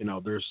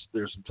 there's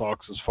some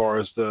talks as far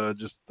as the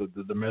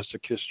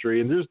domestic history,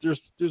 and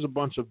there's a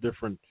bunch of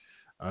different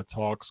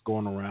talks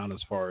going around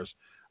as far as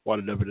why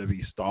the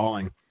WWE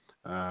stalling,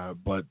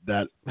 but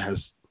that has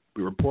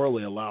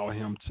reportedly allow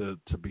him to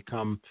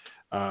become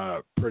a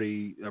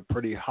pretty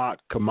hot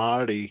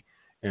commodity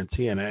in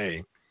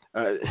TNA.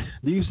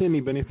 Do you see any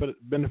benefit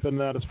in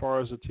that as far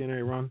as the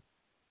TNA run?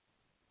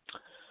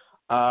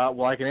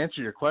 Well, I can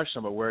answer your question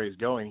about where he's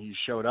going. He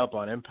showed up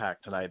on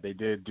Impact tonight. They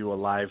did do a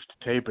live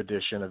tape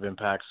edition of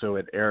Impact, so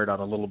it aired on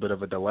a little bit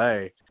of a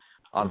delay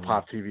on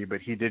Pop TV.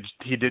 But he did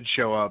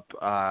show up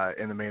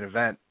in the main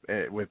event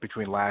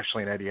between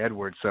Lashley and Eddie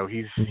Edwards. So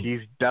he's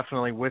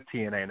definitely with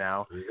TNA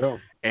now. There you go.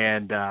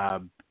 And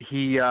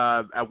he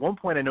at one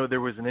point, I know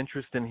there was an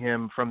interest in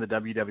him from the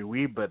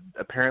WWE, but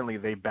apparently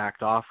they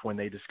backed off when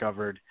they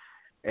discovered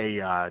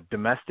a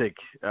domestic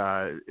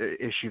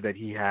issue that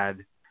he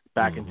had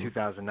back in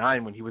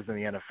 2009 when he was in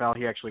the NFL.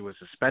 He actually was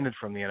suspended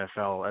from the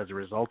NFL as a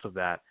result of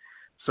that.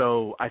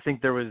 So I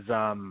think there was,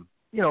 a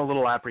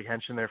little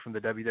apprehension there from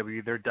the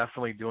WWE. They're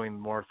definitely doing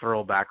more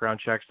thorough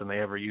background checks than they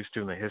ever used to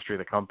in the history of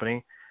the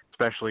company,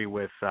 especially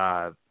with,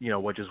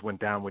 what just went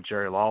down with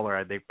Jerry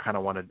Lawler. They kind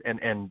of wanted,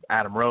 and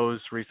Adam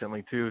Rose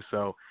recently too.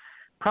 So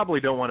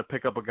probably don't want to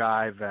pick up a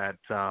guy that,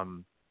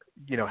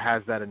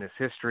 has that in his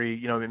history.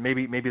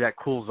 Maybe that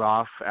cools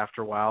off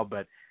after a while,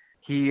 but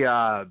he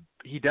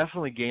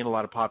definitely gained a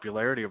lot of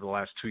popularity over the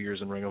last 2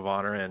 years in Ring of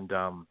Honor, and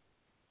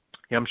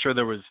I'm sure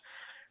there was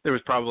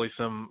probably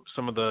some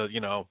of the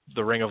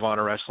the Ring of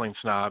Honor wrestling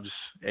snobs,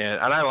 and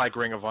I like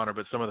Ring of Honor,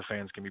 but some of the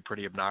fans can be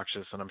pretty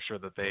obnoxious, and I'm sure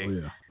that they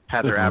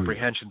had their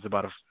apprehensions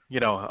about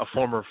a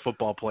former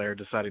football player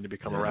deciding to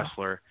become a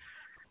wrestler.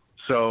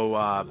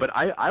 So, but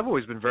I've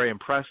always been very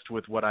impressed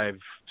with what I've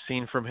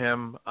seen from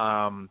him,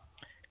 and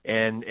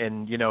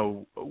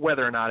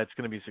whether or not it's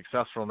going to be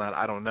successful or not,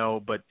 I don't know,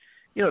 but.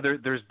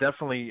 There's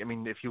definitely,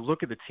 if you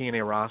look at the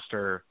TNA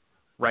roster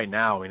right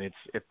now,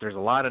 there's a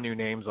lot of new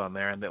names on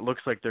there, and it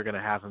looks like they're going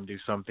to have him do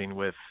something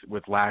with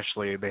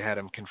Lashley. They had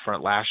him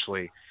confront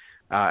Lashley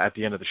at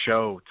the end of the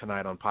show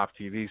tonight on Pop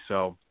TV.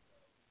 So,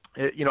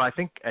 I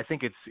think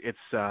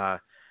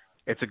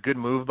it's a good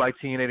move by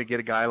TNA to get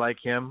a guy like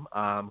him,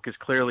 because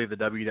clearly the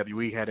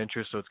WWE had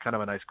interest, so it's kind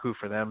of a nice coup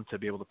for them to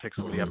be able to pick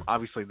somebody up.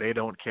 Obviously, they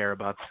don't care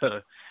about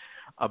the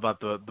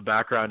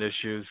background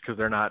issues because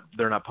they're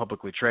not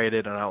publicly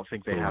traded, and I don't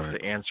think they have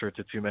to answer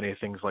to too many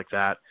things like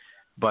that.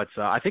 But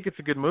I think it's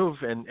a good move,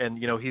 and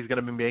he's going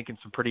to be making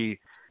some pretty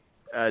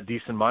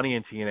decent money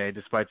in TNA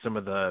despite some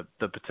of the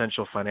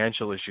potential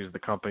financial issues the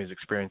company's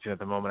experiencing at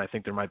the moment. I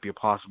think there might be a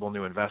possible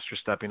new investor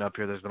stepping up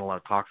here. There's been a lot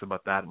of talks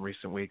about that in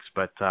recent weeks,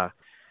 but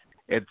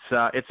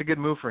it's a good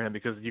move for him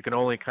because you can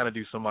only kind of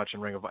do so much in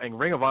Ring of Honor. And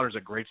Ring of Honor is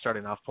a great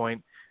starting off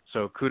point,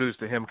 so kudos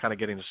to him kind of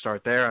getting to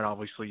start there and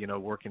obviously,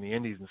 working the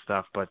indies and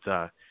stuff. But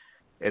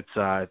it's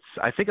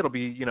I think it'll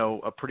be,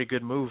 a pretty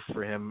good move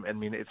for him. I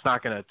mean, it's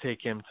not going to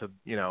take him to,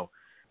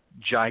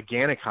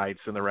 gigantic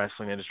heights in the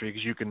wrestling industry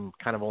because you can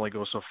kind of only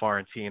go so far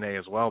in TNA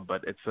as well.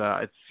 But it's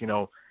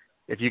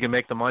if you can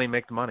make the money,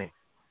 make the money.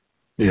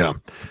 Yeah,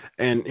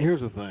 and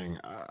here's the thing.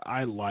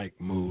 I like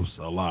Moose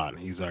a lot.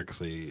 He's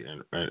actually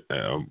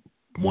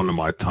one of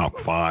my top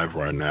 5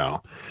 right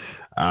now.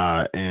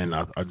 And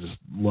I just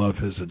love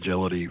his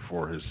agility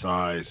for his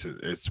size.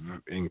 It's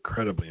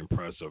incredibly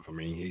impressive. I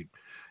mean,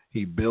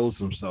 he bills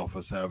himself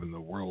as having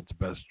the world's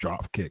best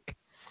drop kick.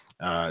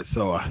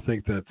 So I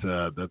think that's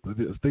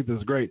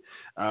great.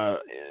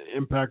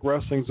 Impact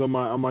Wrestling's on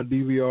my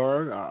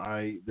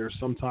DVR. There's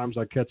sometimes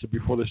I catch it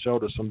before the show,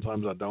 there's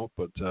sometimes I don't.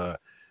 But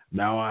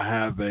now I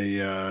have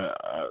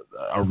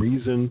a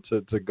reason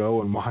to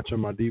go and watch on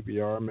my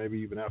DVR, maybe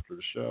even after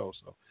the show.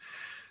 So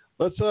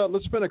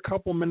let's spend a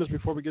couple minutes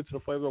before we get to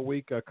the flavor of the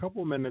week. A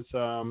couple minutes.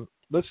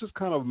 Let's just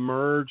kind of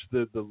merge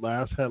the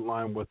last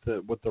headline with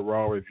the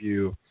Raw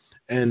review.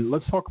 And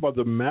let's talk about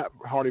the Matt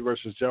Hardy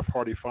versus Jeff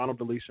Hardy final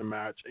deletion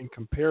match in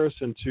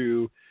comparison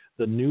to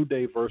the New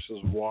Day versus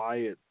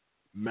Wyatt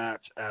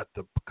match at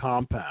the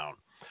Compound.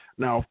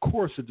 Now, of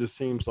course, it just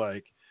seems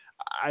like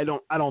I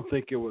don't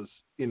think it was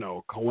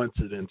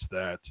coincidence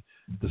that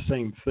the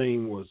same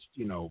thing was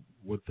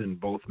within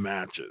both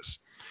matches.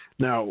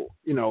 Now,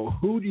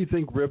 who do you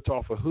think ripped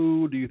off of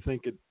who? Do you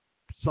think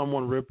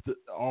someone ripped it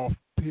off?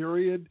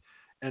 Period.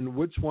 And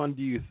which one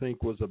do you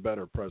think was a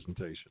better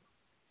presentation?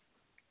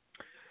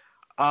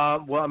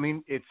 Well, I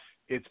mean,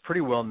 it's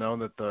pretty well known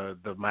that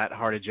the Matt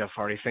Hardy Jeff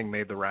Hardy thing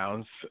made the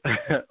rounds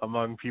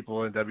among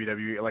people in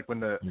WWE. Like when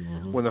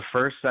the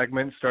first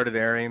segment started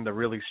airing, the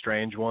really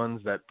strange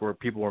ones that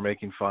people were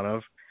making fun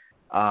of.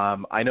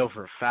 I know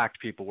for a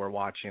fact people were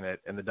watching it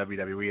in the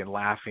WWE and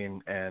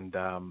laughing and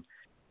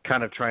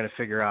kind of trying to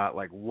figure out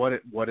like what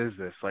is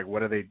this? Like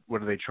what are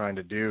they trying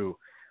to do?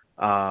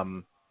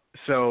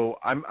 So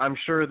I'm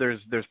sure there's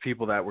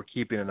people that were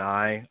keeping an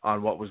eye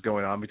on what was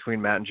going on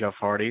between Matt and Jeff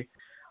Hardy.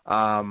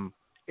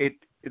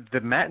 The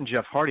Matt and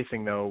Jeff Hardy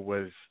thing though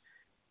was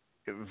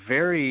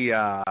very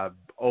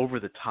over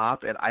the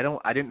top, and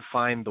I didn't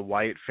find the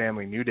Wyatt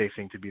family New Day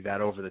thing to be that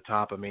over the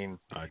top. I mean,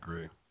 I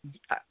agree.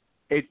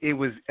 It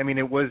was. I mean,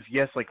 it was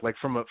yes, like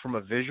from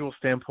a visual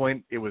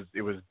standpoint, it was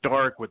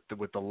dark with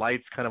the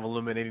lights kind of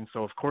illuminating.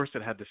 So of course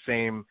it had the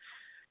same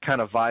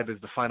kind of vibe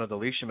as the final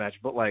deletion match.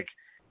 But like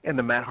in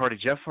the Matt Hardy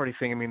Jeff Hardy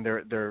thing, I mean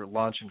they're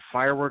launching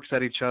fireworks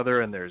at each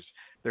other, and there's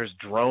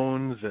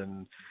drones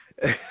and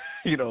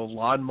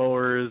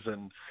lawnmowers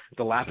and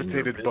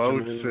dilapidated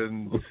boats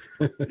and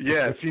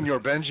Senor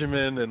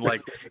Benjamin, and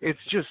like it's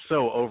just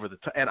so over the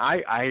top. And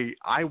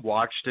I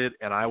watched it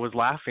and I was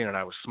laughing and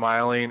I was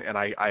smiling and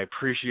I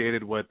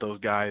appreciated what those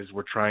guys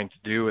were trying to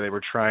do. They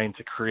were trying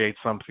to create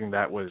something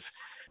that was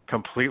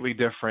completely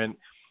different,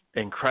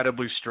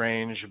 incredibly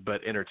strange,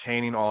 but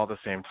entertaining all at the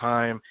same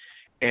time.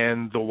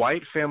 And the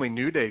Wyatt family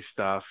New Day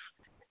stuff,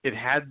 it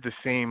had the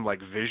same like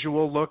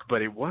visual look,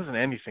 but it wasn't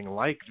anything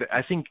like that.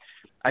 I think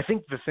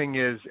the thing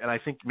is, and I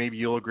think maybe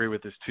you'll agree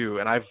with this too,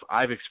 and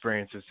I've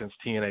experienced it since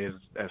TNA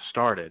has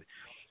started,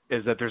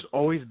 is that there's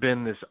always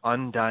been this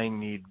undying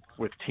need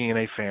with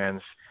TNA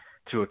fans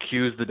to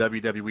accuse the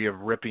WWE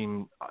of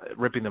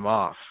ripping them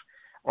off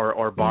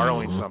or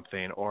borrowing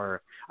something.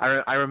 Or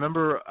I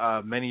remember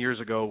many years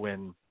ago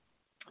when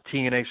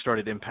TNA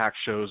started Impact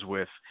shows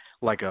with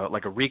like a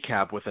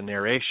recap with a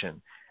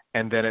narration.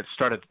 And then it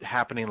started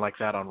happening like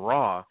that on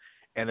Raw,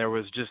 and there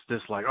was just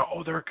this like,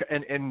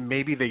 and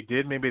maybe they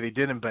did, maybe they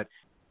didn't, but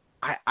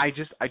I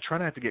try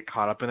not to get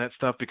caught up in that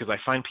stuff because I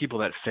find people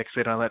that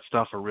fixate on that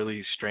stuff are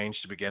really strange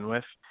to begin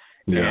with,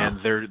 and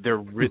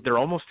they're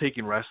almost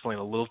taking wrestling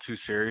a little too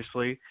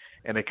seriously,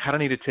 and they kind of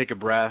need to take a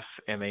breath,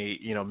 and they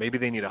maybe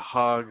they need a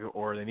hug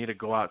or they need to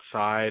go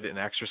outside and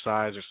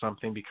exercise or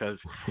something because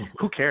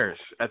who cares?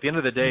 At the end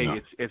of the day,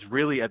 it's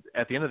really at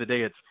the end of the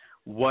day, it's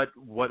what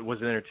was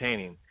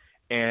entertaining.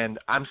 And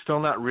I'm still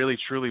not really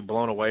truly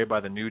blown away by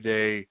the New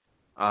Day,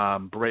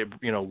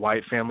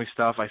 Wyatt family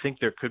stuff. I think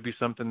there could be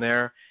something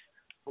there.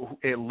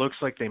 It looks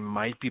like they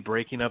might be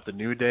breaking up the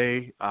New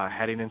Day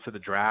heading into the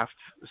draft.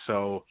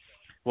 So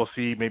we'll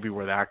see maybe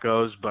where that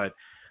goes. But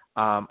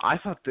I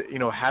thought that,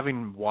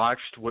 having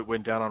watched what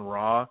went down on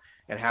Raw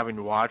and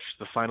having watched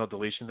the final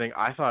deletion thing,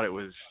 I thought it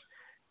was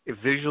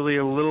visually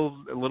a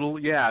little,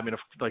 yeah. I mean,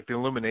 like the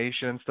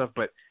illumination and stuff,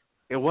 but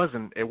it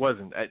wasn't.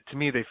 To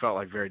me, they felt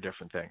like very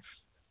different things.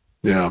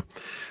 Yeah.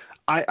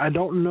 I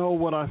don't know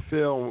what I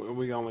feel.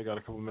 We only got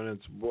a couple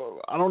minutes.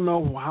 I don't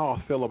know how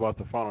I feel about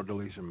the final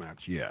Deletion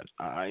match yet.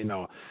 I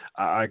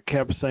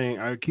keep saying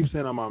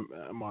on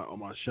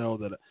my show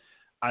that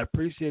I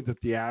appreciate the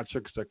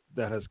theatrics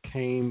that has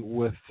came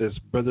with this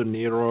Brother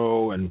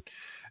Nero and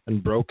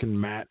broken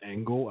Matt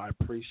angle. I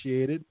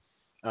appreciate it,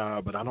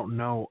 but I don't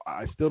know.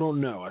 I still don't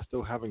know. I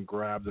still haven't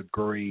grabbed the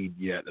grade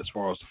yet as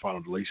far as the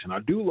final Deletion. I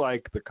do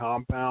like the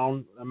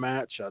Compound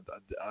match,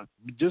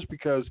 just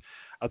because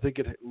I think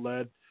it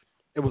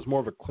was more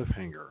of a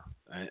cliffhanger,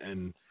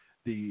 and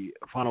the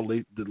final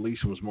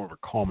Deletion was more of a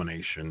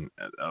culmination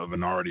of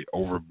an already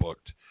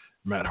overbooked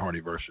Matt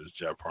Hardy versus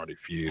Jeff Hardy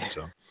feud.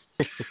 So,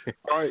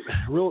 all right,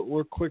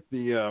 real quick,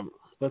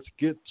 let's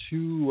get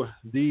to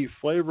the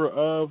flavor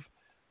of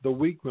the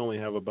week. We only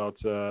have about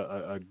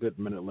a good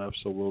minute left,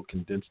 so we'll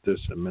condense this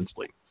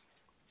immensely.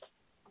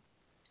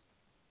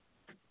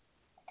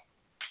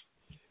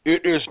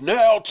 It is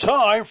now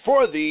time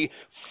for the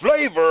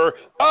flavor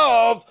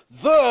of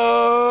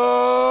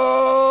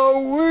the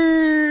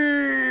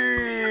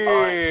week. All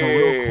right, so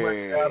real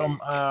quick, Adam,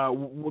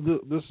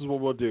 this is what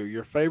we'll do.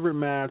 Your favorite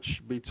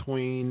match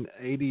between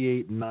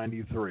 88 and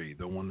 93,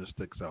 the one that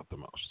sticks out the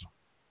most.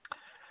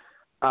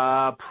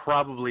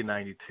 Probably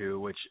 92,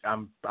 which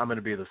I'm going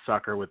to be the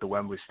sucker with the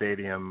Wembley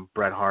Stadium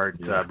Bret Hart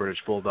British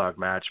Bulldog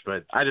match.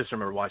 But I just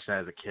remember watching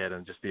that as a kid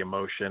and just the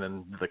emotion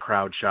and the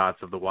crowd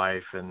shots of the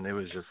wife, and it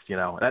was just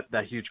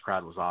that huge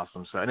crowd was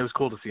awesome. So, and it was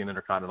cool to see an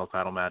Intercontinental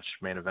title match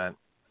main event.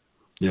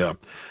 Yeah,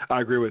 I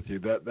agree with you.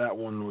 That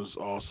one was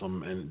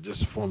awesome, and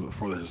just for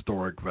the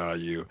historic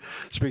value.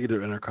 Speaking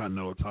of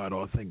Intercontinental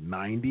title, I think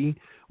 90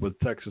 with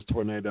Texas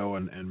Tornado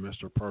and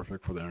Mr.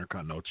 Perfect for the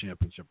Intercontinental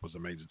Championship was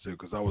amazing too.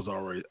 Because I was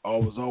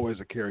always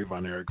a Kerry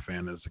Von Erich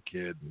fan as a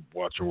kid,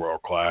 watching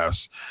World Class,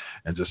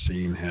 and just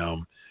seeing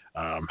him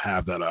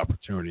have that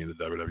opportunity in the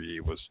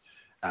WWE was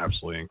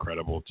absolutely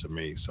incredible to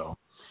me. So,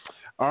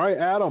 all right,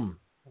 Adam,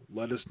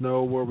 let us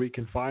know where we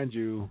can find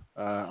you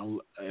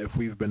if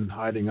we've been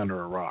hiding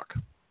under a rock.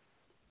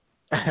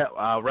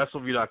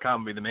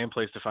 Wrestleview.com would be the main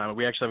place to find it.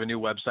 We actually have a new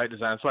website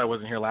design. That's why I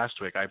wasn't here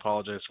last week. I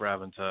apologize for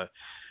having to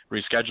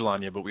reschedule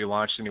on you, but we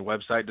launched a new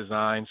website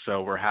design,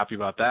 so we're happy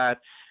about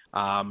that.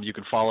 You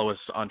can follow us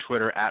on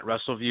Twitter at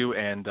Wrestleview,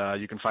 and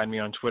you can find me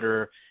on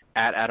Twitter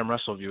at Adam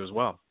Wrestleview as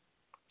well.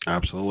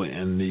 Absolutely,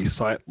 and the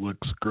site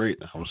looks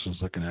great. I was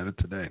just looking at it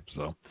today,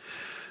 so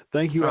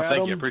thank you, Adam.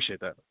 Thank you. I appreciate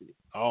that.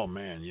 Oh,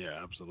 man,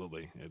 yeah,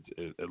 absolutely.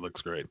 It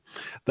looks great.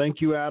 Thank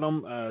you,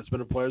 Adam. It's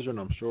been a pleasure, and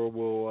I'm sure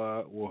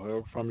we'll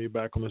hear from you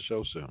back on the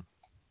show soon.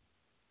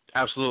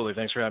 Absolutely.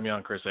 Thanks for having me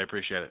on, Chris. I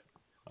appreciate it.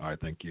 All right,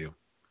 thank you.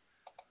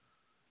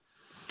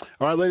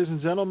 All right, ladies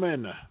and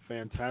gentlemen,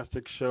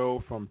 fantastic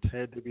show from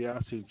Ted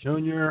DiBiase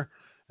Jr.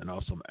 and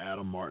also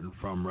Adam Martin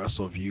from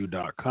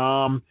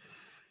WrestleView.com.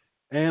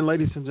 And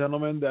ladies and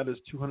gentlemen, that is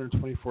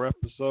 224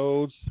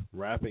 episodes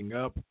wrapping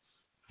up.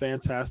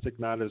 Fantastic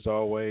night as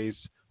always.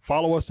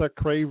 Follow us at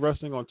Crave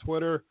Wrestling on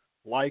Twitter.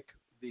 Like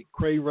the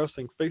Crave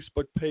Wrestling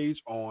Facebook page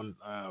on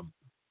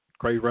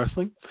Crave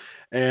Wrestling.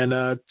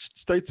 And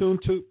stay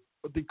tuned to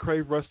the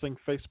Crave Wrestling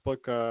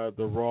Facebook,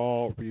 the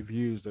Raw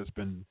reviews that's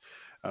been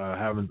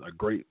having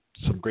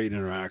some great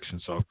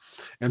interaction. So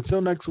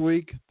until next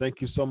week, thank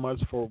you so much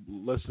for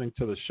listening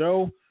to the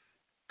show.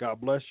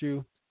 God bless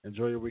you.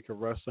 Enjoy your week of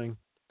wrestling.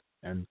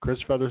 And Chris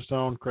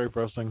Featherstone, Crave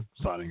Wrestling,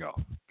 signing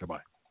off.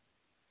 Goodbye.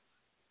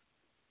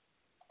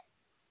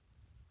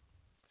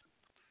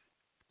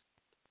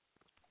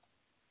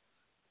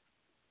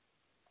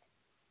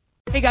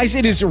 Hey guys,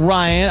 it is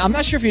Ryan. I'm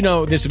not sure if you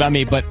know this about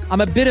me, but I'm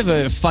a bit of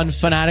a fun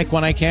fanatic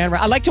when I can.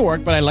 I like to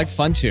work, but I like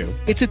fun too.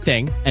 It's a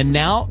thing. And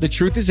now the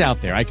truth is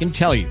out there. I can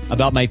tell you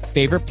about my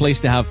favorite place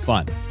to have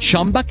fun.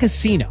 Chumba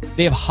Casino.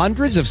 They have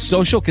hundreds of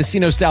social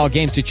casino style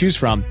games to choose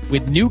from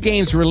with new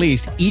games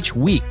released each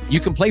week. You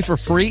can play for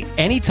free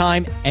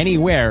anytime,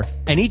 anywhere.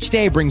 And each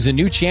day brings a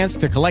new chance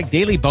to collect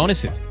daily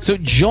bonuses. So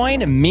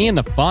join me in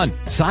the fun.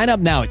 Sign up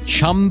now at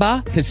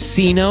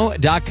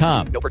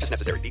ChumbaCasino.com. No purchase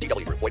necessary.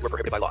 VGW Group. Void where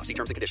prohibited by law. See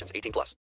terms and conditions. 18+.